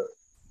the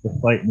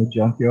fight in the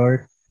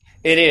junkyard.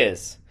 It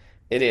is.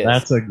 It is.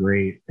 That's a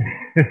great.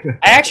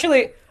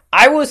 Actually,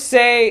 I will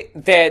say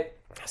that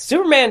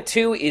Superman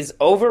 2 is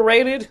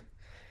overrated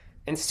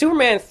and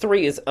Superman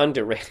 3 is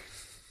underrated.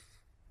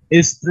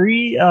 Is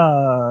 3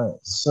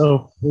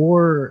 so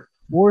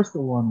 4's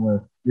the one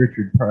with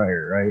Richard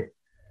Pryor, right?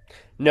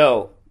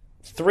 No,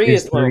 3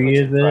 is Is the one with 3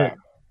 is Richard it? Pryor.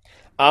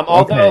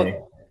 Okay.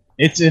 Although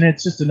It's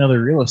just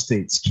another real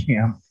estate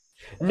scam.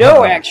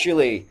 no,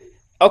 actually,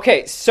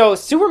 okay. So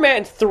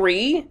Superman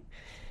 3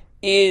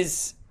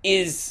 is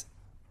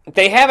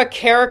they have a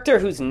character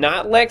who's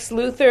not Lex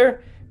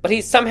Luthor, but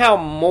he's somehow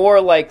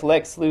more like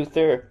Lex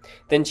Luthor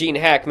than Gene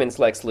Hackman's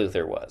Lex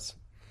Luthor was.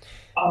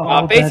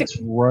 Oh, that's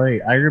Basically,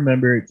 right. I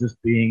remember it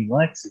just being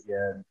Lex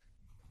again.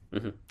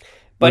 mhm.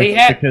 But he With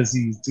had because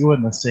he's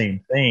doing the same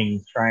thing,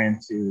 he's trying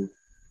to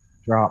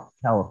drop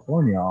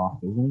California off,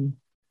 isn't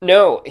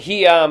no.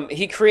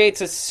 He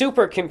creates a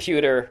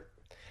supercomputer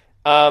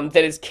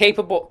that is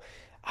capable.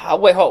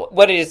 Wait, hold.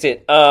 What is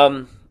it?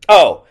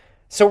 Oh,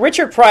 so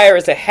Richard Pryor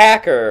is a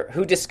hacker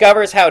who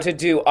discovers how to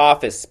do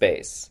Office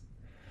Space.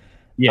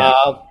 he? Yeah,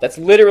 That's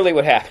literally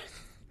what happened.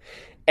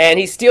 And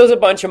he steals a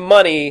bunch of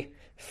money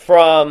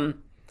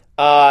from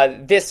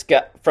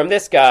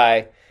this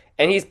guy,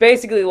 and he's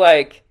basically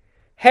like,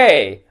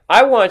 "Hey,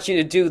 I want you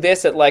to do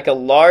this at like a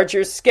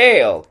larger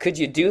scale. Could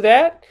you do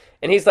that?"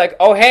 And he's like,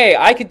 "Oh, hey,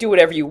 I could do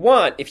whatever you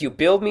want if you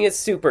build me a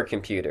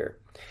supercomputer."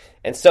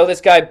 And so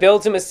this guy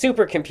builds him a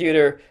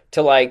supercomputer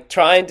to like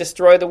try and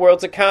destroy the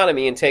world's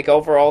economy and take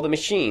over all the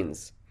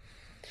machines.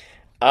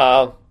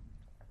 Uh,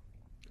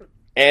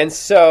 and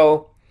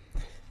so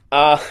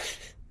uh,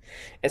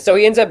 And so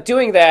he ends up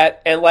doing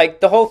that, and like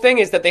the whole thing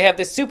is that they have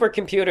this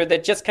supercomputer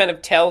that just kind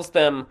of tells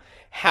them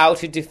how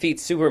to defeat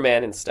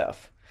Superman and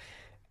stuff.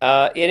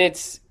 And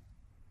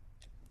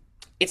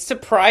it's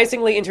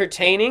surprisingly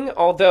entertaining,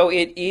 although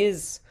it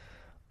is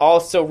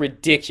also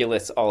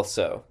ridiculous.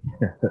 Also,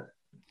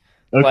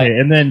 like okay,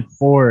 and then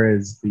 4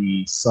 is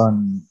the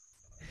sun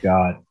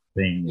god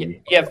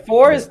thing. yeah,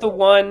 four is the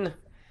one.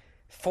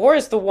 Four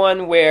is the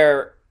one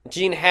where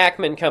Gene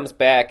Hackman comes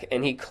back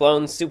and he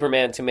clones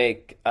Superman to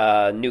make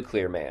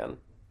Nuclear Man.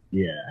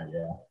 Yeah,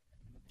 yeah.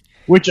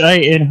 Which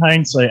in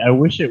hindsight, I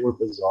wish it were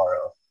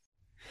Bizarro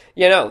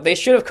You know, they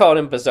should have called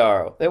him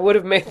Bizarro. That would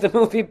have made the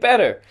movie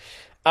better.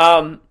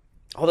 Um,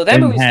 although that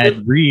and movie's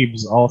had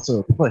Reeves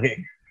also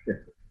play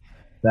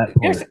that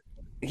here's, part.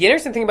 the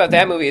interesting thing about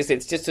that movie is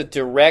it's just a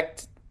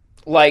direct,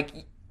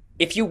 like,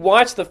 if you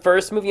watch the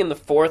first movie and the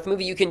fourth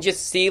movie, you can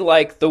just see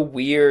like the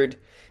weird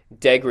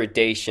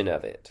degradation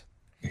of it.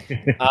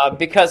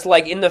 Because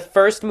like in the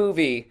first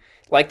movie,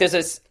 like there's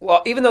this,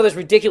 well, even though there's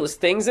ridiculous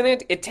things in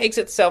it, it takes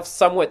itself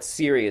somewhat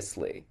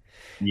seriously.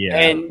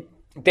 Yeah, And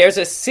there's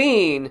a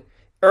scene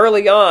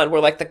early on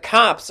where like the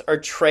cops are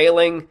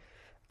trailing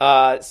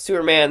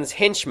Superman's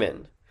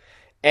henchmen,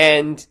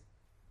 and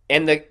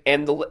they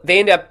end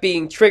up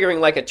being triggering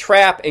like a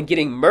trap and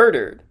getting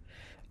murdered.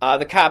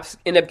 The cops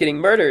end up getting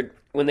murdered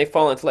when they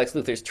fall into Lex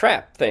Luthor's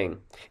trap thing.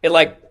 It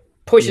like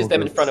pushes real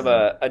them in good front of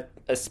scene.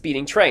 a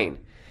speeding train.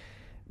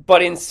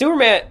 But in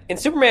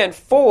Superman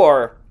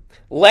 4,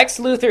 Lex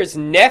Luthor's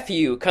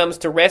nephew comes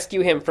to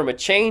rescue him from a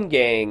chain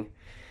gang,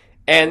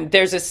 and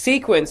there's a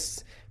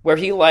sequence where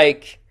he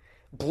like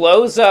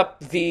blows up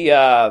the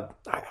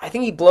I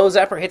think he blows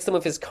up or hits them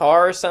with his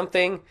car or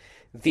something.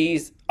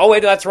 These Oh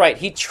wait, that's right.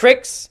 He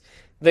tricks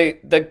the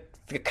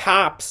the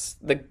cops,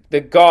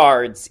 the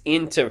guards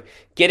into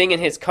getting in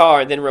his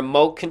car, and then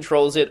remote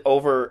controls it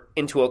over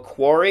into a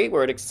quarry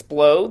where it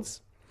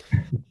explodes.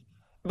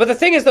 But the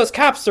thing is, those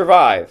cops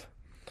survive.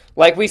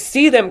 Like we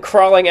see them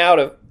crawling out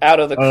of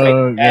the crate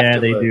Oh yeah,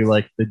 they do afterwards,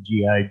 like the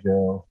GI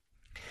Joe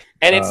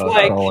and it's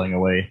like, crawling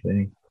away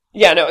thing.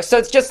 yeah, no. So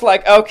it's just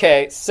like,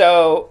 okay,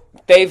 so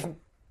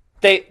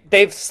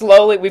they've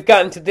slowly we've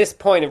gotten to this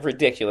point of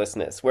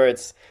ridiculousness where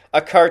it's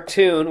a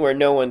cartoon where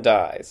no one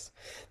dies.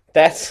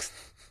 That's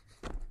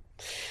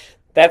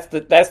that's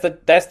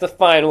the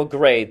final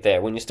grade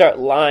there when you start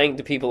lying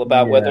to people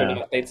about whether or Yeah,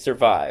 not they'd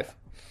survive.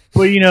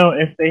 well,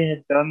 if they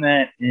had done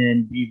that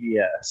in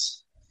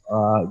BVS,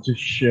 just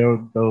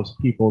showed those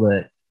people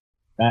that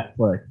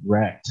Batfleck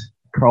wrecked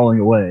crawling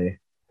away,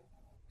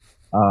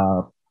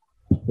 uh,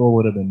 people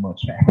would have been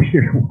much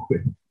happier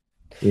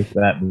with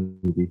that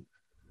movie.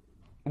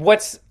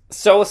 What's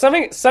so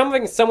something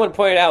someone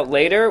pointed out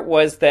later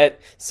was that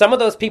some of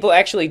those people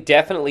actually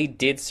definitely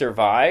did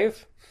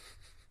survive.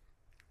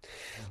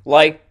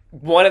 Like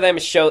one of them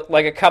show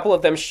like a couple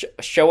of them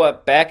show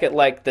up back at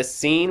like the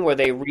scene where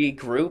they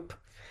regroup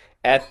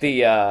at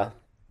the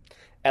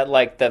at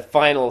like the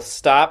final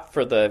stop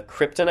for the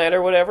kryptonite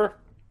or whatever.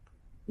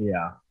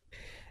 Yeah,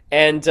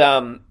 And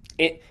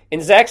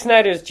in Zack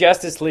Snyder's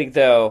Justice League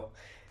though,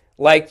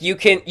 like you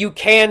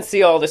can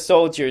see all the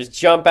soldiers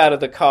jump out of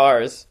the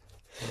cars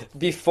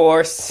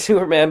before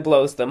Superman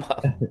blows them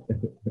up.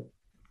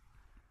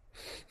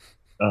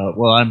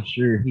 well, I'm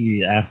sure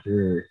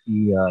after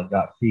he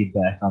got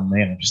feedback on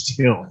Man of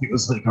Steel, he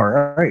was like, "All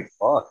right,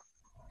 fuck,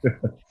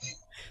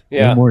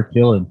 no Yeah. more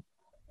killing."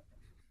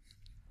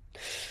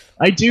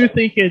 I do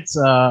think it's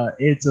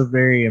a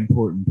very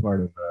important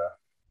part of the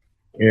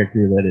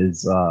character that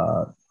is,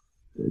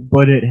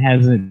 but it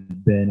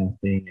hasn't been a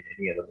thing in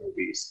any of the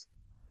movies.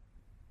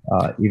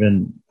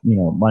 Even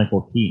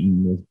Michael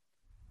Keaton was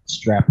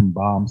strapping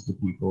bombs to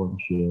people and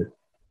shit.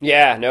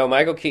 Yeah, no,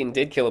 Michael Keaton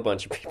did kill a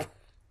bunch of people.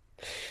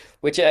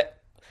 Which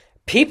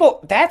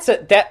people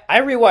that I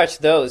rewatched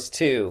those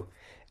too.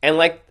 And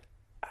like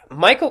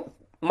Michael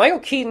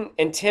Keaton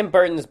and Tim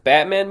Burton's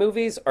Batman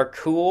movies are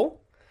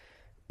cool,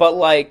 but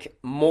like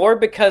more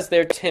because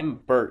they're Tim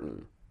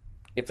Burton,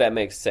 if that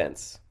makes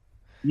sense.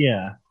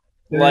 Yeah,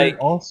 they're Like,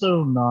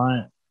 also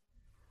not.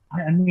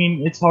 I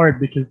mean, it's hard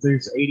because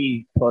there's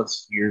 80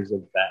 plus years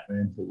of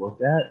Batman to look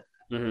at,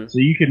 mhm. so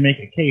you could make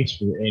a case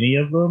for any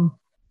of them.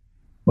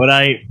 But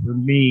for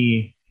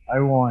me, I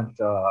want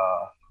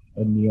a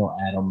Neil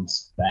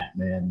Adams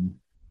Batman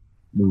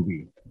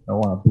movie. I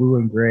want a blue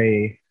and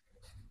gray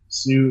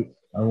suit.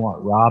 I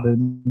want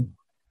Robin.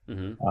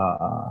 Mhm.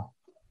 Uh,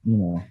 you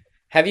know,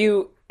 Have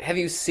you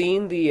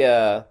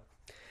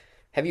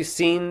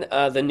seen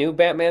the new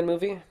Batman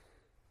movie?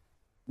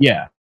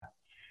 yeah.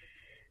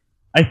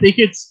 I think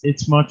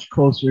it's much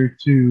closer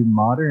to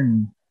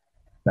modern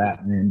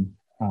Batman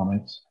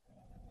comics.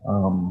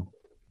 Um,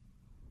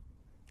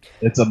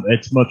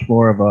 it's much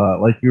more of a,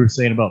 like you were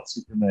saying about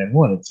Superman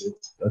one.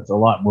 It's a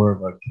lot more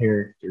of a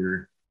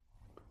character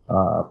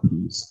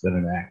piece than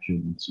an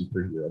action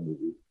superhero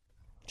movie.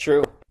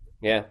 True.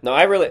 Yeah. No,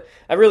 I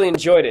really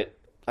enjoyed it.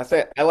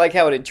 I like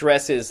how it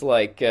addresses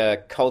like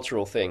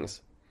cultural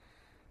things.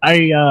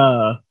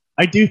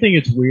 I do think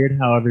it's weird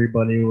how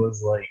everybody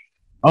was like,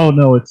 "Oh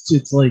no, it's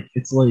like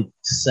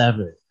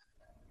seven."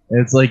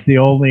 And it's like the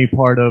only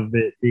part of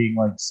it being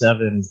like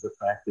seven is the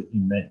fact that he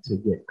meant to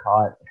get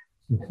caught.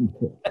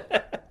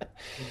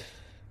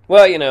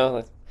 Well,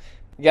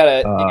 you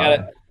gotta you uh,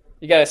 gotta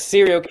you got a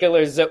serial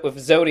killer with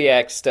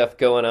Zodiac stuff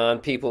going on.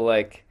 People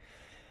like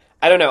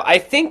I don't know. I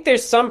think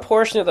there's some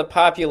portion of the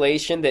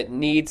population that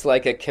needs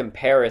like a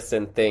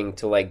comparison thing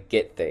to like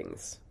get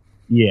things.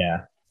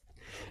 yeah,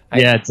 I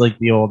yeah, it's like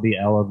the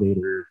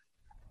elevator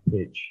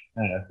pitch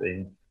kind of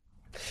thing.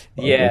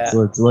 Like Yeah,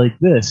 it's like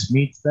this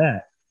meets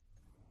that.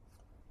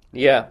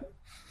 yeah.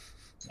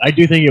 I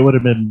do think it would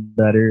have been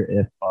better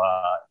if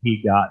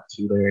he got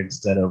to there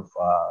instead of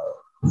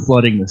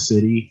flooding the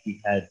city.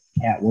 He had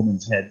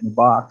Catwoman's head in the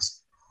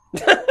box.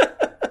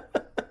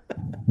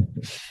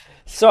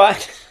 So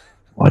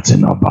What's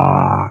in the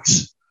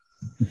box?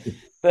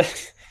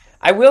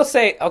 I will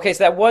say, okay,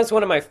 so that was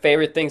one of my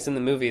favorite things in the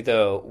movie,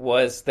 though,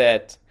 was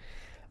that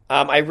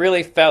I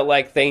really felt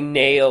like they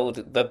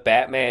nailed the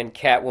Batman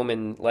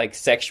Catwoman like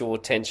sexual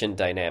tension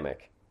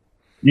dynamic.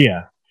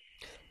 Yeah,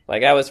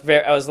 Like I was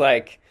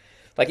like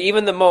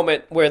even the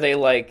moment where they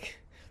like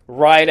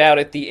ride out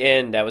at the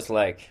end, I was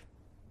like,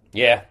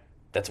 yeah,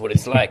 that's what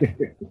it's like.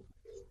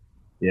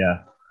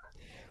 yeah.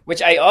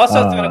 Which I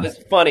also thought it Uh, was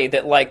funny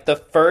that like the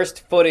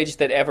first footage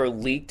that ever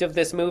leaked of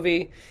this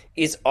movie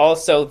is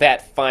also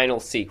that final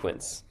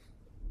sequence.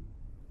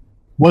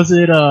 was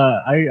it?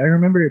 I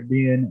remember it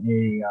being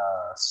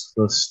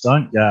the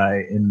stunt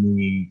guy in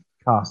the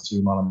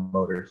costume on a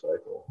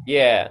motorcycle.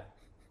 Yeah.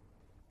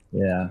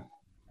 Yeah,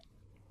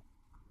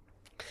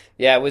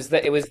 Yeah, it was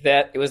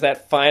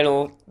that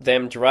final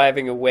them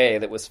driving away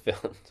that was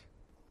filmed.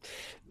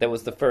 That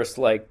was the first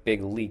like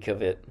big leak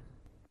of it.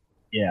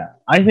 yeah.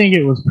 I think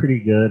it was pretty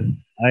good.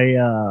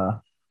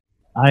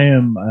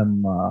 I'm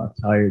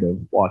tired of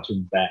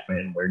watching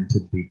Batman learn to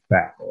be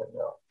Batman.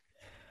 Though.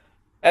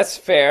 That's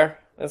fair.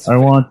 That's I fair.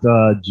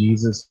 want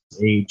Jesus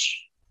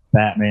H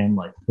Batman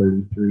like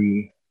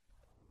 33,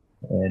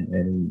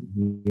 and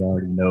he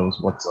already knows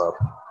what's up.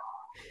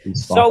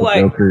 He's So fought the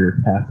like,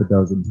 Joker half a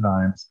dozen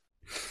times.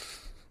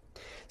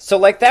 so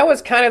like that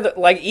was kind of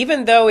like,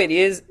 even though it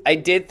is, I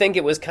did think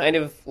it was kind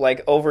of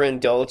like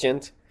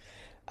overindulgent.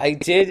 I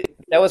did.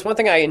 That was one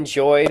thing I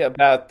enjoyed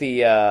about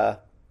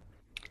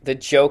the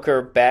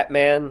Joker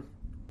Batman,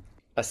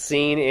 a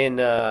scene in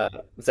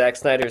Zack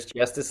Snyder's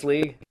Justice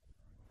League,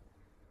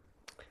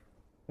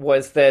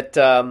 was that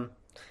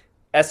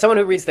as someone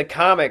who reads the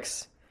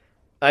comics,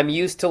 I'm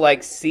used to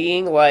like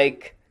seeing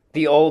like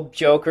the old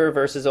Joker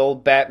versus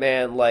old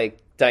Batman like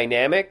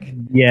dynamic,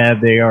 Yeah,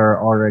 they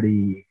are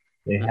already.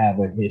 They have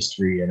a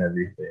history and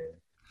everything.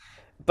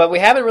 but we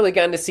haven't really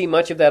gotten to see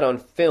much of that on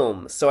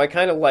film. So I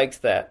kind of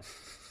liked that.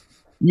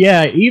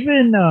 Yeah,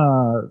 even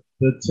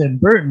the Tim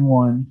Burton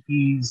one,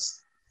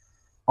 he's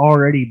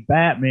already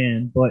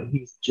Batman, but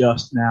he's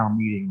just now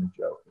meeting the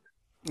Joker.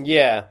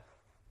 Yeah,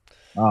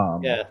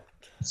 Um, yeah,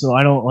 so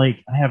I don't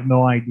like. I have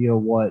no idea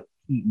what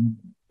Keaton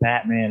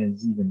Batman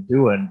is even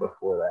doing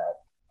before that.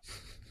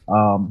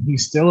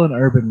 He's still an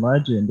urban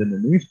legend in the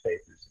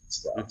newspapers and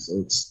stuff, so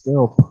it's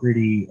still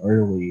pretty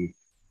early.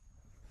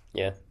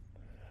 yeah.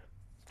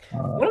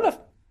 One Uh, of the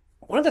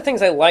one of the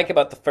things I like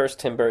about the first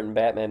Tim Burton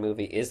Batman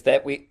movie is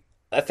that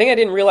a thing I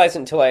didn't realize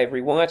until I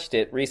rewatched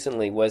it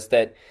recently was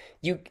that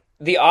you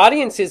the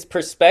audience's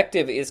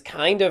perspective is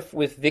kind of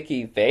with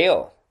Vicky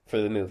Vale for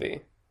the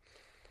movie.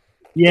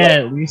 yeah,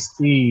 Like, at least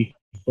the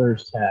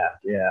first half.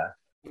 Yeah,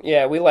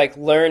 yeah, we like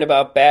learn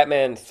about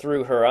Batman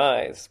through her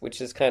eyes,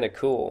 which is kind of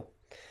cool.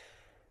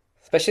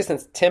 Especially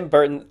since Tim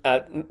Burton,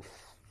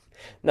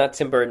 not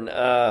Tim Burton,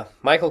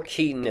 Michael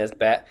Keaton as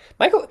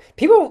Michael.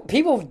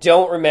 People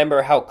don't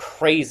remember how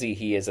crazy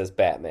he is as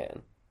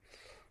Batman.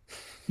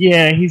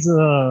 yeah, he's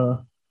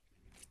a.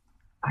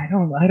 I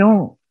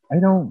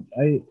don't.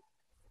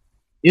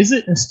 Is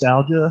it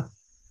nostalgia?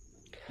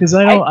 Because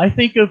I I don't. I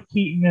think of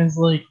Keaton as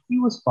like he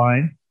was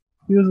fine.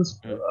 He was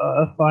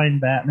a fine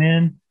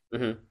Batman,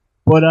 Mhm.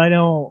 but I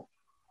don't.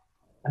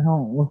 I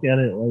don't look at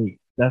it like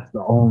that's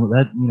the only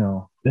that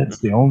that's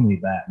the only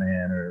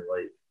Batman or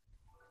like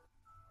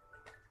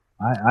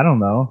I don't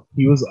know.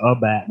 He was a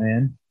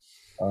Batman.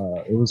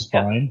 It was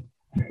Yeah, fine.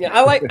 yeah.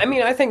 I like. I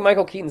mean, I think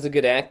Michael Keaton's a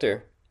good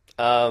actor.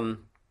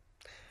 Um,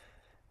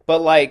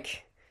 but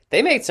like,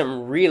 they made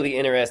some really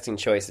interesting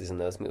choices in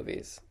those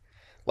movies.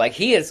 Like,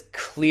 he is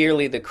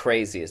clearly the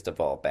craziest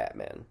of all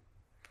Batman.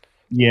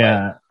 Like,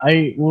 Yeah,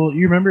 I well,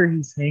 you remember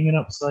he's hanging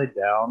upside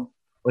down,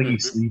 like he mhm.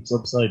 sleeps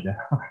upside down.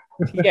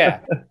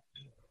 Yeah,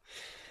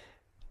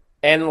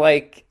 and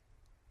like,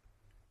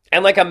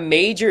 a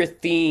major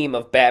theme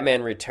of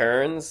Batman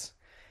Returns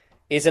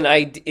is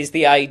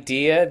the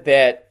idea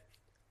that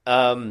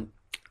um,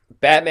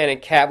 Batman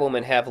and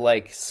Catwoman have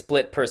like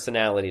split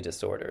personality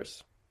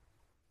disorders.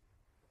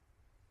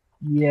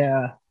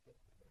 Yeah,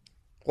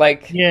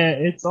 Like, yeah,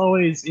 it's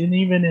always and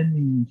even in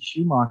the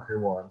Schumacher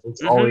ones,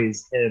 it's mhm,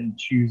 always him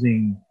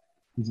choosing.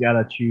 He's got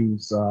to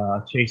choose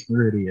Chase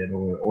Meridian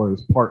or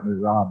his partner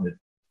Robin,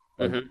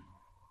 like mhm.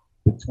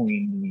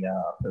 between the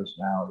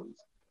personalities.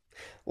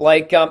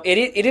 Like,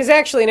 it is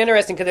actually an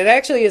interesting because it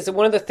actually is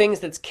one of the things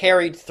that's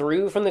carried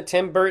through from the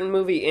Tim Burton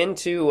movie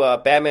into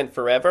Batman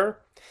Forever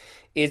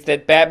is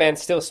that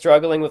Batman's still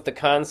struggling with the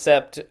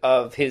concept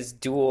of his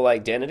dual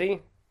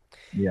identity.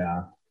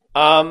 Yeah,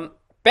 Um,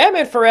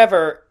 Batman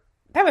Forever,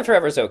 Batman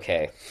Forever is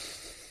okay.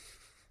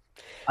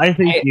 I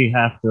think I, you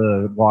have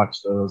to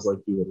watch those like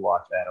you would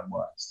watch Adam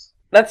West.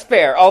 that's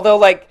fair. Although,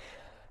 like,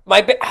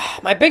 my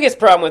biggest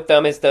problem with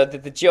them is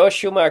that the Joe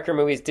Schumacher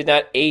movies did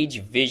not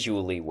age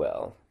visually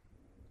well.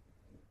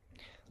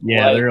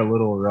 Yeah, Like, they're a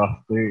little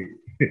rough. They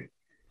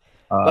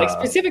uh,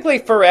 specifically,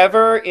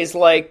 Forever is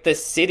like the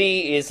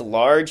city is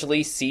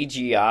largely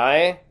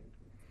CGI.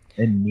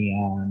 and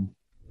neon.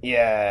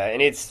 Yeah,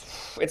 and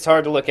it's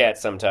hard to look at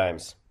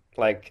sometimes.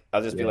 Like,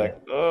 I'll just be Yeah, like,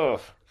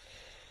 oh,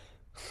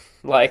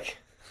 like,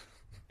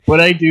 but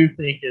I do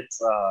think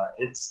it's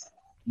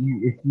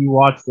if you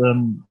watch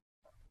them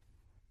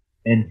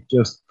and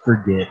just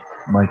forget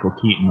Michael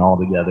Keaton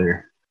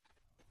altogether.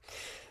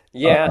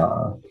 yeah.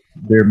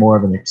 They're more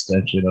of an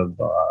extension of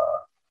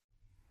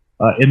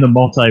in the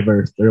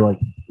multiverse. They're like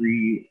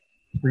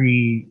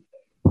three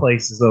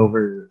places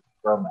over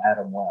from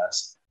Adam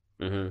West.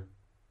 Hmm.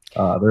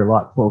 They're a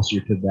lot closer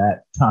to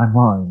that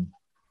timeline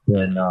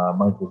than Hmm.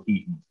 Michael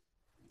Keaton.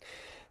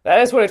 That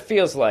is what it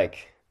feels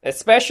like,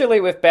 especially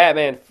with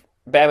Batman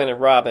and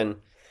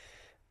Robin,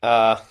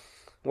 uh,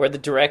 where the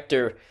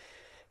director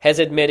has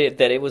admitted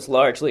that it was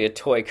largely a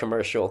toy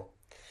commercial.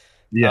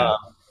 Yeah,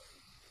 Uh,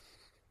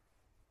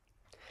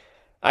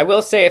 I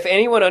will say, if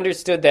anyone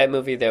understood that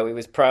movie, though, it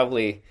was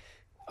probably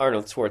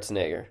Arnold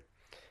Schwarzenegger.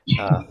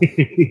 Uh,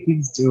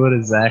 he's doing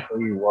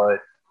exactly what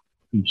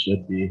he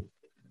should be.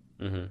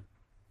 mhm.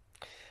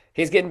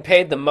 He's getting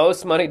paid the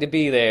most money to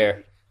be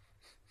there.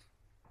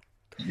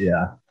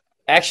 Yeah,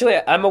 Actually,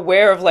 I'm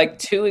aware of like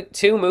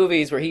two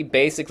movies where he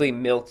basically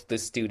milked the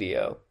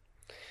studio.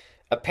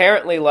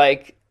 Apparently,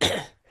 like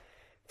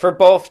for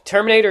both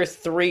Terminator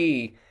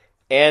 3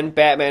 and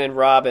Batman and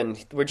Robin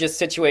were just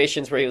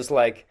situations where he was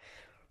like,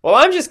 "Well,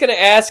 I'm just going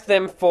to ask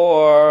them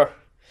for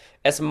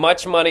as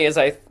much money as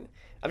I'm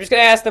just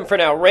going to ask them for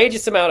an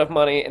outrageous amount of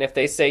money, and if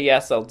they say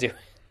yes, I'll do it."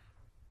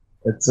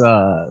 It's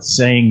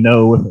saying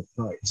no with a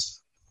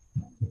price.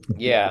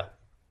 Yeah.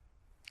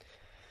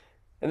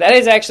 And that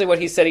is actually what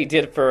he said he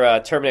did for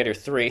Terminator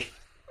 3.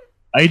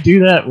 I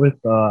do that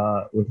with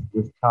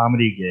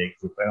comedy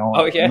gigs. If Oh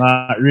I'm yeah.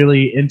 not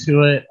really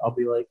into it, I'll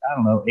be like, I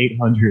don't know,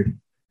 800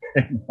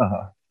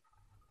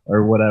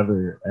 or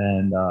whatever,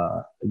 and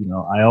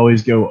I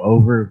always go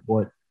over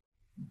what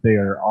they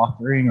are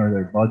offering or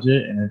their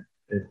budget, and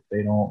if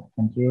they don't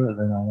come to it,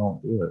 then I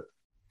don't do it.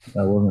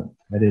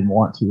 I didn't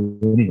want to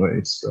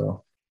anyway,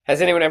 so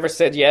Has anyone ever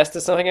said yes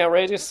to something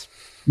outrageous?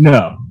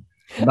 no,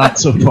 not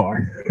so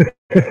far.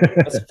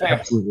 That's fair.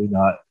 Absolutely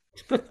not.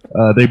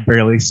 They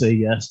barely say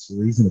yes to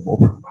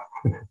reasonable.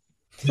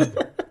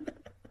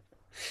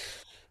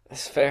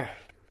 That's fair.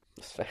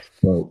 That's fair.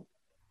 But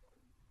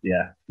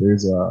yeah,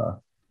 there's the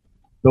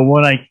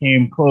one I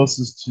came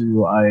closest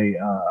to. I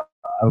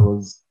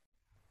was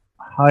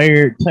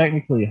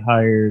technically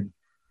hired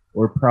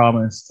or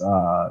promised.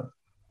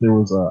 There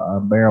was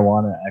a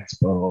marijuana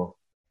expo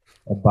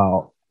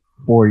about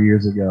 4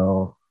 years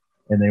ago,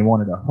 and they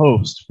wanted a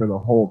host for the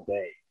whole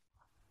day.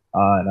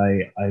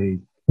 And I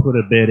put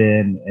a bid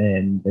in,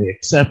 and they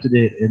accepted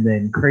it. And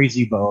then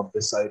Crazy Bone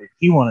decided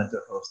he wanted to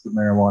host the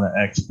marijuana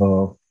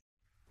expo,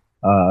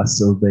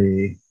 so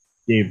they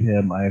gave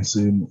him, I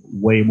assume,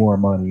 way more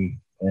money,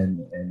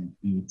 and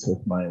he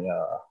took my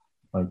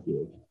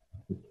gig.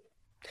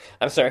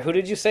 I'm sorry. Who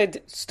did you say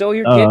stole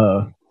your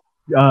gig?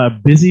 Uh,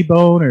 Busy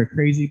Bone or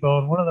Crazy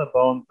Bone, one of the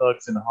Bone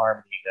Thugs and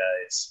Harmony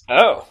guys.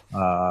 Oh,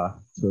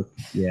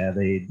 Yeah,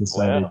 they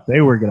decided wow.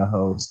 they were gonna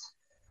host,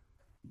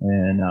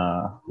 and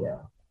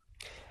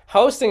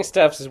Hosting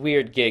stuff's is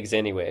weird gigs,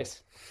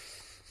 anyways.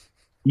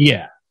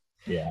 yeah,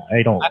 yeah.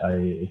 I don't. I,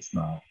 It's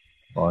not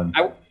fun.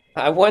 I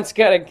I once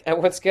got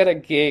a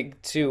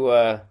gig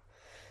to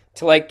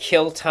like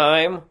kill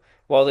time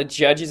while the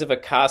judges of a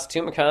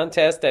costume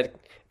contest at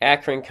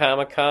Akron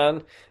Comic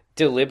Con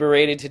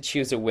deliberated to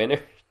choose a winner.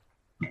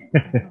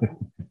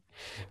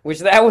 Which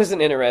that was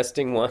an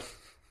interesting one.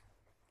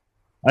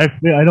 I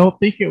don't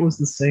think it was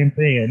the same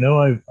thing. I know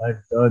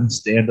I've done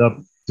stand up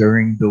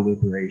during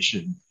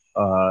deliberation.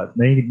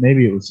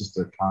 Maybe it was just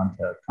a comedy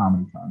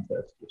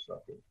contest or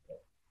something.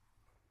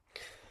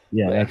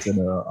 Yeah, But, that's an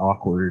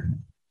awkward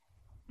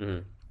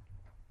mhm.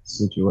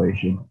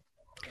 situation.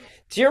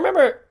 Do you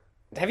remember?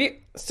 Have you?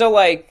 So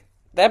like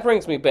that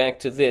brings me back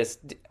to this.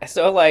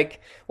 So like,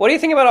 what do you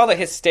think about all the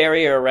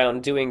hysteria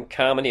around doing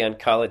comedy on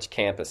college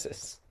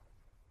campuses?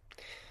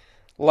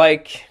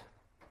 Like,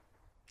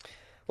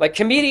 like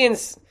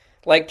comedians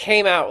like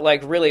came out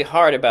like really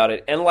hard about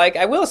it, and like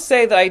I will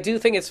say that I do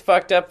think it's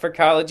fucked up for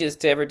colleges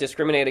to ever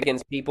discriminate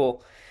against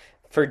people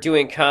for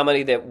doing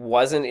comedy that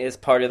wasn't as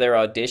part of their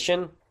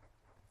audition.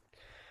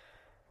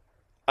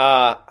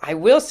 I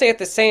will say at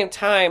the same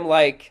time,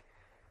 like,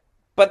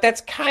 but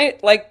that's kind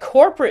of like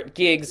corporate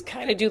gigs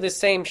kind of do the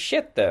same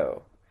shit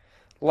though.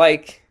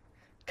 Like,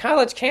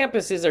 college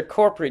campuses are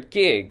corporate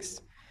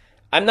gigs.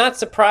 I'm not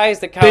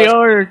surprised that They college.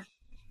 are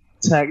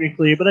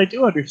technically, but I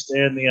do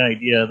understand the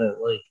idea that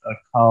like a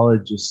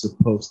college is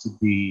supposed to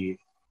be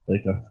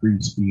like a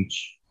free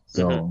speech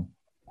Mhm. zone.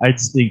 I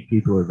just think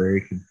people are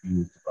very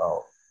confused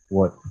about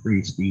what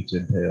free speech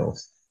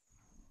entails.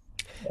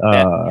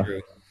 That's Uh,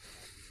 true.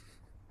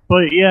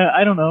 but yeah,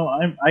 I don't know.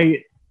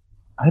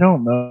 I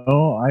don't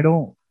know. I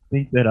don't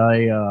think that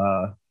I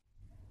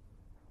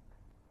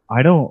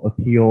don't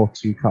appeal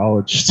to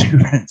college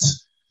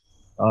students.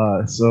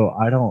 So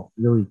I don't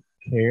really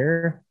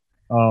care.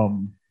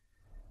 Um,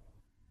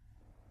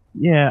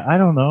 Yeah, I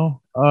don't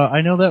know.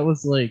 I know that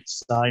was like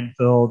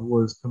Seinfeld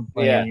was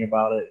Yeah, complaining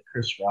about it,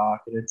 Chris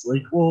Rock, and it's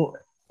like, well,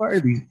 why are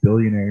these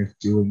billionaires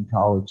doing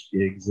college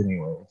gigs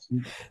anyways?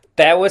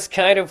 that was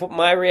kind of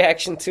my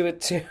reaction to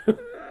it too.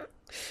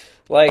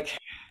 Like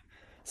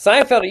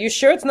Seinfeld, are you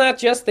sure it's not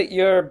just that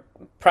your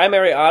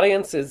primary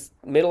audience is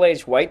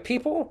middle-aged white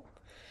people?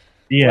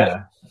 Like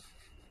Yeah,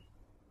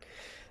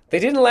 they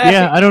didn't laugh at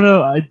yeah. I don't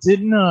know. I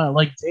didn't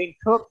like Dane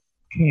Cook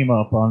came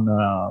up on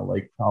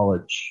like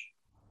college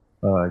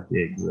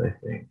gigs. I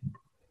think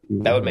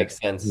that would he, make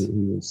sense. he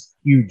was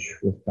huge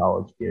with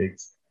college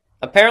gigs.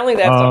 Apparently,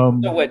 that's also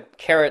Um, what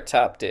Carrot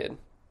Top did.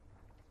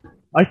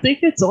 I think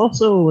it's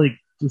also like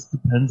just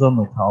depends on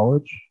the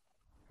college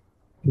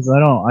because I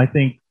don't. I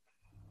think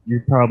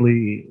you're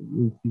probably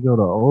if you go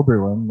to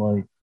Oberlin,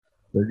 like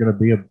they're gonna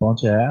be a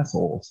bunch of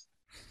assholes.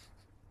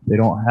 They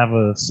don't have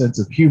a sense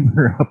of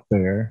humor up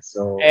there,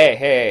 so Hey,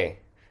 hey,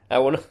 I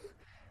want to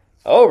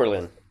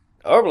Oberlin.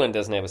 Oberlin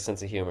doesn't have a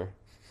sense of humor.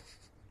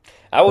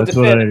 I will that's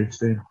what defend. I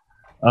understand.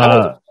 I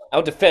will. Uh,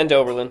 I'll defend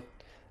Oberlin.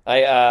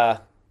 I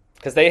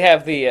because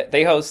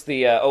they host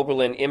the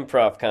Oberlin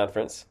Improv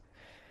Conference.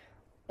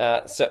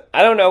 So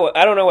I don't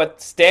know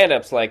what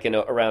stand-up's like in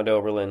around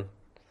Oberlin,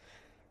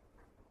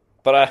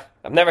 but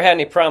I've never had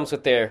any problems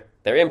with their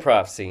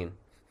improv scene.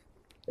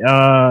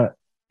 Uh,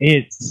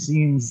 it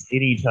seems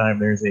anytime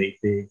there's a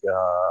big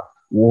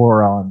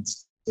war on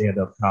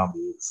stand-up comedy,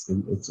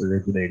 it's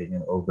originating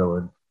in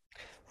Oberlin.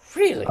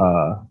 Really?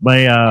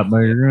 My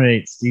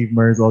roommate Steve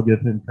Mers, I'll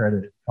give him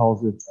credit,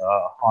 calls it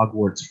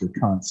Hogwarts for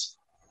cunts.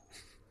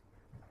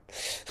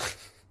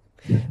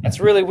 That's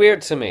really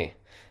weird to me,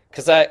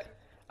 because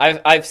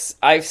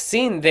I've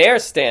seen their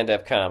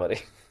stand-up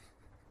comedy,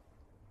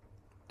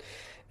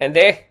 and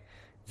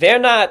they're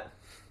not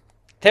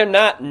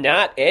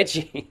not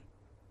edgy.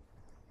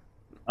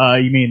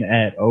 You mean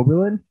at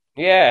Oberlin?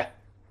 Yeah.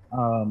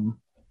 Um,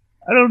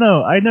 I don't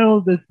know. I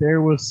know that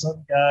there was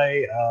some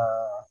guy.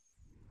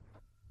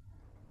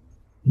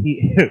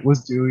 He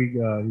was doing.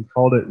 He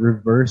called it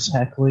reverse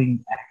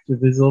heckling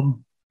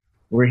activism,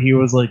 where he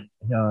was like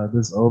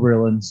this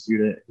Oberlin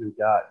student who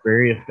got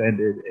very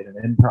offended in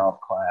an improv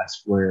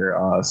class where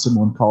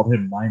someone called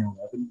him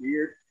 9/11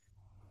 beard,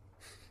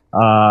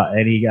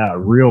 and he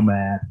got real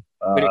mad.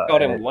 But he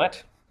called him And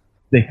what?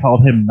 they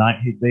called him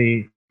nine.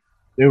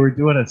 They were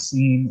doing a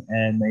scene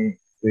and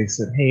they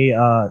said, "Hey,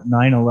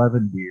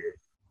 9/11 beard."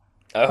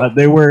 Oh,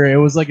 They were. It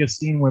was like a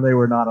scene where they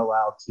were not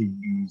allowed to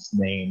use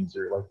names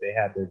or like they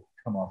had to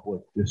come up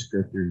with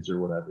descriptors or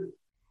whatever.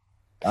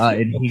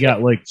 And he got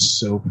okay. like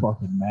so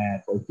fucking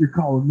mad, like you're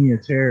calling me a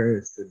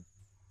terrorist.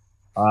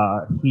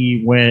 And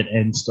he went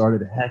and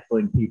started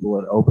heckling people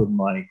at open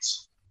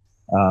mics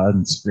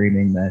and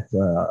screaming that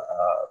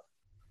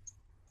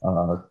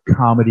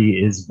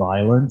comedy is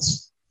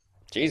violence.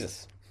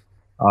 Jesus.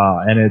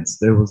 And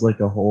there was like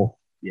a whole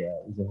yeah,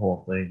 it was a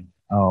whole thing.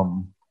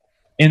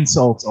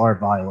 Insults are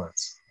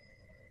violence.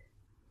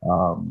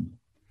 Um,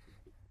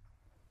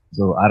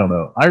 so I don't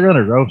know. I run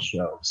a roast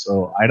show,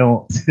 so I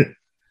don't.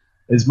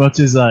 As much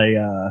as I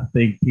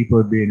think people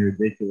are being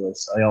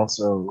ridiculous, I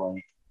also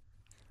like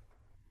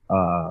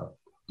uh,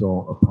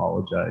 don't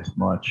apologize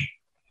much.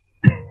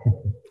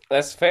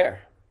 That's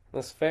fair.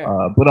 That's fair.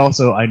 But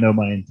also, I know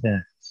my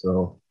intent.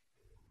 So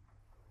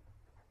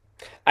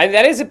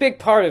That is a big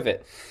part of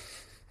it.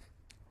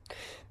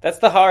 That's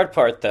the hard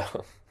part,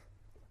 though.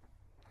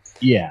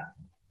 yeah,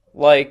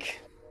 Like,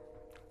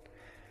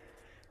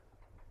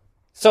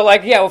 so,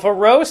 like, yeah, with a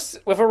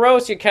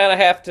roast, you kind of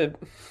have to,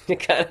 you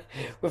kind of,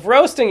 with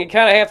roasting, you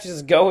kind of have to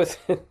just go with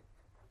it.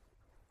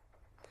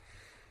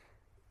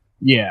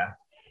 yeah,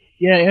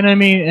 yeah. And I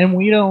mean, and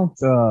we don't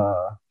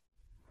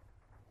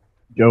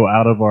go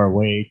out of our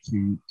way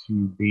to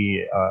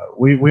be.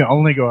 We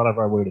only go out of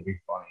our way to be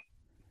funny.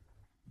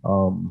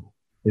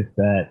 If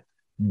that,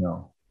 you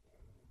know,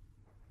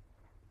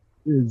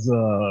 is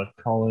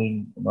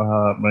calling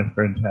my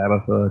friend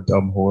Tabitha a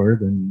dumb whore,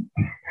 then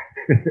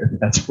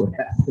that's what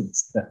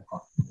happens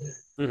now.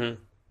 Hmm.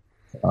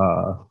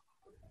 Uh,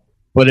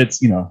 but it's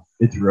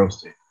it's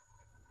roasting.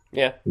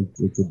 Yeah,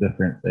 It's a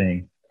different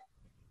thing.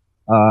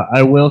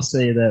 I will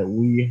say that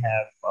we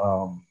have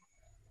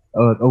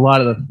a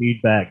lot of the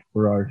feedback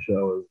for our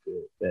show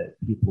is that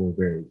people are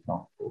very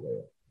comfortable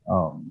there.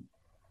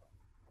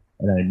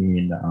 And I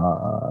mean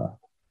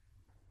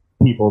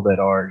people that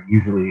are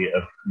usually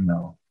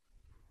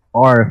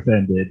are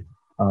offended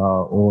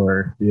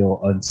or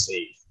feel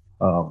unsafe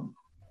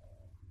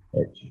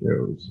at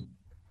shows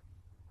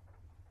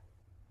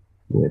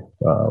with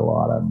a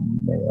lot of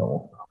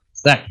male.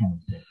 It's that kind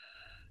of thing.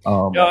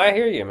 no, Um, I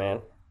hear you, man.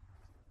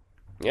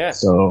 Yeah,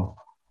 so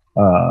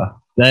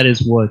that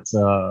is what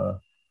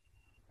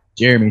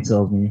Jeremy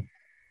tells me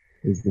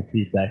is the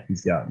feedback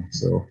he's gotten.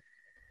 So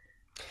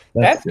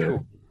that's that's good.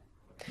 cool.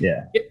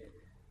 Yeah.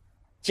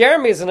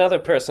 Jeremy is another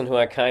person who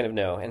I kind of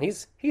know, and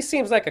he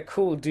seems like a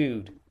cool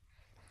dude.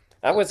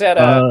 I was at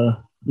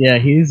a, Yeah,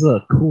 he's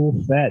a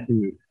cool fat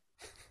dude.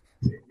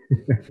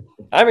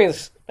 I mean,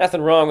 there's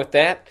nothing wrong with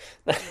that.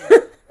 I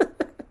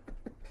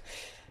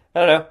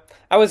don't know.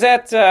 I was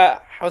at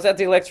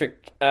the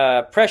electric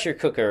pressure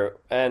cooker,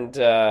 and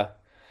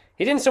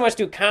he didn't so much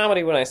do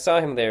comedy when I saw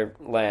him there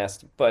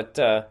last, but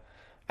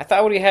I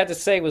thought what he had to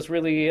say was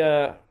really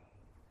Yeah,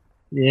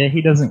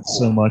 he doesn't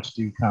so cool. much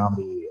do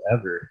comedy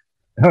ever.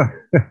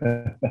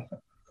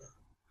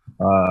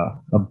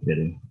 I'm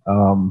kidding.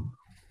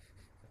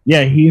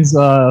 Yeah, he's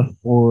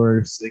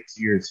for 6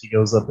 years. He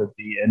goes up at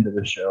the end of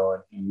the show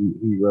and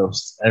he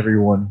roasts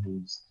everyone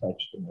who's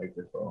touched the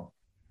microphone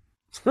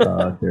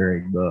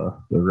during the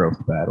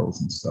roast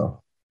battles and stuff.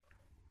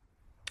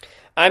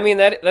 I mean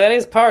that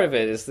is part of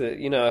it. Is that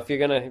if you're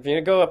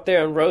gonna go up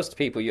there and roast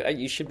people,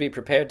 you should be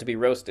prepared to be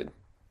roasted.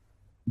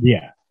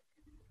 Yeah.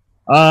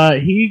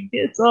 He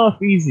gets off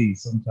easy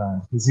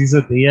sometimes because he's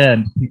at the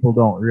end. People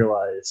don't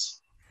realize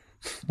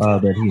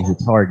that he's a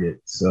target.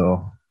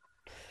 So,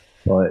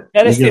 but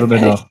That we is the give him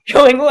advantage enough. of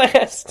going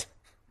last.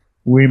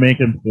 We make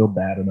him feel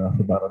bad enough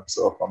about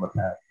himself on the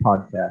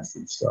podcast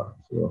and stuff.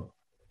 So,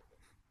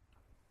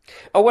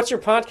 Oh, what's your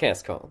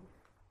podcast called?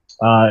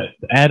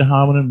 ad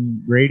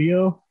hominem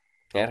radio.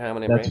 Ad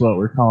hominem That's radio. what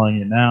we're calling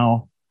it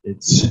now.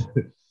 It's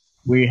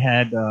we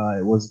had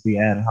it was the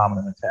Ad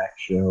Hominem Attack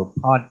Show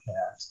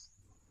podcast,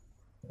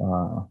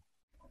 uh,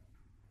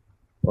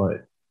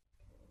 but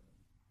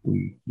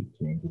we keep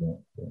changing it.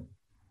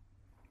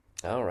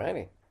 So.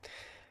 Alrighty.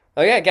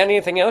 Oh yeah, got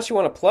anything else you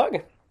want to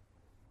plug?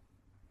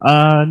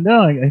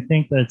 No, I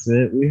think that's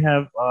it. We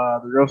have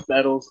the roast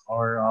battles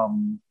are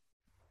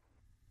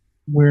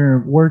we're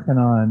working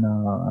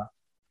on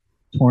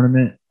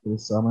tournament for the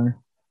summer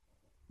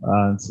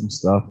and some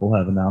stuff. We'll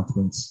have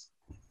announcements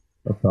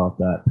about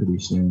that pretty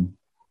soon.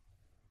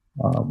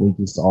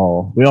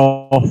 We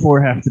all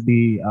four have to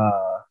be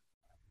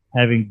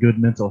having good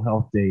mental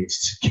health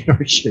days to get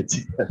our shit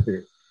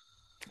together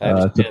I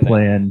to understand that.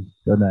 plan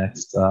the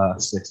next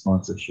 6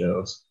 months of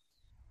shows.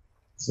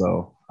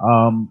 So,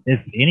 if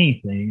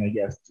anything, I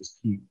guess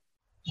just keep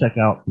check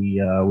out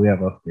the we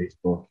have a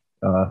Facebook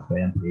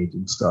fan page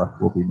and stuff.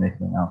 We'll be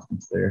making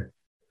announcements there.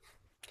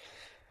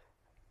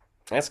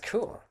 That's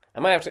cool.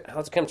 I'll have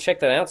to come check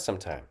that out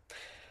sometime.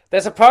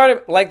 There's a part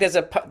of like there's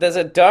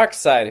a dark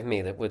side of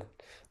me that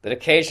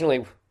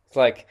occasionally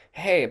like,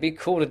 hey, it'd be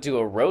cool to do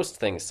a roast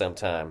thing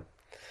sometime.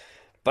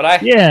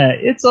 But Yeah,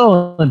 it's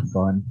all in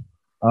fun.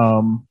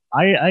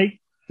 I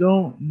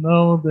don't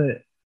know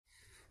that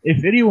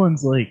if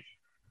anyone's like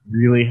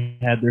really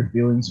had their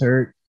feelings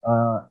hurt.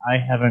 I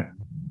haven't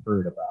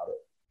heard about it.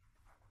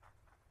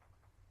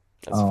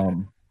 that's fair.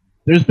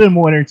 There's been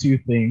one or two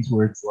things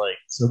where it's like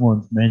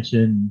someone's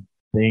mentioned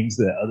things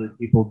that other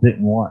people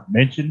didn't want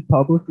mentioned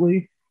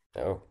publicly,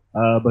 Oh,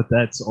 but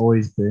that's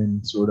always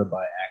been sort of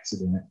by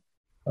accident.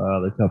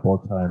 The couple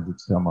of times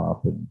it's come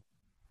up and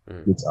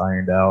mm. gets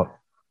ironed out.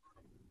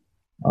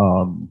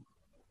 Um,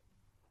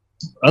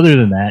 Other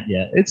than that,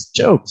 yeah, it's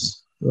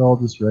jokes. We're all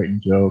just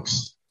writing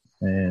jokes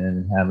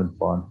and having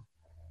fun.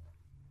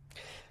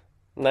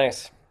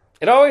 Nice.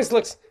 It always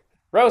looks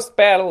roast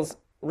battles,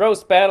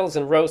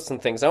 and roasts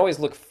and things always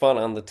look fun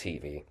on the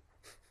TV.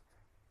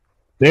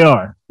 They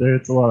are.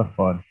 It's a lot of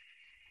fun.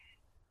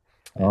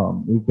 Yeah.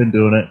 We've been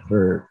doing it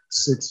for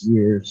 6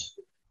 years.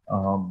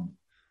 Um,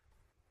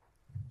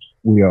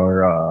 we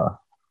are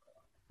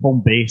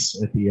home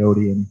base at the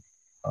Odeon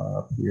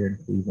here in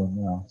Cleveland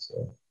now.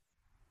 So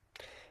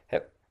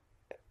Have,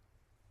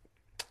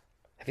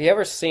 have you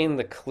ever seen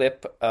the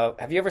clip of?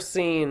 Have you ever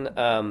seen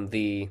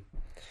the?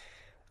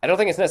 I don't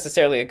think it's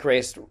necessarily a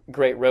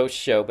great roast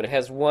show, but it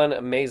has one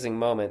amazing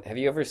moment. Have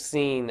you ever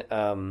seen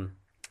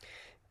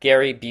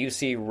Gary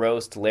Busey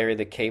roast Larry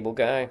the Cable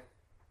Guy?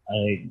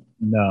 I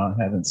no,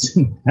 I haven't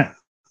seen that.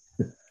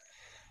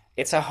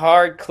 It's a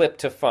hard clip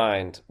to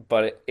find,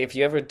 but if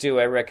you ever do,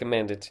 I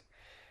recommend it.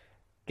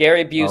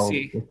 Gary I'll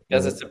Busey look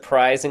does for a it.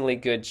 surprisingly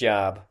good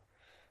job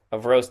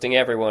of roasting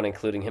everyone,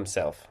 including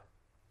himself.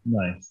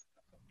 Nice.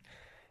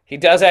 He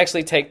does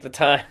actually take the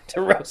time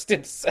to roast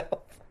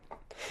himself,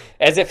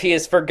 as if he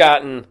has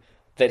forgotten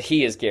that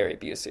he is Gary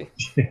Busey.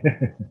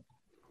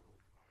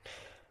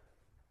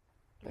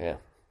 Yeah.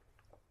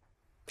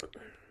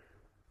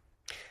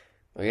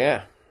 Well,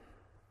 yeah.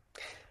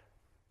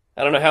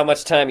 I don't know how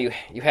much time you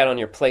had on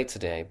your plate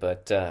today,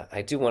 but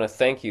I do want to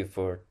thank you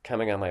for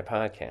coming on my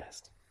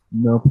podcast.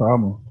 No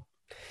problem.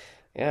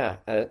 Yeah,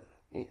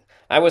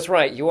 I was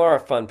right. You are a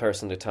fun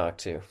person to talk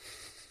to.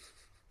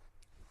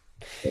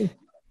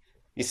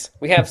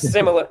 We have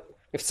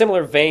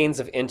similar veins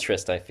of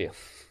interest. I feel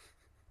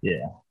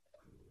Yeah,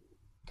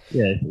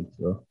 yeah, I think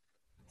so. Uh,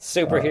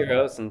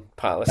 superheroes and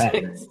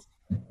politics.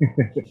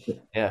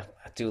 Batman, Yeah,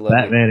 I do love me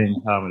Batman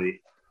and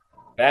comedy.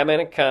 Batman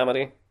and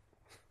comedy.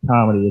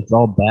 Comedy. It's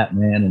all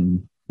Batman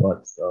and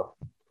butt stuff.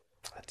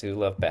 I do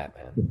love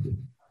Batman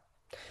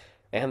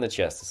and the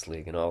Justice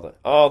League and all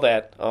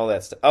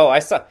that stuff. Oh, I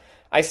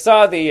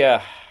saw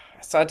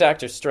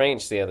Doctor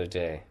Strange the other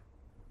day.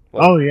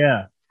 What Oh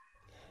yeah,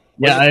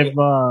 what yeah. did you think?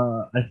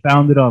 I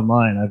found it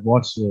online. I've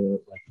watched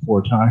it like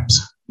 4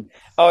 times.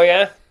 Oh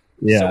yeah. So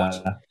Yeah,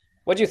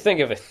 what'd you think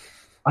of it?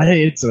 I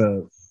it's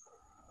a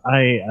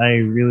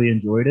I really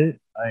enjoyed it.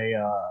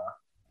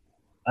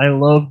 I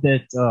love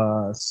that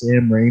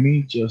Sam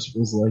Raimi just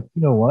was like,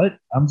 you know what?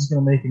 I'm just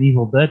gonna make an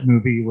Evil Dead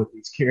movie with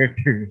these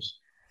characters.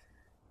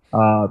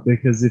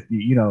 Because if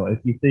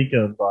you think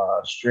of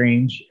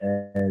Strange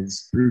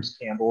as Bruce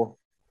Campbell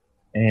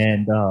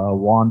and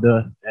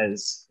Wanda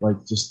as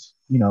like just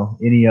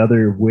any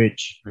other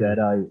witch Mhm. that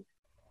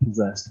I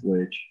possessed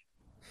witch.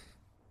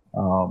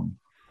 Um,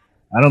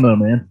 I don't know,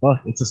 man.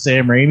 Fuck, it's a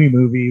Sam Raimi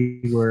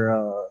movie where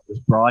this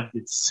broad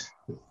gets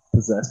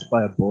possessed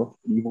by a book,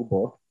 an evil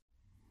book,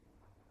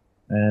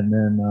 and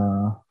then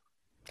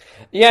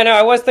Yeah, no,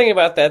 I was thinking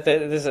about that.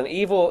 That there's an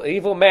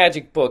evil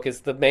magic book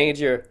is the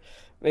major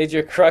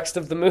crux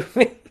of the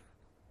movie.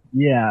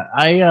 yeah,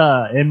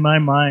 I in my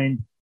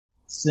mind,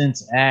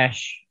 since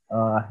Ash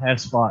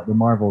has fought the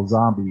Marvel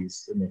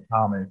zombies in the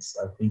comics,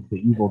 I think the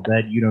Evil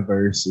Dead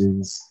universe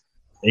is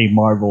a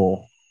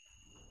Marvel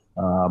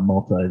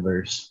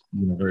multiverse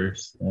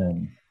universe,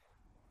 and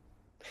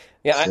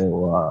Yeah,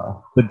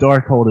 so the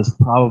Darkhold is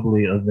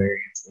probably a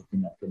variant of the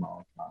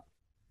Necronomicon.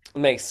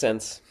 makes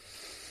sense.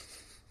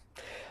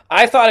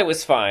 I thought it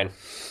was fine.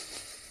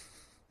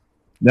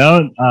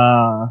 No,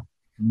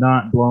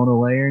 not blown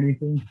away or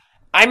anything?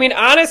 I mean,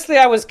 honestly,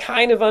 I was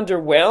kind of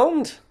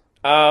underwhelmed.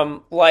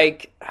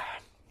 Like,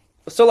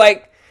 so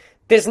like,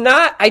 there's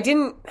not. I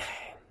didn't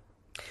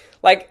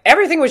like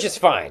everything was just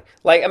fine.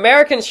 Like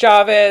American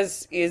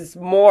Chavez is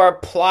more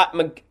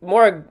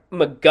more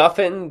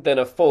MacGuffin than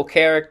a full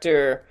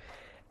character,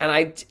 and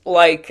I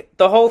like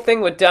the whole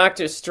thing with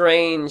Doctor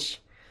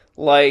Strange.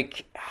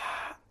 Like,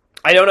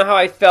 I don't know how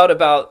I felt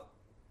about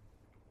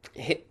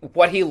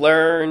what he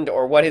learned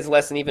or what his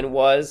lesson even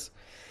was.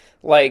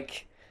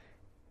 Like,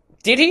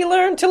 did he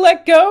learn to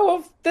let go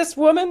of this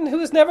woman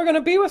who's never going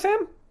to be with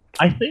him?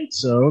 I think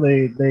so.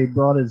 They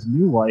brought his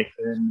new wife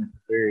in at the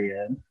very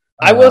end.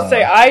 I will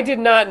say I did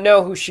not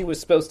know who she was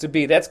supposed to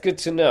be. That's good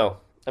to know.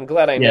 I'm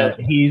glad I know Yeah,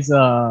 that.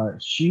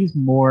 she's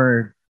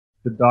more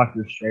the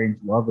Doctor Strange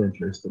love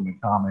interest in the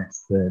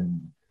comics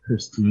than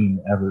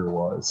Christine ever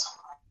was.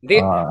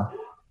 The, Uh,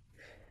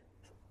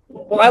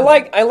 well,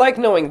 I like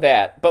knowing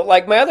that, but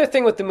like my other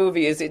thing with the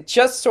movie is it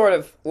just sort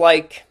of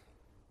like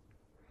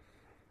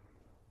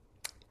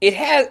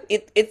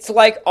it's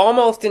like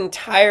almost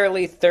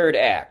entirely third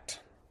act.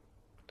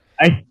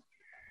 I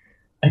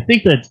I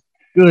think that's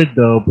good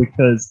though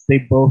because they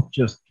both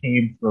just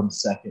came from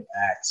second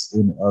acts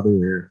in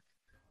other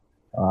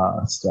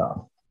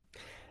stuff.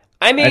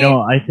 I mean,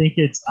 I think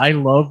it's. I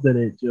love that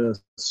it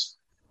just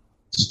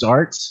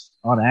starts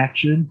on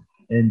action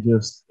and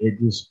it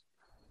just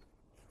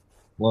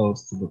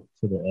flows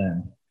to the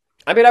end.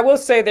 I will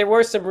say there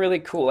were some really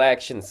cool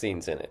action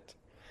scenes in it.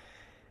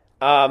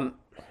 Um,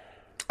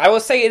 I will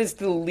say it is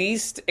the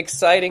least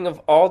exciting of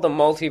all the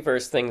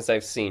multiverse things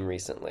I've seen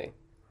recently.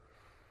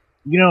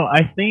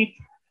 I think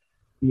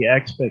the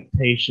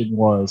expectation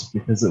was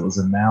because it was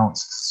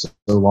announced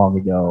so long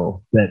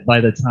ago that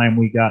by the time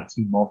we got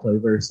to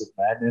Multiverse of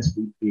Madness,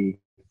 we'd be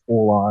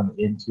full on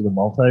into the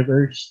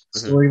multiverse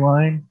Mhm.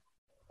 storyline.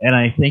 And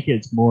I think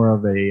it's more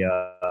of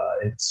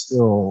it's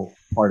still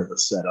part of the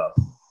setup.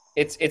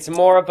 It's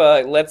more of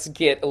a let's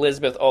get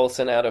Elizabeth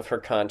Olsen out of her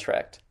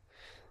contract.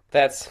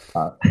 That's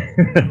Uh,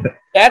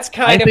 that's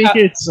I kind of think how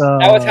it's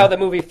that was how the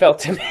movie felt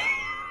to me.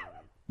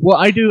 well,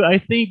 I do. I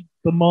think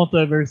the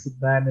multiverse of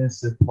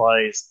madness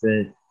implies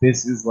that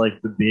this is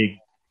like the big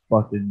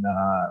fucking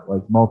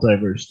like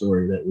multiverse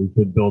story that we've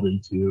been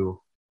building to.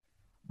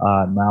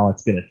 Now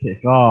it's gonna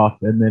kick off,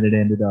 and then it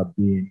ended up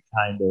being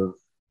kind of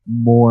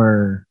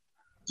more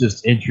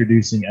just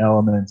introducing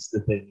elements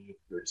that they need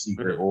for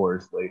Secret Mhm.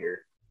 Wars later.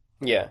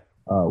 Yeah,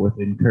 With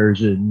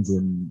incursions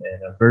and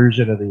a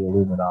version of the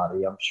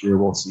Illuminati. I'm sure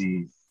we'll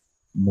see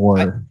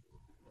I more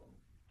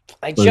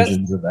I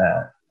just versions of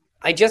that.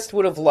 I just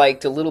would have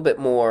liked a little bit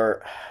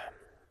more.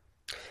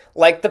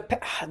 Like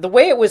the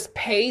way it was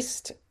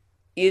paced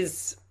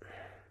is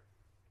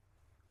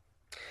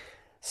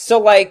so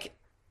like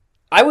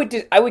I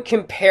would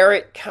compare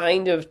it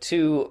kind of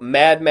to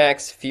Mad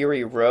Max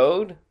Fury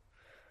Road,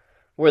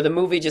 where the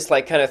movie just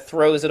like kind of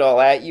throws it all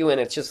at you and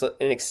it's just an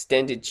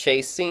extended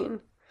chase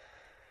scene.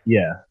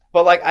 Yeah,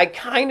 But like I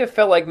kind of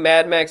felt like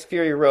Mad Max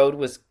Fury Road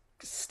was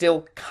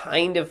still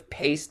kind of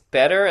paced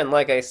better and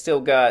like I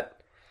still got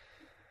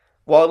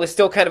while it was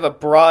still kind of a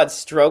broad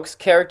strokes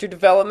character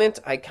development,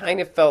 I kind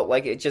of felt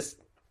like it just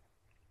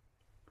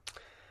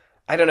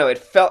I don't know,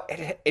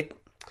 it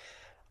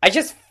I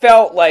just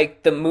felt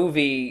like the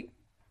movie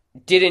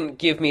didn't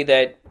give me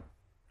that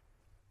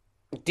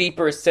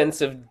deeper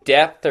sense of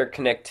depth or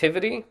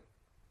connectivity.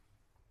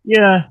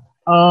 yeah.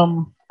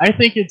 I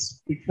think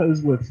it's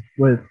because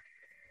with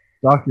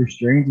Doctor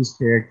Strange's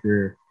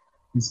character,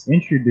 he's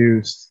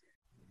introduced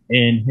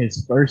in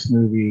his first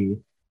movie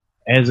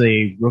as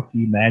a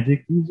rookie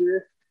magic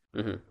user.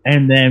 Hmm.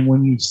 And then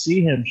when you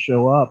see him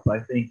show up, I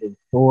think in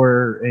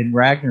Thor in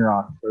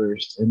Ragnarok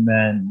first, and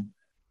then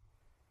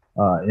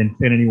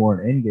Infinity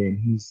War and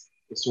Endgame, he's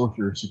the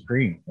Sorcerer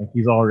Supreme. Like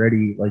he's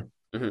already like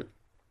Hmm.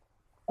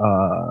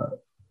 uh,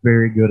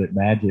 very good at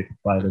magic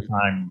by the Hmm.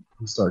 time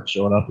he starts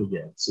showing up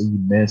again. So you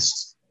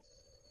missed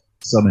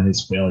some of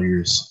his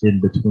failures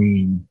in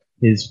between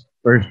his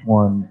first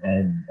one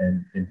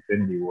and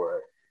Infinity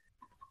War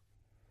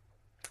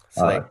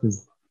It's like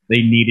because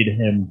they needed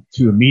him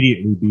to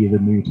immediately be the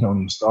new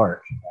Tony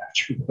Stark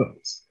after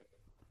those.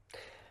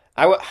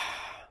 I w-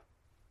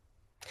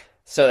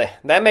 so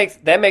that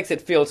makes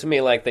it feel to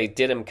me like they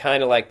did him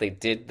kind of like they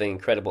did the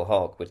Incredible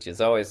Hulk, which has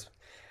always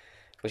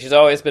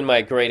been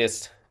my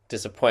greatest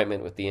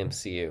disappointment with the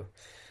MCU.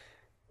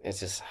 It's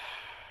just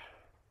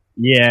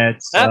Yeah,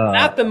 it's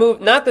not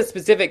the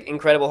specific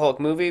Incredible Hulk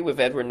movie with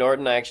Edward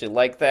Norton. I actually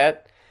like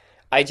that.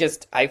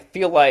 I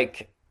feel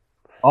like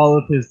all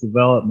of his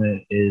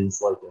development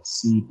is like a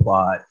C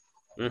plot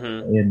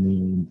hmm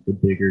in the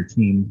bigger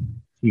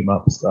team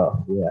up stuff.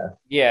 Yeah,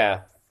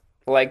 yeah,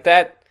 like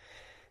that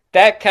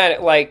kind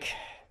of like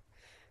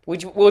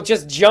we'll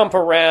just jump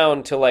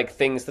around to like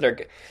things that are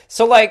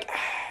so like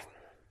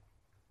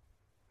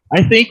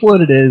I think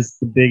what it is,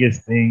 the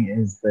biggest thing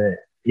is that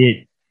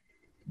it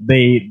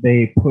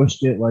they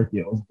pushed it like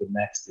it was the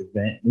next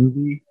event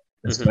movie,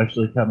 mhm.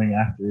 especially coming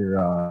after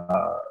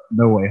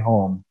No Way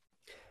Home,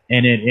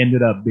 and it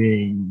ended up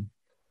being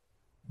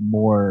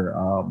more.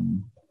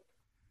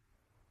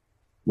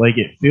 Like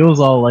it feels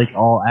all like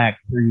all Act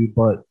Three,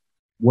 but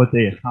what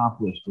they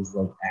accomplished is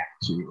like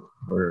Act Two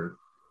or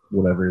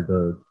whatever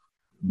the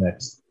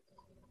next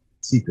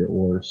Secret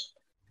Wars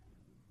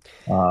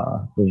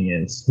thing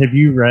is. Have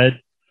you read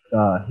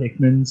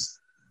Hickman's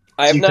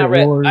Secret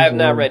I Wars have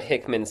not or? read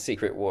Hickman's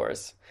Secret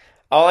Wars.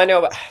 All I know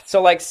about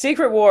so like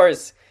Secret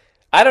Wars,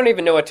 I don't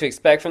even know what to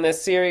expect from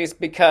this series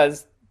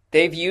because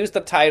they've used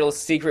the title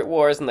Secret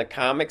Wars in the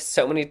comics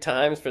so many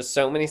times for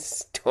so many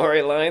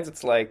storylines.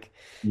 It's like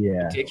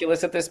Yeah.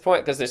 ridiculous at this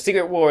point because there's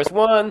Secret Wars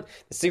 1,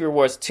 the Secret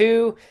Wars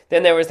 2,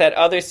 then there was that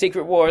other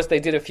Secret Wars they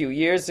did a few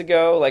years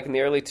ago, like in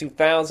the early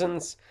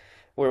 2000s,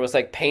 where it was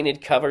like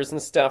painted covers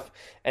and stuff.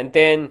 And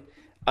then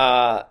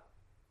uh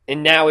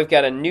and now we've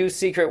got a new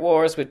Secret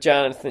Wars with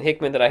Jonathan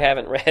Hickman that I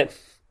haven't read.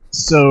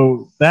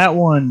 So that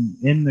one,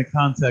 in the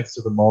context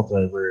of the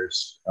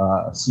multiverse,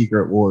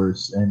 Secret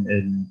Wars,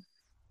 and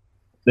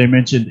they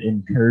mentioned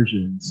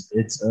incursions.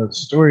 It's a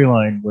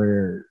storyline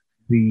where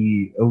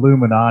the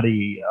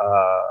Illuminati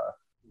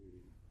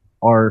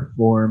are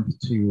formed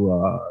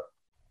to.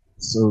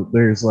 So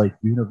there's like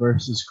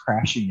universes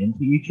crashing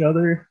into each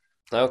other,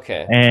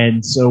 Okay.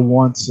 and so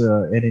once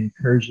an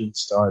incursion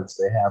starts,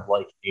 they have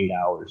like 8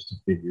 hours to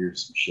figure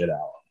some shit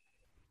out,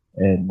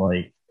 and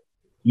like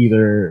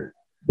either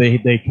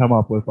they come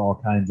up with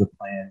all kinds of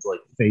plans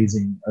like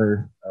phasing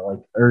Earth. Like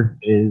Earth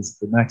is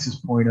the nexus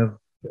point of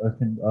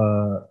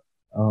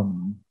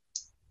um,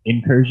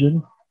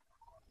 incursion,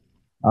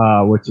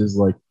 which is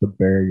like the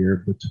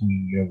barrier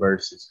between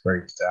universes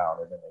breaks down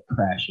and then they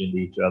crash into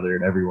each other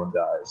and everyone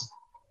dies.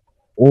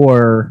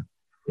 Or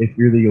if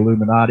you're the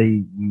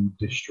Illuminati, you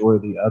destroy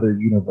the other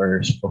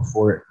universe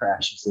before it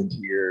crashes into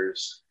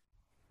yours.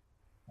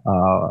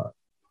 Uh,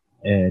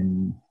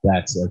 and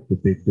that's like the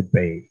big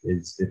debate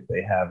is if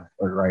they have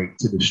a right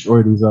to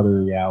destroy these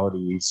other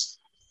realities.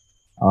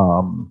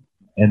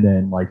 And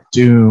then like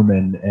Doom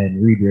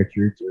and Reed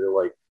Richards are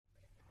like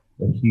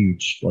a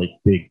huge like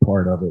big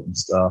part of it and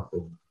stuff.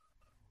 And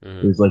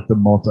Hmm. there's like the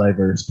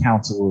multiverse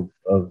council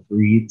of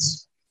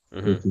Reeds,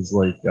 Hmm. which is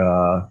like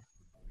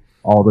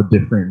all the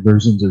different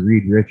versions of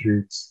Reed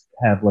Richards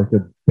have like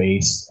a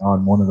base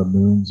on one of the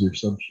moons or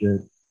some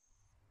shit.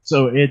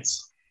 So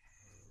it's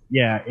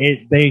yeah,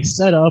 it they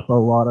set up a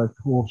lot of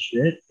cool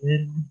shit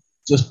in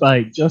just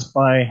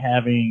by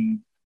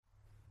having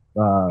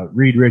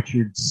Reed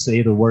Richards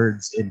say the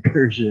words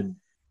incursion.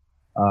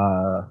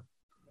 Uh,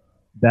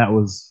 that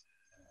was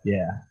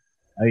yeah.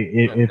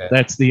 If Okay.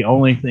 that's the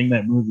only thing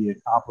that movie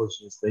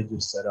accomplishes, they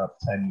just set up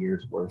 10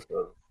 years worth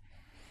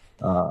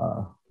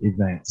of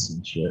events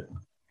and shit.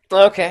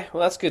 Okay.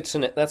 Well, that's good to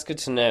know. That's good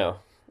to know.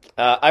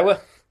 I will.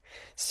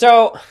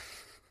 So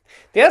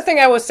the other thing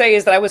I would say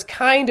is that I was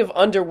kind of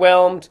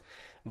underwhelmed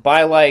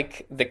by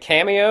like the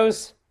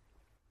cameos.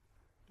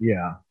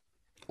 Yeah,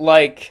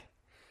 Like,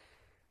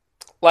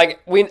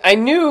 I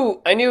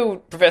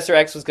knew Professor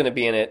X was going to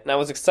be in it, and I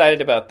was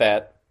excited about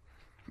that.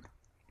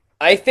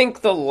 I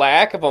think the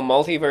lack of a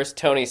multiverse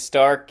Tony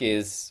Stark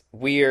is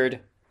weird,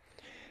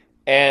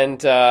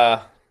 and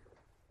like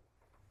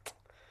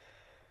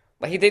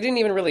they didn't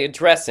even really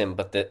address him,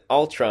 but the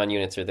Ultron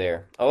units are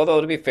there.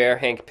 Although to be fair,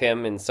 Hank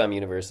Pym in some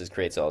universes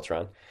creates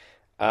Ultron.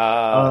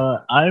 Uh,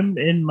 I'm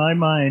in my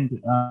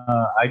mind.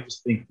 I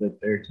just think that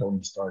their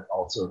Tony Stark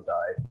also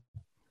died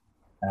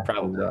after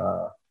Probably.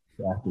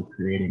 after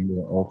creating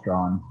the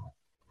Ultron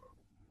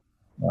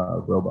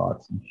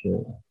robots and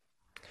shit.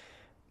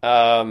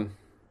 Um,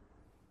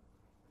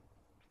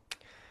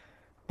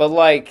 but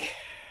like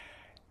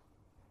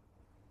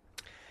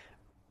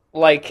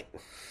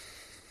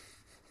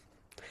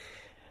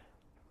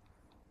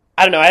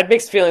I don't know. I had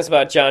mixed feelings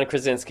about John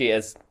Krasinski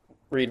as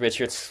Reed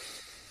Richards.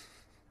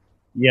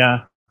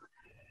 Yeah,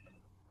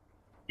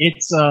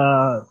 it's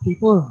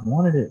people have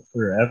wanted it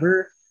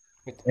forever,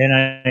 and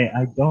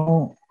I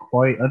don't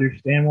quite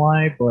understand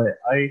why, but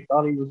I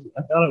thought it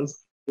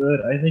was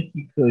good. I think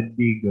he could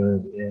be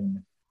good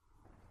in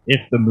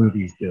if the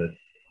movie's good.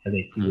 I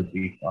think he would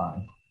be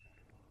fine.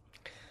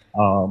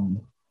 Um,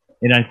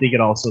 and I think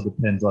it also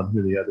depends on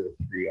who the other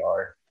three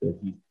are that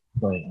he's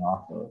playing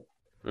off of.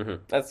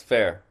 Mm-hmm. That's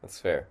fair. That's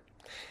fair.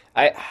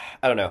 I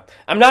I don't know.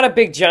 I'm not a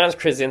big John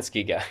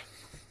Krasinski guy.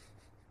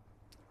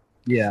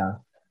 Yeah,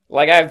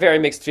 Like I have very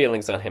mixed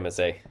feelings on him as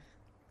he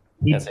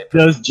a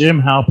does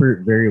Jim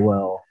Halpert very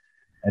well,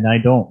 and I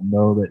don't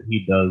know that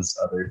he does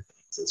other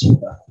things as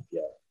well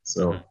yet. Mhm.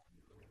 So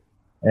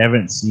I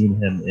haven't seen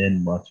him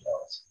in much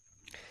else.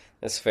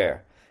 That's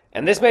fair.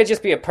 And this may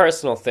just be a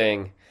personal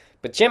thing,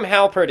 but Jim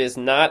Halpert is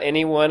not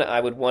anyone I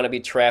would want to be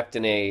trapped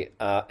in a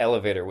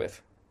elevator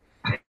with.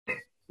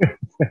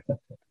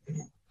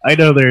 I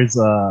know there's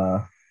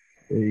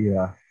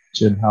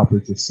Jim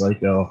Halpert's a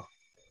psycho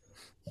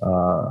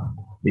uh,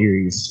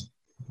 theories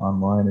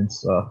online and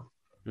stuff.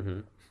 Hmm.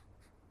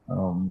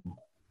 Um,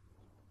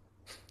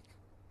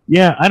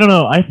 yeah, I don't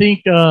know. I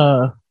think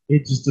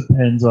it just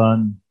depends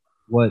on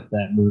what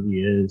that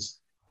movie is.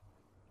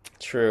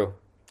 True.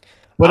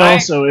 But I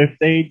also, if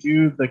they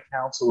do the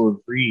Council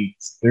of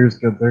Reeds, they're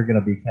going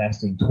to be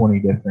casting 20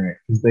 different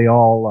because they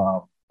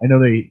all. I know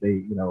they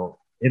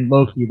in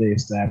Loki they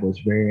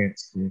established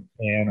variants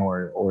can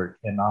or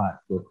cannot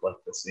look like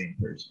the same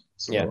person.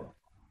 Yeah. So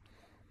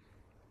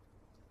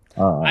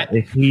I,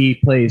 if he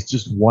plays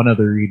just one of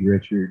the Reed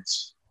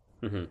Richards,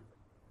 mhm,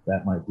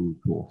 that might be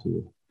cool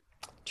too.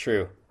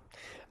 true.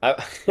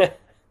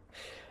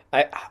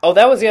 I, oh,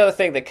 that was the other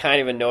thing that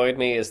kind of annoyed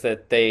me is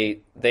that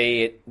they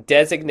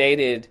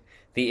designated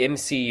the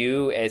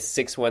MCU as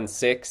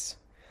 616,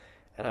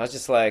 and I was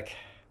just like,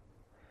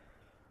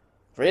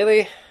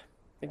 really?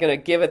 You're gonna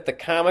give it the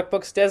comic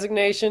books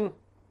designation?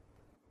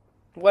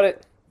 What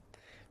it?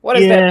 What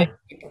does that Yeah,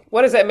 make?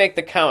 What does that make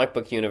the comic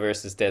book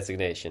universe's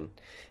designation?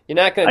 You're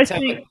not gonna I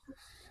tell think me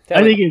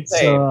I think the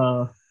it's same.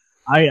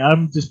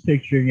 I'm just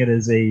picturing it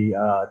as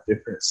a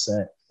different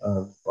set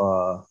of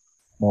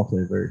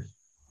multiverse.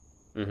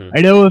 Hmm.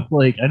 I know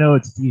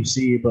it's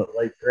DC, but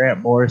like Grant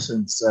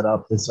Morrison set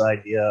up this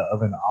idea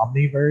of an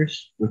omniverse,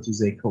 which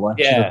is a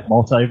collection of Yeah,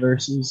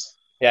 multiverses.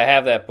 yeah, I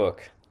have that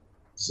book.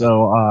 Uh,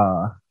 So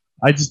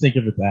I just think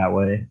of it that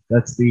way.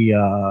 That's the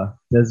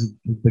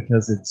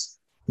because it's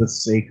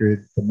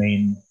the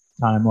main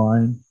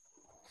timeline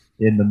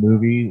in the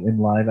movie in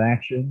live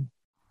action.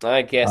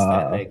 I guess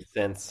that Uh, makes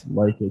sense.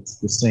 like it's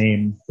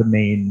the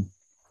main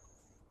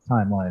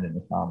timeline in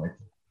the comic.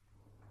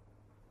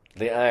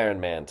 The Iron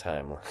Man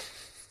timeline.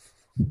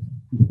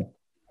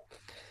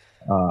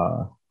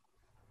 Uh,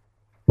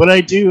 but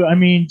I do. I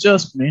mean,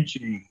 just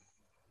mentioning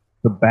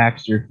the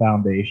Baxter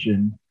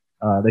Foundation.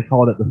 They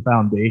called it the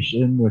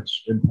Foundation,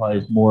 which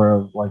implies more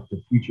of like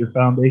the Future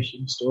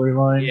Foundation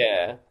storyline.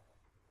 Yeah.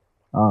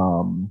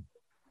 Um,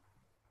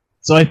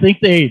 so I think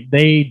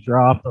they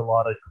dropped a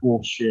lot of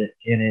cool shit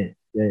in it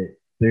that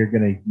they're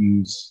gonna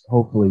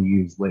hopefully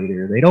use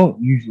later. They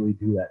don't usually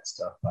do that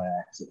stuff by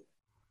accident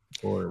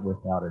or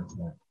without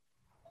intent.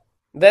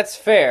 That's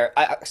fair.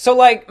 So,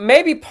 like,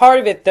 maybe part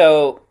of it,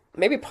 though,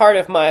 maybe part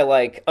of my,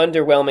 like,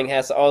 underwhelming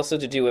has also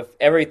to do with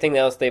everything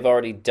else they've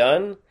already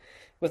done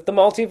with the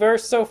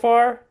multiverse so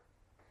far.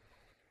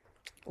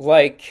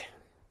 Like,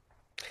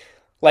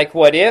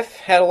 What If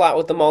had a lot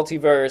with the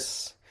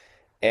multiverse,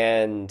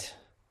 and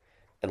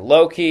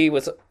Loki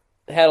was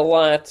had a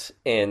lot,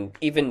 and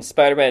even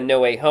Spider-Man No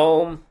Way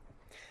Home,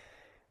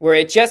 where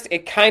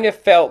it kind of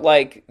felt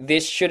like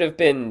this should have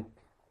been,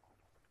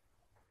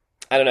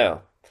 I don't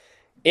know.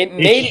 It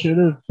It made should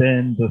have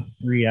been the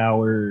 3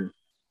 hour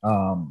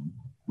um,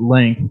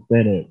 length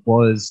that it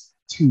was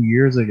 2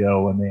 years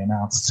ago when they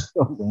announced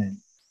the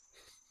length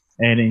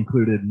and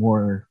included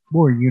more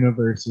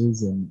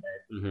universes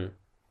it.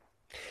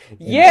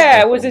 and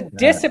Yeah, stuff it was a like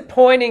that.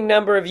 disappointing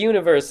number of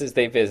universes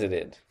they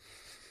visited.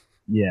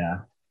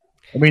 Yeah,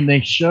 I mean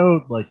they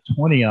showed like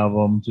 20 of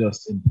them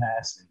just in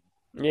passing,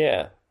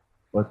 Yeah.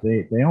 but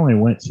they only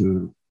went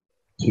to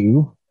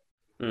two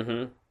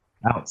Mm-hmm.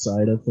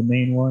 outside of the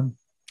main one.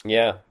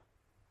 Yeah.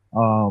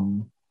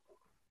 Um,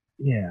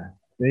 yeah,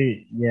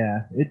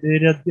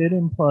 it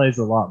implies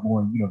a lot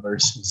more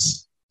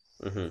universes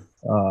Mm-hmm.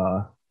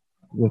 uh,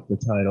 with the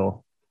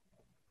title,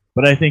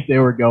 but I think they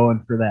were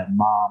going for that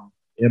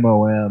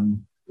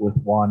MOM with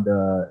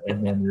Wanda,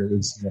 and then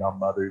releasing it on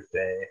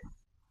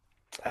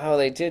Oh,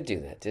 they did do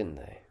that, didn't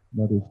they?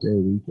 Mother's Day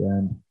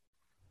weekend.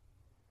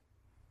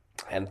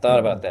 I hadn't thought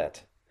about So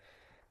that.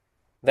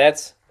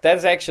 That's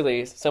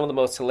actually some of the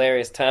most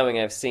hilarious timing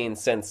I've seen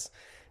since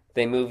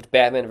they moved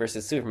Batman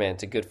versus Superman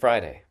to Good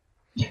Friday.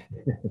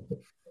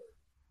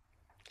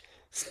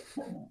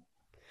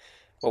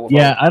 What was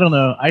yeah, I don't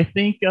know. I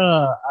think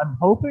I'm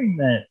hoping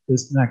that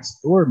this next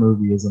Thor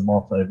movie is a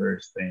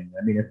multiverse thing.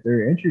 I mean, if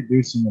they're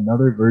introducing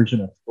another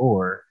version of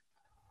Thor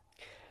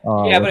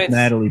Yeah, but with it's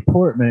Natalie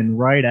Portman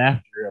right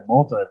after a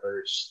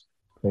multiverse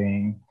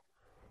thing,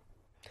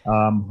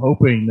 I'm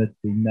hoping that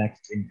the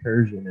next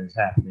incursion is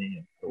happening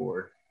in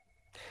Thor.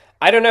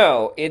 I don't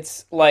know.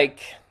 It's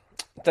like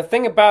the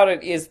thing about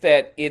it is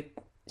that it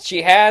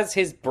she has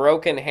his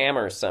broken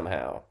hammer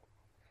somehow.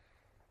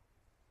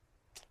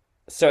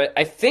 So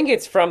I think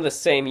it's from the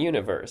same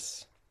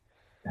universe.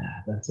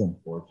 That's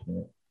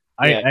unfortunate.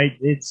 Yeah.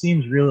 It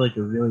seems really like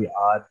a really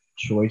odd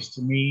choice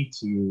to me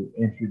to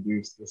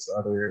introduce this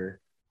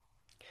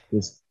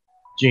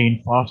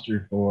Jane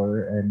Foster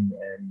Thor and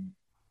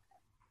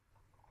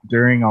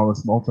during all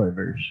this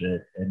multiverse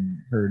shit and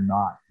her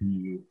not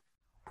be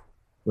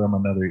from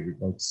another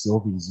like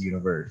Sylvie's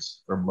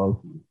universe from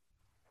Loki.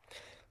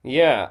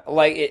 Yeah,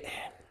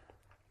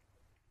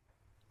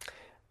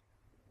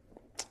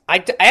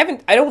 I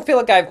haven't. I don't feel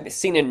like I've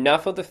seen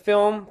enough of the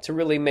film to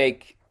really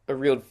make a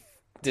real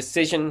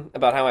decision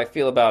about how I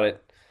feel about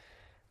it,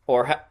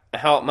 or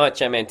how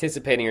much I'm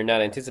anticipating or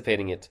not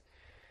anticipating it.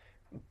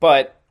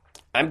 But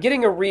I'm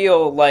getting a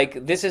real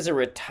like this is a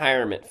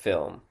retirement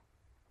film.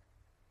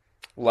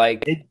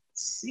 Like It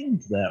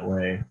seems that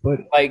way,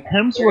 but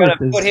they're gonna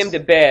Hemsworth put him to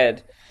is.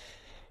 bed,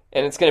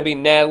 and it's gonna be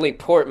Natalie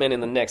Portman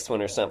in the next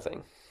one or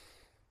something.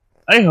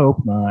 I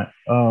hope not.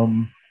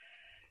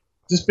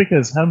 Just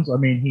because I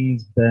mean,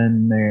 he's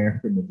been there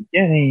from the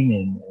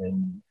beginning,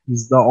 and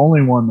he's the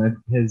only one that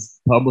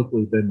has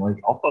publicly been like,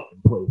 "I'll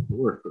fucking play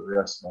Thor for the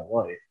rest of my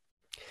life."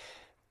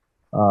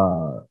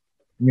 Uh,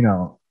 you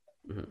know,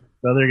 Mhm.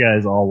 The other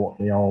guys all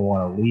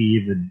want to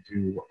leave and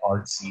do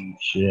artsy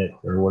shit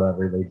or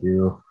whatever they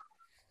do.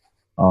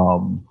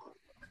 Um,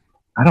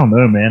 I don't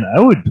know, man.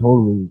 I would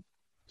totally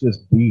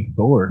just be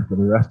Thor for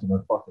the rest of my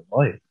fucking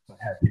life if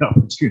I had the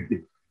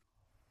opportunity.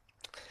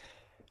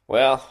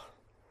 Well,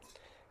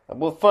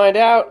 we'll find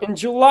out in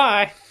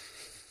July.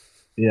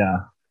 Yeah.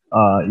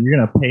 You're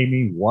gonna pay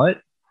me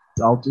what?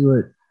 I'll do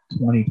it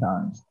 20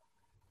 times.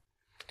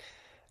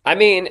 I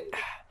mean,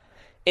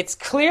 it's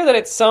clear that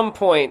at some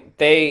point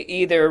they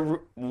either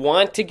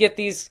want to get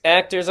these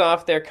actors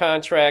off their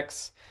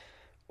contracts,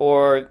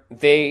 or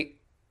the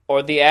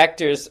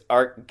actors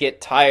are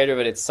get tired of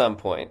it at some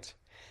point.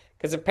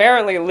 Because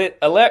apparently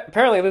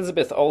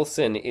Elizabeth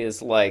Olsen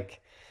is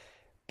like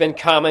been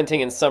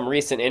commenting in some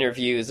recent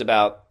interviews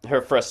about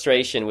her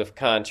frustration with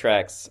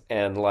contracts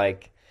and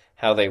like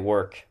how they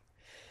work.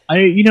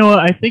 You know what?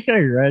 I think I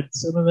read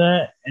some of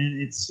that, and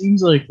it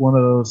seems like one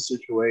of those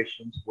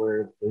situations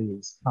where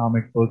these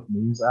comic book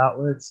news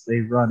outlets they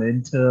run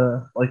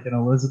into like an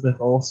Elizabeth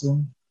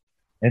Olsen,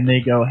 and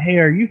they go, "Hey,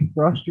 are you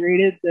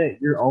frustrated that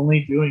you're only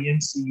doing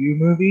MCU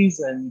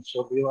movies?" And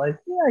she'll be like,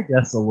 "Yeah, I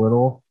guess a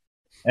little."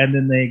 And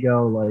then they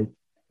go like,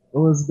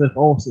 "Elizabeth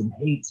Olsen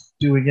hates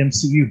doing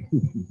MCU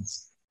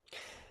movies."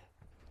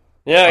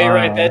 No, you're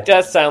right. Uh, That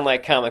does sound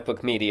like comic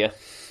book media.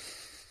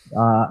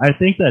 I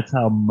think that's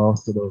how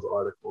most of those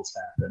articles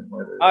happen,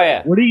 where they're Oh like,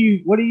 yeah. what do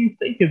you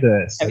think of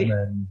this?" Have And you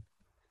then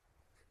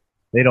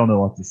they don't know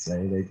what to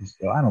say. They just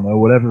go, "I don't know,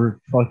 whatever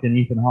fucking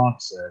Ethan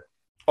Hawke said."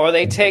 or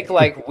they take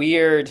like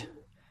weird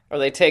or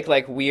they take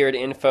like weird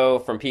info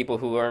from people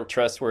who aren't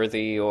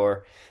trustworthy,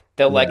 or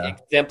they'll like Yeah,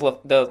 exemplify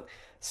the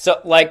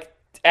so like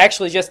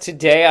actually just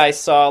today I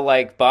saw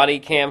like body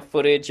cam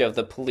footage of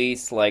the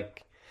police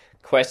like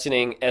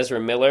questioning Ezra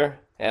Miller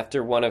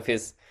after one of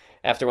his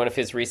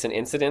recent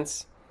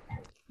incidents,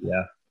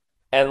 yeah,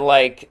 and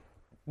like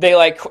they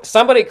like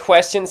somebody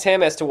questions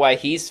him as to why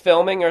he's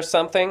filming or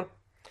something,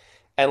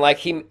 and like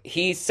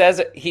he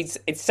says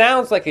it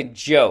sounds like a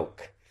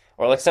joke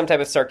or like some type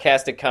of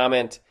sarcastic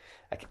comment.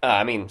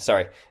 I mean,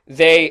 sorry,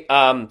 they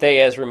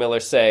Ezra Miller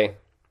say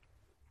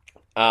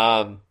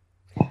um,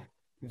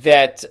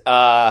 that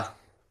that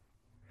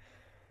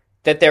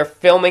they're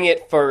filming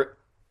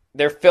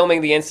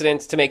the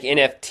incidents to make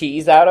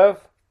NFTs out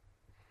of,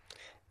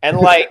 and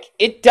like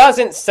it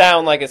doesn't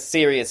sound like a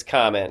serious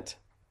comment,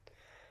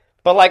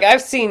 but like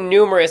I've seen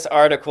numerous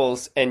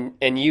articles and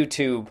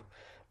YouTube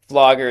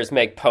vloggers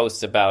make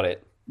posts about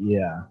it.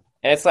 yeah,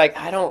 And it's like,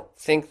 I don't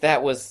think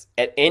that was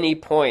at any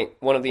point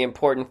one of the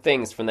important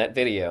things from that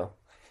video.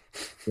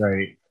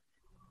 right.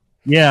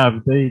 Yeah,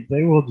 but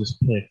they will just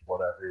pick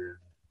whatever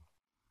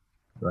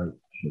right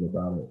shit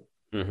about it.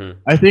 Mm-hmm.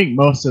 I think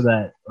most of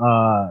that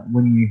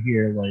when you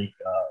hear like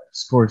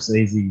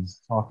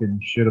Scorsese's talking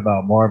shit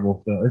about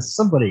Marvel film, it's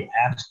somebody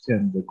asked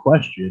him the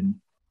question,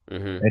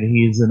 Mm-hmm. and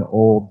he's an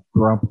old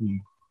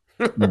grumpy,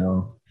 you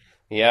know,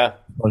 Yeah,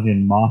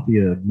 fucking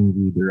mafia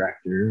movie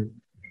director.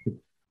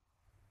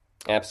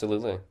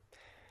 absolutely.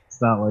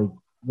 It's not like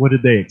what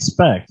did they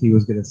expect? He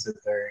was going to sit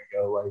there and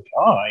go like,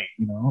 "Oh,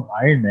 you know,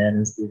 Iron Man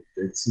it's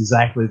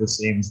exactly the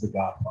same as The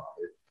Godfather."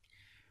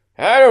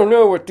 I don't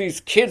know what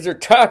these kids are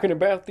talking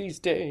about these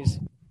days.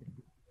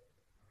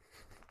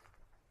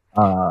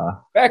 Uh,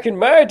 Back in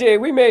my day,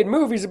 we made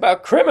movies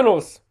about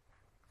criminals.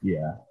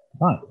 yeah,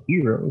 not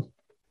heroes.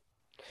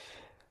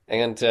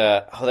 And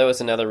oh, that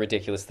was another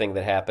ridiculous thing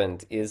that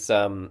happened. Is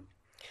some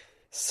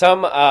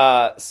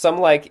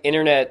like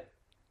internet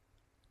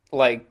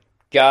like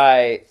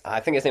guy, I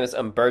think his name is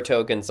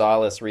Umberto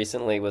Gonzalez,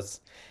 recently was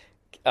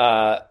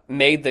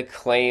made the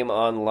claim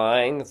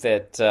online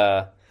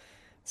that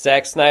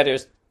Zack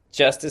Snyder's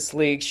Justice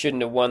League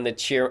shouldn't have won the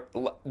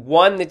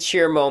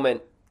cheer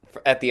moment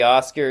at the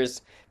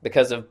Oscars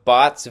because of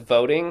bots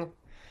voting,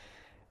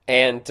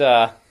 and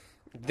the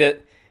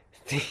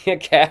the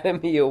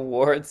Academy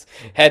Awards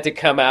had to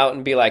come out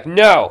and be like,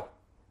 no,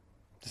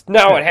 it's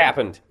not what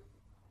happened.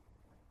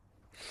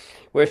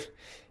 We're,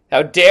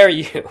 how dare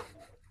you?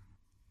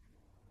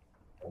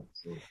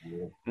 So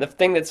cool. And the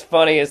thing that's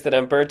funny is that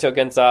Umberto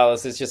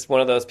Gonzalez is just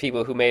one of those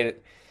people who made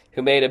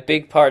a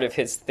big part of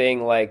his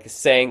thing, like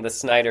saying the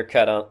Snyder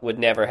cut would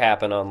never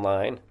happen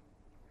online.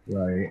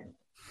 Right.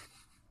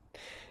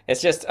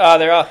 It's just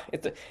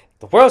the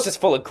world's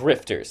just full of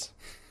grifters.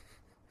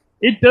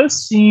 It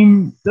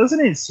doesn't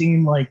it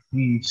seem like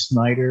the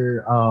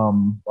Snyder,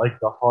 like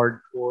the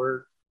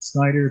hardcore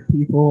Snyder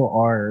people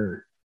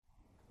are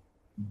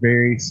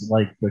very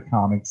like the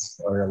comics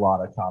or a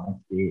lot of comic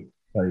gate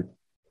type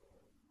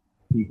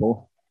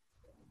people.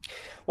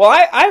 Well,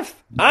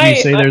 Do you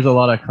say there's a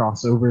lot of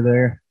crossover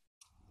there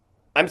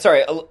I'm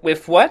sorry,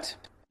 with what?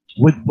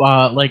 with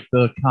like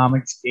the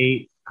comics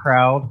gate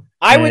crowd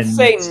I would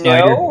say and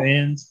Snyder no.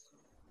 fans?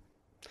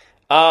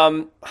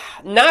 Um,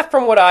 Not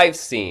from what I've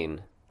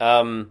seen.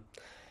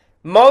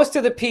 Most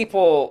of the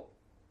people,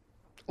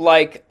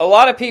 like a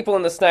lot of people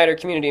in the Snyder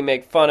community,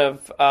 make fun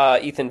of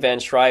Ethan Van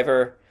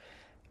Shriver.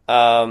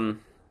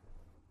 Um,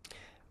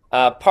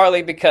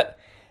 Partly because,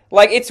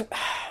 like,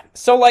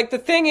 So like the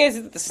thing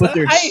is, But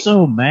they're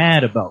so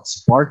mad about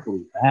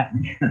sparkly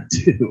Batman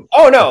too.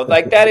 oh no,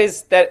 like that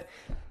is that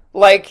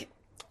like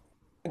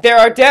there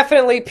are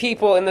definitely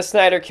people in the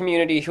Snyder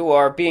community who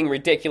are being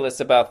ridiculous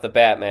about the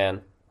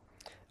Batman.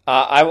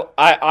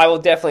 I will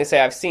definitely say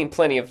I've seen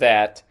plenty of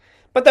that.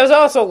 But there's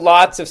also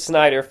lots of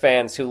Snyder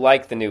fans who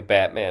like the new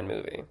Batman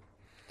movie.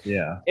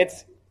 Yeah,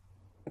 It's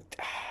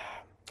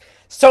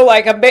so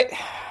like a bit.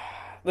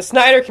 The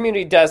Snyder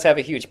community does have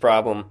a huge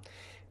problem,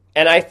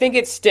 and I think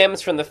it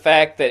stems from the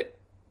fact that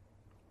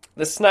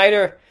the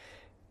Snyder,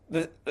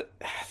 the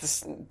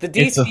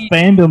it's a DC.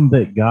 fandom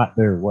that got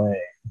their way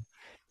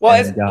Well,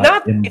 and got it's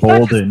not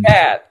just emboldened.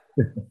 that.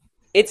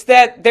 It's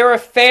that they're a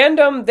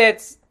fandom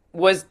that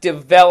was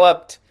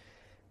developed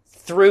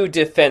through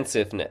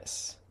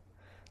defensiveness.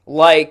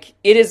 Like,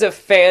 it is a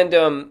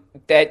fandom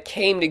that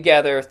came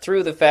together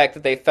through the fact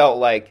that they felt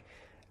like,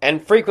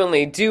 and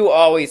frequently do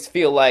always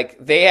feel like,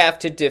 they have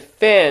to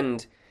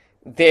defend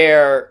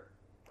their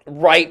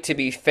right to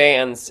be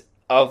fans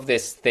of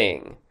this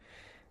thing.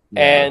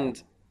 Yeah,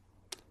 And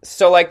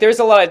so, like, there's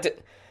a lot of.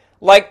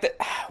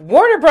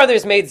 Warner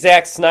Brothers made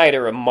Zack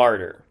Snyder a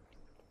martyr,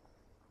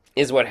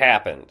 is what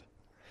happened.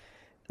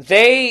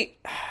 They.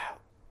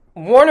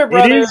 Warner it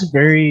Brothers. is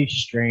very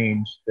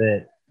strange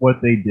that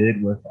what they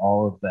did with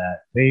all of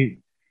that.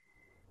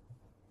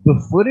 The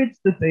footage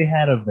that they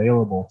had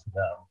available to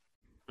them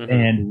Mhm.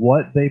 and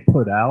what they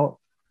put out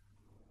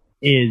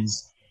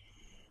is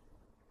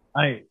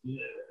I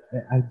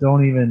I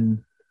don't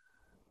even.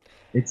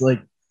 It's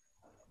like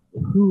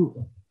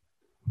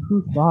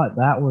who thought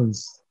that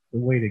was the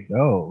way to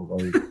go?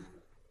 Like,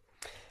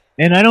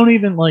 and I don't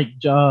even like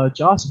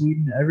Joss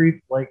Whedon.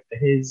 Every like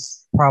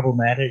his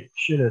problematic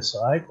shit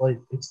aside, like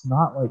it's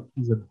not like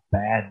he's a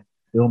bad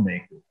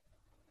filmmaker.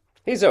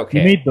 He's He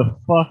okay. made the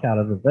fuck out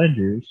of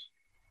Avengers,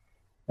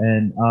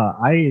 and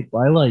I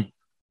like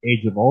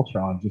Age of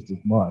Ultron just as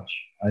much.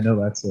 I know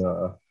that's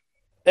a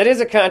That is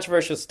a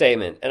controversial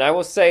statement, and I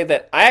will say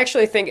that I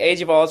actually think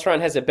Age of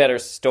Ultron has a better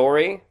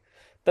story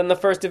than the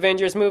first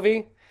Avengers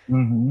movie.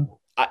 mm-hmm.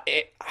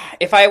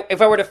 If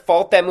I were to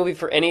fault that movie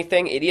for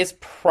anything, it is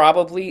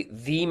probably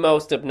the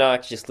most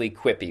obnoxiously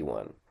quippy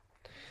one.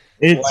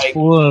 It's Like,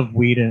 full of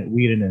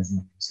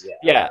Whedonisms. Yeah,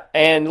 yeah,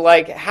 and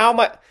like how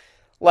much,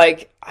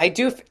 like I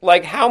do,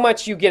 like how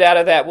much you get out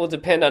of that will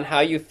depend on how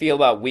you feel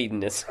about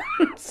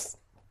Whedonisms.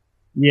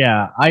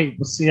 yeah. I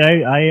see.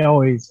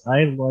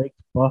 I liked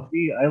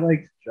Buffy. I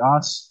liked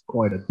Joss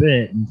quite a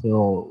bit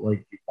until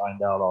like you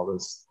find out all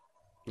this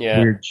Yeah,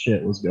 weird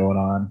shit was going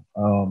on.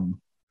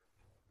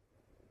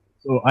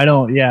 So I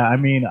don't. Yeah, I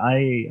mean,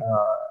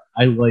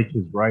 I like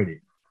his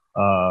writing.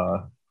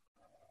 Uh,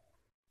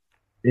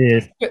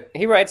 if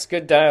he writes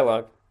good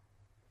dialogue,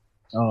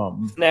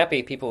 um,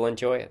 snappy. People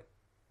enjoy it.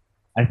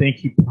 I think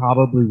he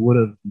probably would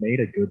have made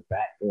a good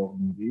Batgirl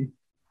movie.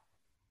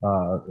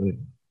 If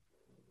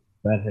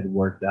that had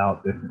worked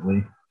out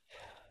differently.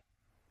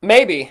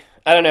 Maybe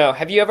I don't know.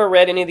 Have you ever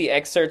read any of the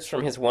excerpts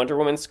from his Wonder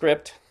Woman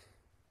script?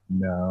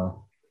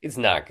 No. It's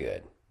not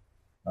good.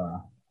 Uh,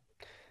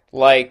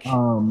 Like,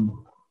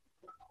 um,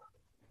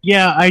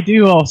 yeah, I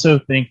do also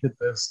think that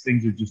those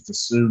things are just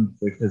assumed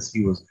because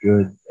he was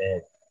good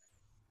at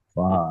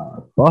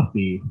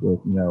Buffy with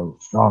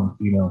strong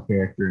female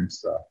character and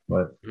stuff.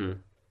 But mm,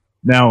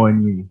 now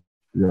when you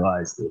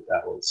realize that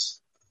that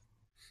was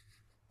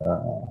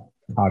uh,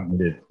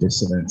 cognitive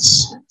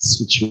dissonance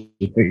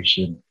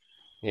situation.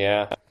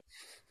 yeah.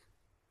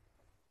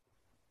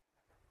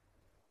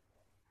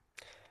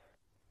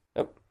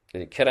 Oh,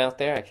 did it cut out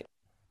there?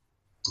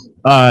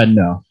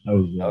 No, I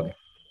was Okay.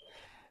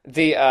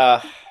 The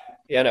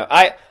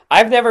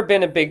I've never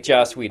been a big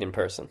Joss Whedon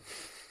person.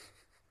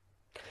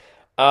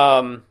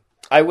 Um,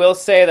 I will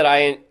say that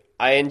I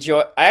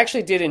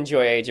actually did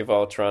enjoy Age of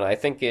Ultron. I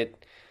think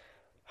it.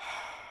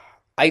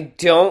 I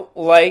don't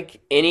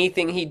like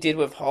anything he did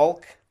with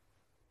Hulk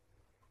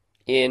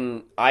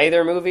in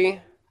either movie,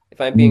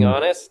 if I'm being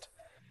honest.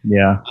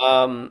 yeah.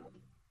 Um,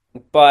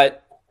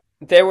 but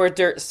there were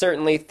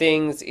certainly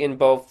things in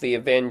both the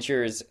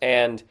Avengers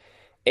and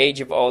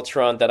Age of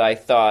Ultron that I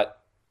thought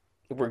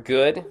were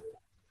good.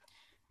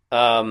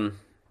 Um,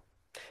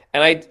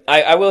 and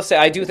I will say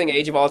I do think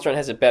Age of Ultron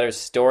has a better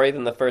story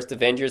than the first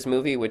Avengers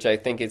movie, which I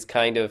think is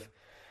kind of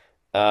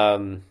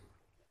um,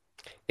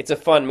 it's a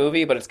fun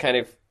movie, but it's kind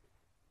of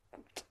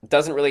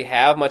doesn't really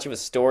have much of a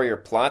story or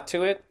plot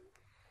to it.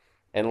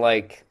 And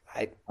like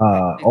I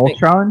think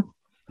Ultron.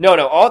 no,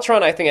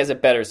 Ultron I think has a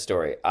better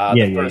story.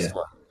 Yeah, The yeah, yeah. first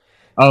one.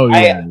 Oh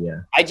I yeah,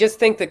 yeah. I just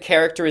think the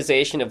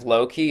characterization of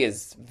Loki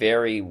is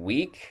very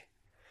weak,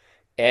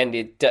 and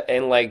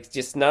like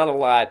just not a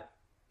lot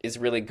is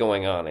really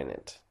going on in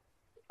it.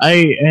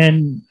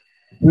 And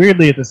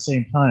weirdly at the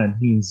same time,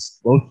 he's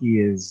Loki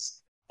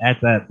is at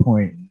that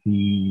point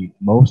the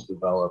most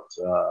developed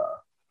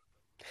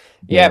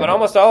Yeah, but villain.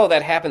 almost all of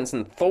that happens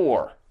in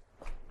Thor.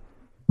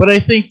 But I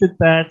think that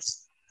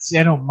that's see,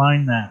 I don't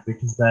mind that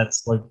because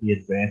that's like the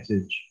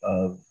advantage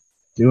of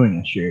doing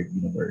a shared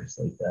universe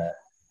like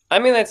I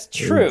mean, that's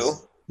true.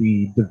 is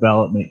the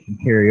development can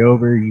carry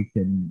over. You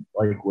can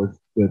like with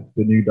the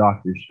new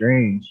Doctor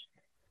Strange,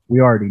 we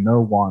already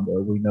know Wanda,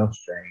 we know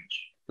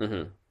Strange.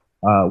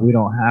 Hmm. We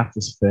don't have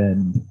to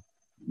spend,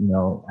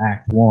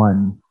 Act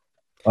One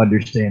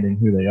understanding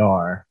who they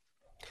are.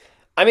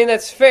 I mean,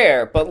 that's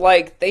fair, but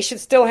like they should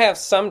still have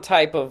some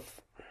type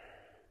of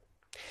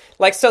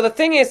like. So the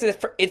thing is,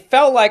 it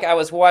felt like I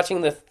was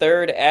watching the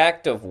third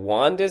act of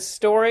Wanda's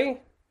story,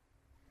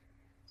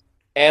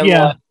 and like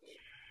Yeah,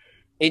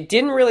 it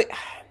didn't really.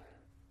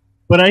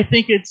 but I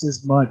think it's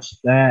as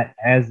much that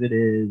as it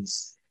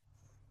is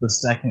the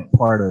second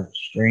part of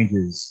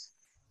Strange's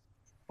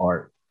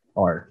art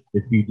arc.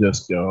 If you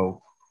just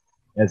go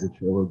as a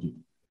trilogy,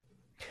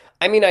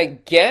 I mean, I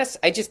guess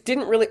I just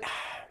didn't really.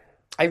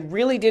 I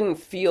really didn't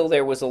feel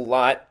there was a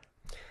lot.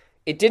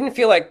 It didn't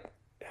feel like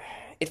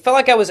it felt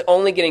like I was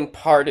only getting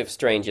part of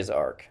Strange's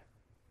arc,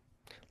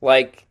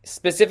 like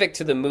specific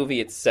to the movie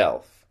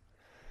itself.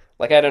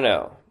 Like I don't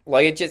know,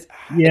 like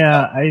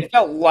yeah, it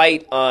felt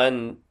light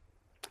on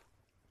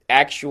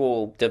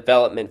actual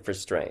development for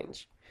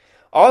Strange.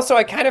 Also,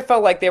 I kind of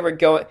felt like they were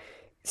going.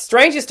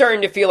 Strange is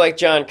starting to feel like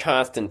John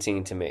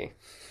Constantine to me.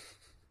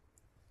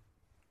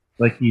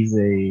 like he's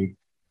a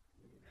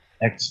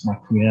ex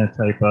machina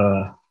type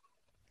of.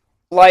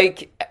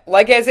 Like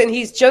as in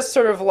he's just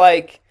sort of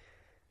like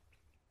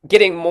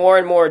getting more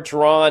and more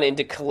drawn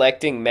into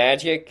collecting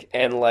magic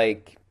and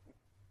like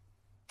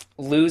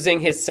losing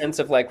his sense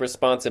of like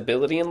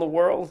responsibility in the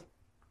world.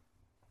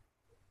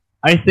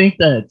 I think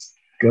that's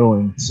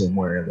going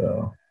somewhere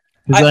though,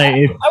 because I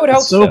if I would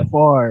hope so so.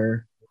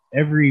 far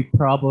every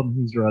problem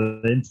he's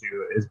run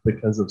into is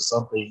because of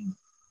something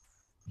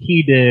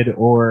he did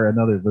or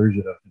another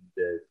version of him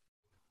did.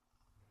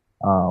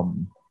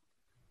 Um,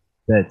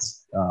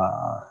 that's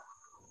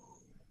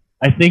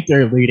I think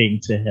they're leading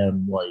to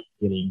him like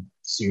getting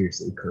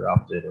seriously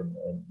corrupted and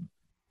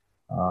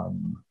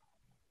um,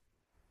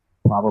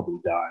 probably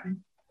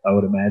dying. I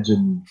would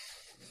imagine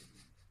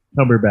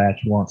Cumberbatch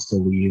wants to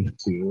leave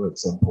too at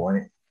some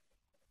point.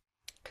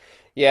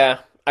 Yeah.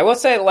 I will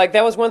say like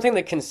that was one thing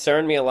that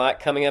concerned me a lot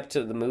coming up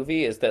to the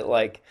movie is that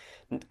like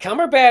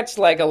Cumberbatch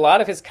like a lot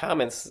of his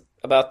comments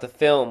about the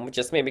film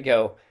just made me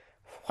go,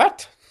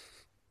 "What?"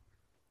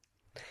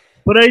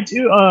 But I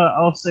do.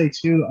 I'll say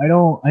too. I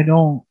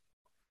don't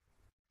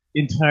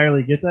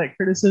entirely get that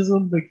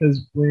criticism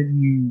because when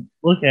you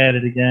look at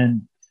it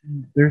again,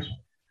 there's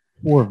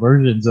four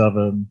versions of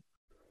him.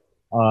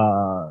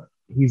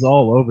 He's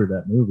all over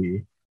that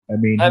movie. I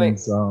mean, I mean,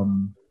 he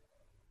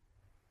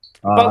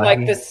but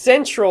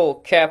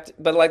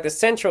like the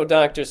central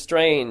Doctor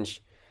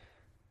Strange,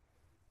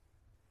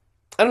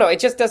 I don't know, it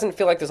just doesn't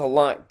feel like there's a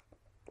lot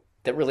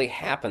that really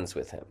happens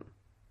with him.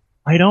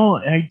 I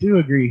don't. I do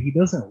agree. He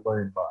doesn't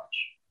learn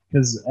much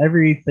because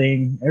every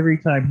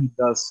time he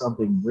does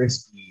something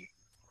risky,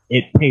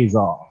 it pays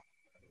off.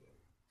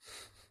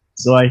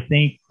 So I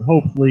think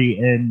hopefully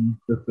in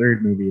the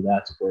third movie,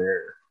 that's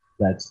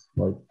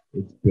like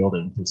it's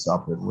building to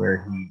something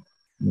where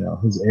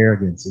his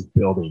arrogance is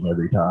building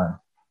every time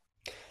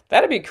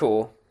That'd be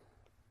cool.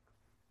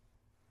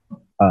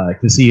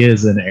 because he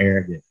is an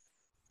arrogant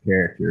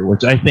character,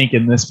 which I think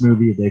in this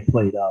movie they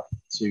played up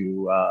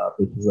to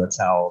because that's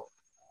how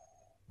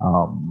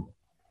um,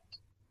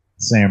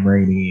 Sam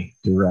Raimi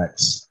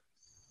directs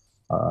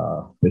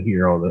the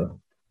hero,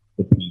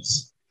 the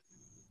piece.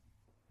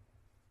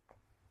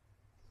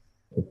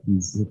 If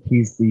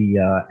he's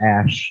the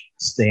Ash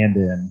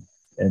stand-in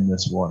in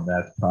this one,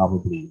 that's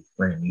probably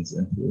Raimi's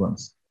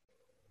influence.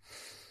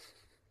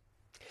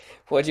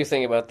 What'd you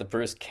think about the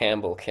Bruce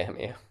Campbell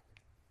cameo?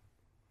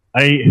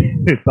 I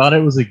thought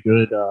it was a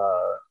good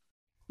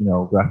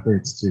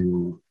reference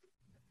to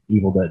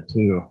Evil Dead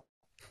 2,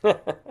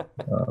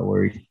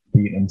 where he's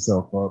beating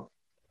himself up.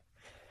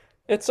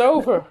 It's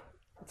over.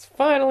 It's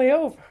finally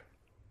over.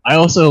 I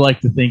also like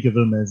to think of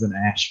him as an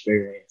Ash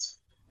variant.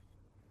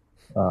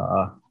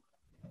 Uh,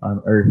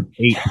 on Earth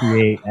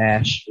 838,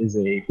 Ash is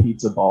a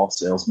pizza ball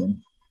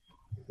salesman.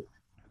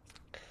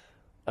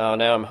 Oh,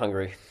 now I'm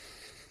hungry.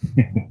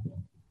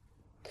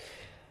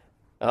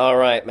 All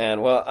right,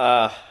 man. Well,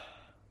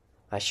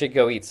 I should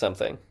go eat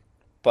something.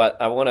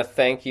 But I want to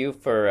thank you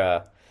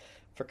for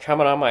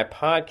coming on my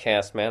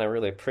podcast, man. I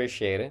really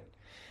appreciate it.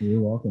 You're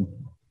welcome.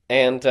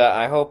 And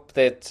I hope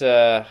that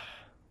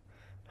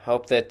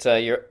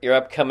your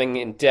upcoming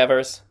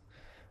endeavors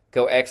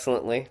go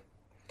excellently.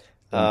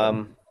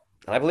 Thank you.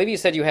 I believe you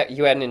said you had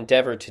an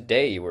endeavor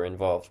today you were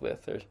involved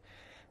with, or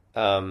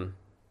um,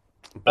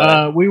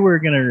 but We were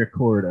gonna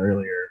record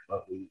earlier,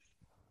 but we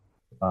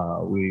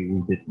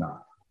did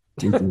not.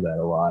 We do that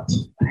a lot.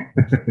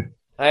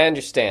 I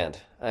understand.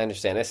 I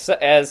understand.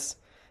 As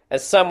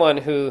someone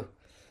who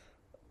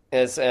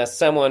as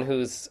someone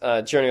whose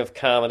journey of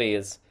comedy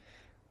is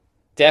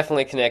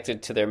definitely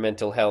connected to their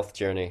mental health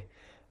journey,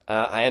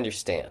 I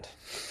understand.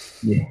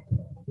 Yeah,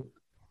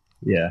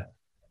 yeah.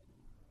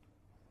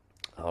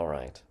 All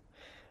right.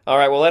 All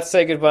right. Well, let's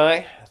say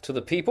goodbye to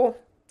the people.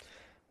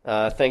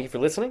 Thank you for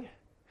listening,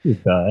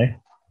 Goodbye.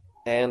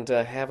 and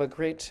have a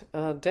great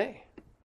day.